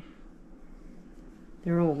weird though.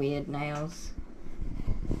 They're all weird nails.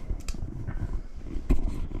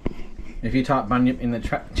 If you type bunyip in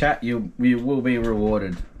the chat, you will be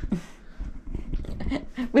rewarded.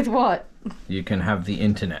 With what? You can have the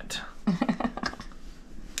internet.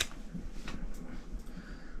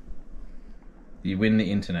 You win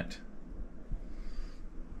the internet.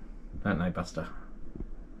 Don't they, Buster?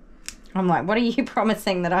 I'm like, what are you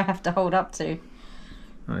promising that I have to hold up to?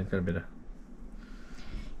 Oh, he's got a bit of...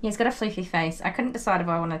 Yeah, he's got a floofy face. I couldn't decide if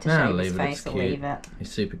I wanted to shave his face or leave it.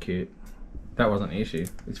 He's super cute. That wasn't the issue.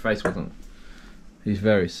 His face wasn't. He's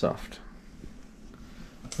very soft.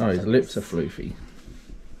 Oh, his lips are floofy.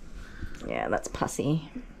 Yeah, that's pussy.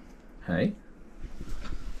 Hey?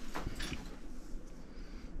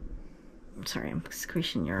 I'm sorry, I'm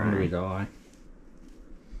squishing your Under eye. his eye.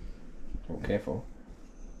 Oh, careful.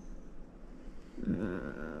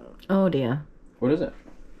 Oh dear. What is it?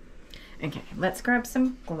 Okay, let's grab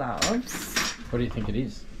some gloves. What do you think it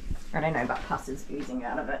is? I don't know, but pus is oozing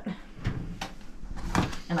out of it.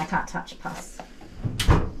 And I can't touch pus.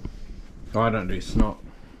 Oh, I don't do snot.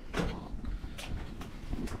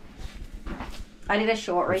 I did a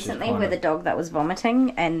short Which is recently kind with of- a dog that was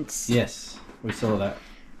vomiting and... Yes, we saw that.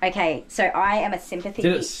 Okay, so I am a sympathy...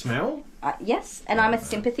 Did it smell? Yes, and I'm a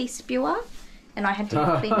sympathy spewer. And I had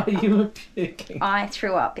to clean it up. You were puking. I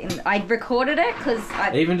threw up. I recorded it because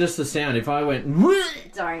I... Even just the sound, if I went...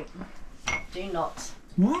 Don't. Do not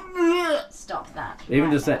stop that. Even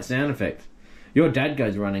right just now. that sound effect. Your dad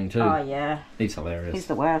goes running too. Oh, yeah. He's hilarious. He's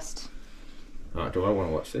the worst. Alright, do I want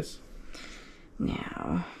to watch this?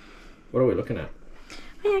 Now, What are we looking at?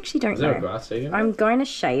 I actually don't Is there a know. grass seed in it? I'm going to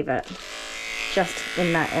shave it just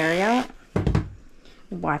in that area.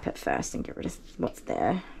 Wipe it first and get rid of what's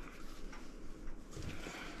there.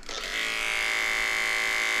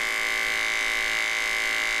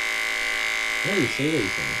 Where do you see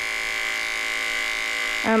these things?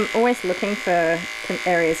 I'm always looking for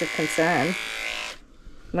areas of concern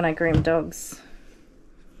when I groom dogs.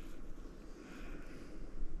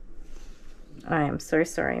 I am so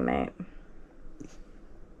sorry, mate.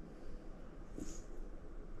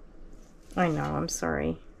 I know, I'm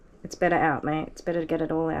sorry. It's better out, mate. It's better to get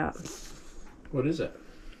it all out. What is it?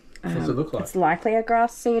 What does it look like? It's likely a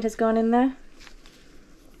grass seed has gone in there.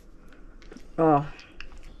 Oh,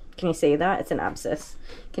 can you see that? It's an abscess.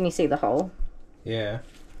 Can you see the hole? Yeah.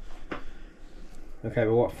 Okay,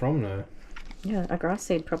 but what from though? Yeah, a grass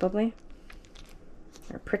seed probably.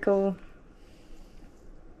 Or a prickle.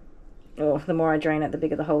 Oh, the more I drain it, the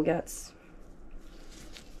bigger the hole gets.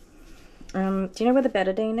 Do you know where the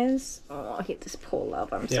betadine is? Oh, I hit this poor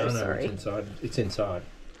love. I'm so sorry. It's inside. It's inside.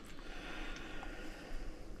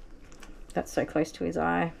 That's so close to his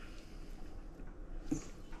eye.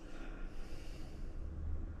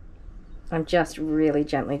 I'm just really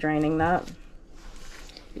gently draining that.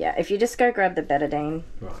 Yeah, if you just go grab the betadine,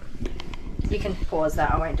 Right. you can pause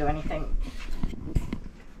that. I won't do anything.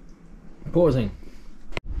 Pausing.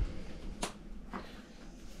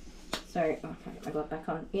 So, oh, I can't get my glove back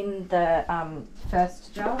on. In the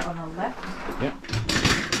first jar on the left. Yep.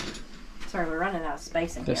 Sorry, we're running out of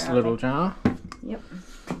space in Just here. a little jar. Yep.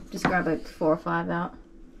 Just grab like 4 or 5 out.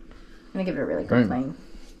 I'm gonna give it a really good Boom. clean.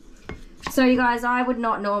 So you guys, I would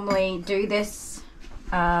not normally do this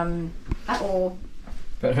at all.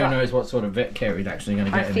 But who knows what sort of vet care he's actually going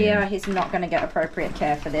to get I in the fear end. he's not going to get appropriate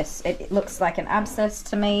care for this. It looks like an abscess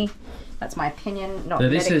to me. That's my opinion, not So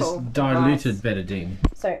this is medical diluted advice. betadine.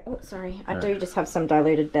 So, oh, sorry, I do just have some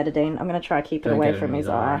diluted betadine. I'm going to try to keep it Don't away get it from in his his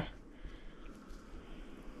eye.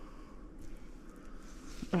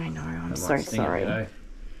 I know, I'm That so might sting a sorry. bit,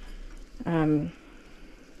 eh?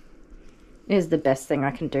 It is the best thing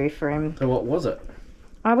I can do for him. So what was it?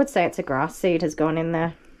 I would say it's a grass seed has gone in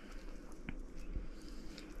there.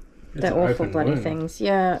 It's They're an awful open bloody wound. things.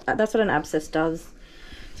 Yeah, that's what an abscess does.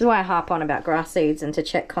 This is why I harp on about grass seeds and to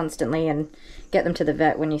check constantly and get them to the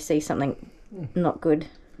vet when you see something not good.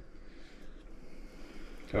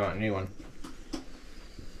 Alright, new one.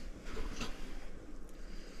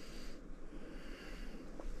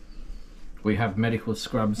 We have medical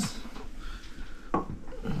scrubs.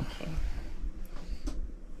 Okay.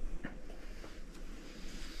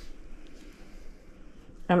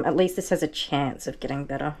 At least this has a chance of getting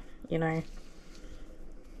better, you know.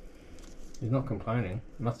 He's not complaining.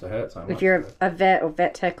 It must have hurt so much. If you're a vet or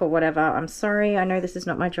vet tech or whatever, I'm sorry. I know this is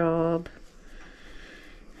not my job.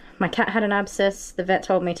 My cat had an abscess. The vet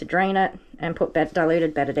told me to drain it and put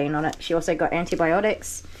diluted betadine on it. She also got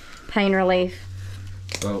antibiotics, pain relief.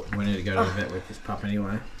 Well, we need to go to the vet with this pup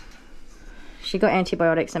anyway. She got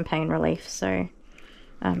antibiotics and pain relief, so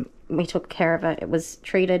we took care of it. It was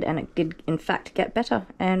treated and it did in fact get better,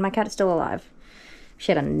 and my cat is still alive.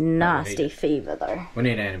 She had a nasty fever though. We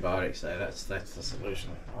need antibiotics though, that's the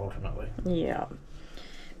solution ultimately. Yeah.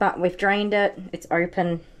 But we've drained it, it's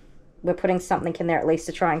open. We're putting something in there at least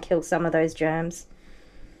to try and kill some of those germs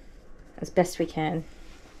as best we can.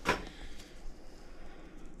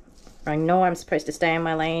 I know I'm supposed to stay in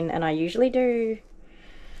my lane, and I usually do.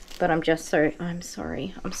 But I'm sorry. I'm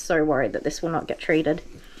so worried that this will not get treated.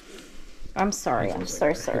 I'm sorry, I'm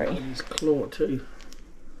so sorry. His claw too.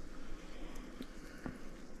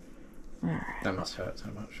 Alright. That must hurt so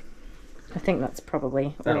much. I think that's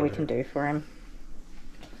probably all we can do for him.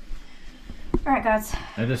 Alright guys.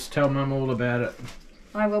 Now just tell Mum all about it.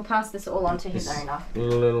 I will pass this all on to his owner.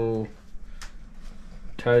 Little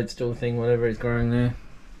toadstool thing, whatever is growing there.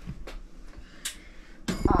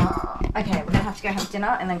 Okay, we're gonna have to go have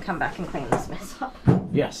dinner and then come back and clean this mess up.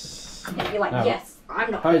 Yes. Yeah, you're like, yes,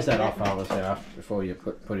 I'm not. Hose that off, obviously, before you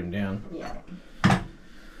put him down. Yeah.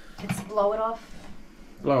 It's blow it off.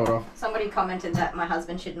 Blow it off. Somebody commented that my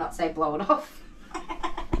husband should not say blow it off.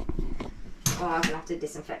 Oh, I'm gonna have to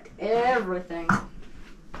disinfect everything.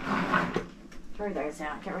 Throw those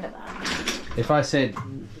out, get rid of that. If I said,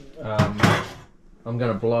 I'm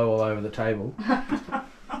gonna blow all over the table.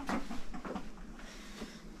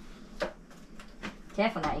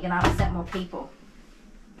 Careful now, you're gonna upset more people.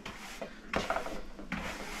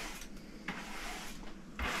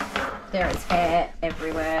 There is hair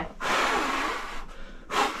everywhere.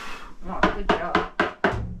 Oh, good job.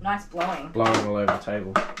 Nice blowing. Blowing all over the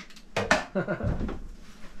table.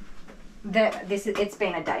 It's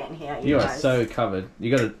been a day in here. You are so covered.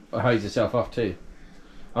 You got to hose yourself off too.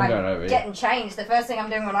 I'm going over here. Getting changed. The first thing I'm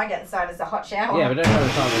doing when I get inside is a hot shower. Yeah, but don't have the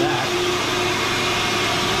time for that.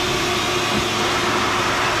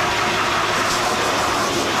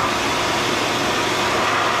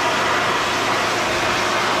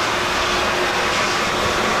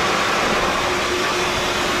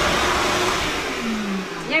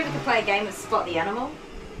 Play a game of Spot the Animal.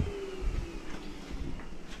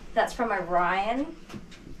 That's from Orion.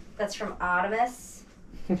 That's from Artemis.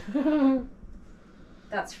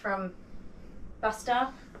 That's from Buster.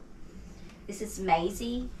 This is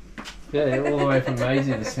Maisie. Yeah, all the way from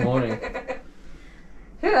Maisie this morning.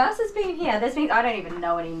 Who else has been here? I don't even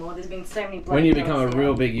know anymore. There's been so many. When you become a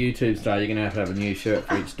real big YouTube star, you're gonna have a new shirt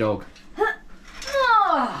for each dog.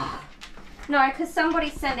 No, because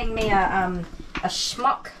somebody's sending me a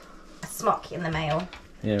smock in the mail.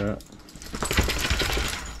 Yeah, right.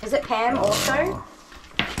 Is it Pam also?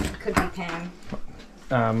 Could be Pam.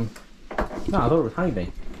 No, I thought it was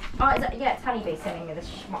Honeybee. Oh, is it? Yeah, it's Honeybee sending me this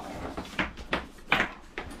schmuck.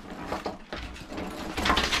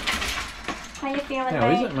 How you feeling, How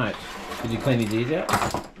mate? is it, mate? Did you clean his ears out?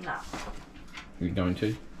 No. Are you going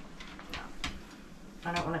to? No.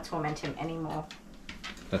 I don't want to torment him anymore.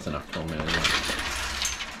 That's enough torment anyway.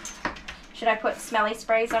 Should I put smelly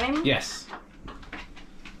sprays on him? Yes.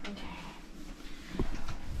 Okay.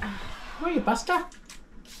 Where are you, Buster?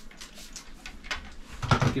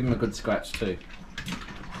 Give him a good scratch too.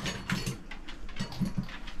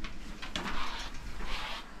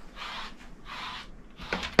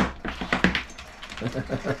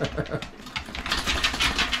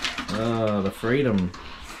 Oh, the freedom.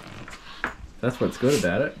 That's what's good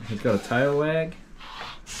about it. He's got a tail wag.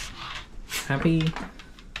 Happy.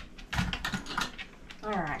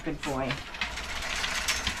 Alright, good boy.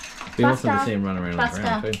 Be awesome to see him run around on the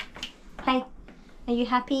ground too. Hey, are you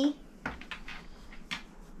happy? Are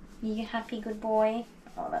you happy, good boy?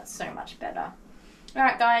 Oh, that's so much better.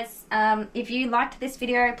 Alright guys, if you liked this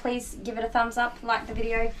video, please give it a thumbs up, like the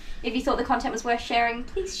video. If you thought the content was worth sharing,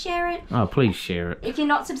 please share it. Oh, please share it. If you're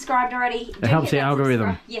not subscribed already, it helps the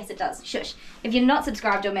algorithm. Yes, it does. Shush. If you're not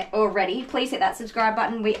subscribed already, please hit that subscribe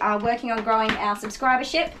button. We are working on growing our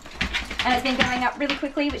subscribership, and it's been going up really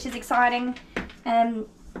quickly, which is exciting.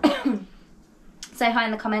 Say hi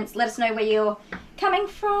in the comments. Let us know where you're coming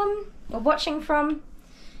from or watching from,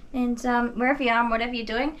 and wherever you are and whatever you're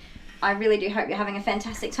doing. I really do hope you're having a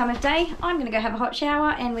fantastic time of day. I'm going to go have a hot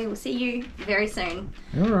shower, and we will see you very soon.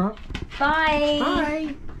 All right. Bye.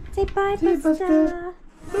 Bye. Say bye, See you, Buster.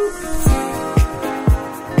 Buster.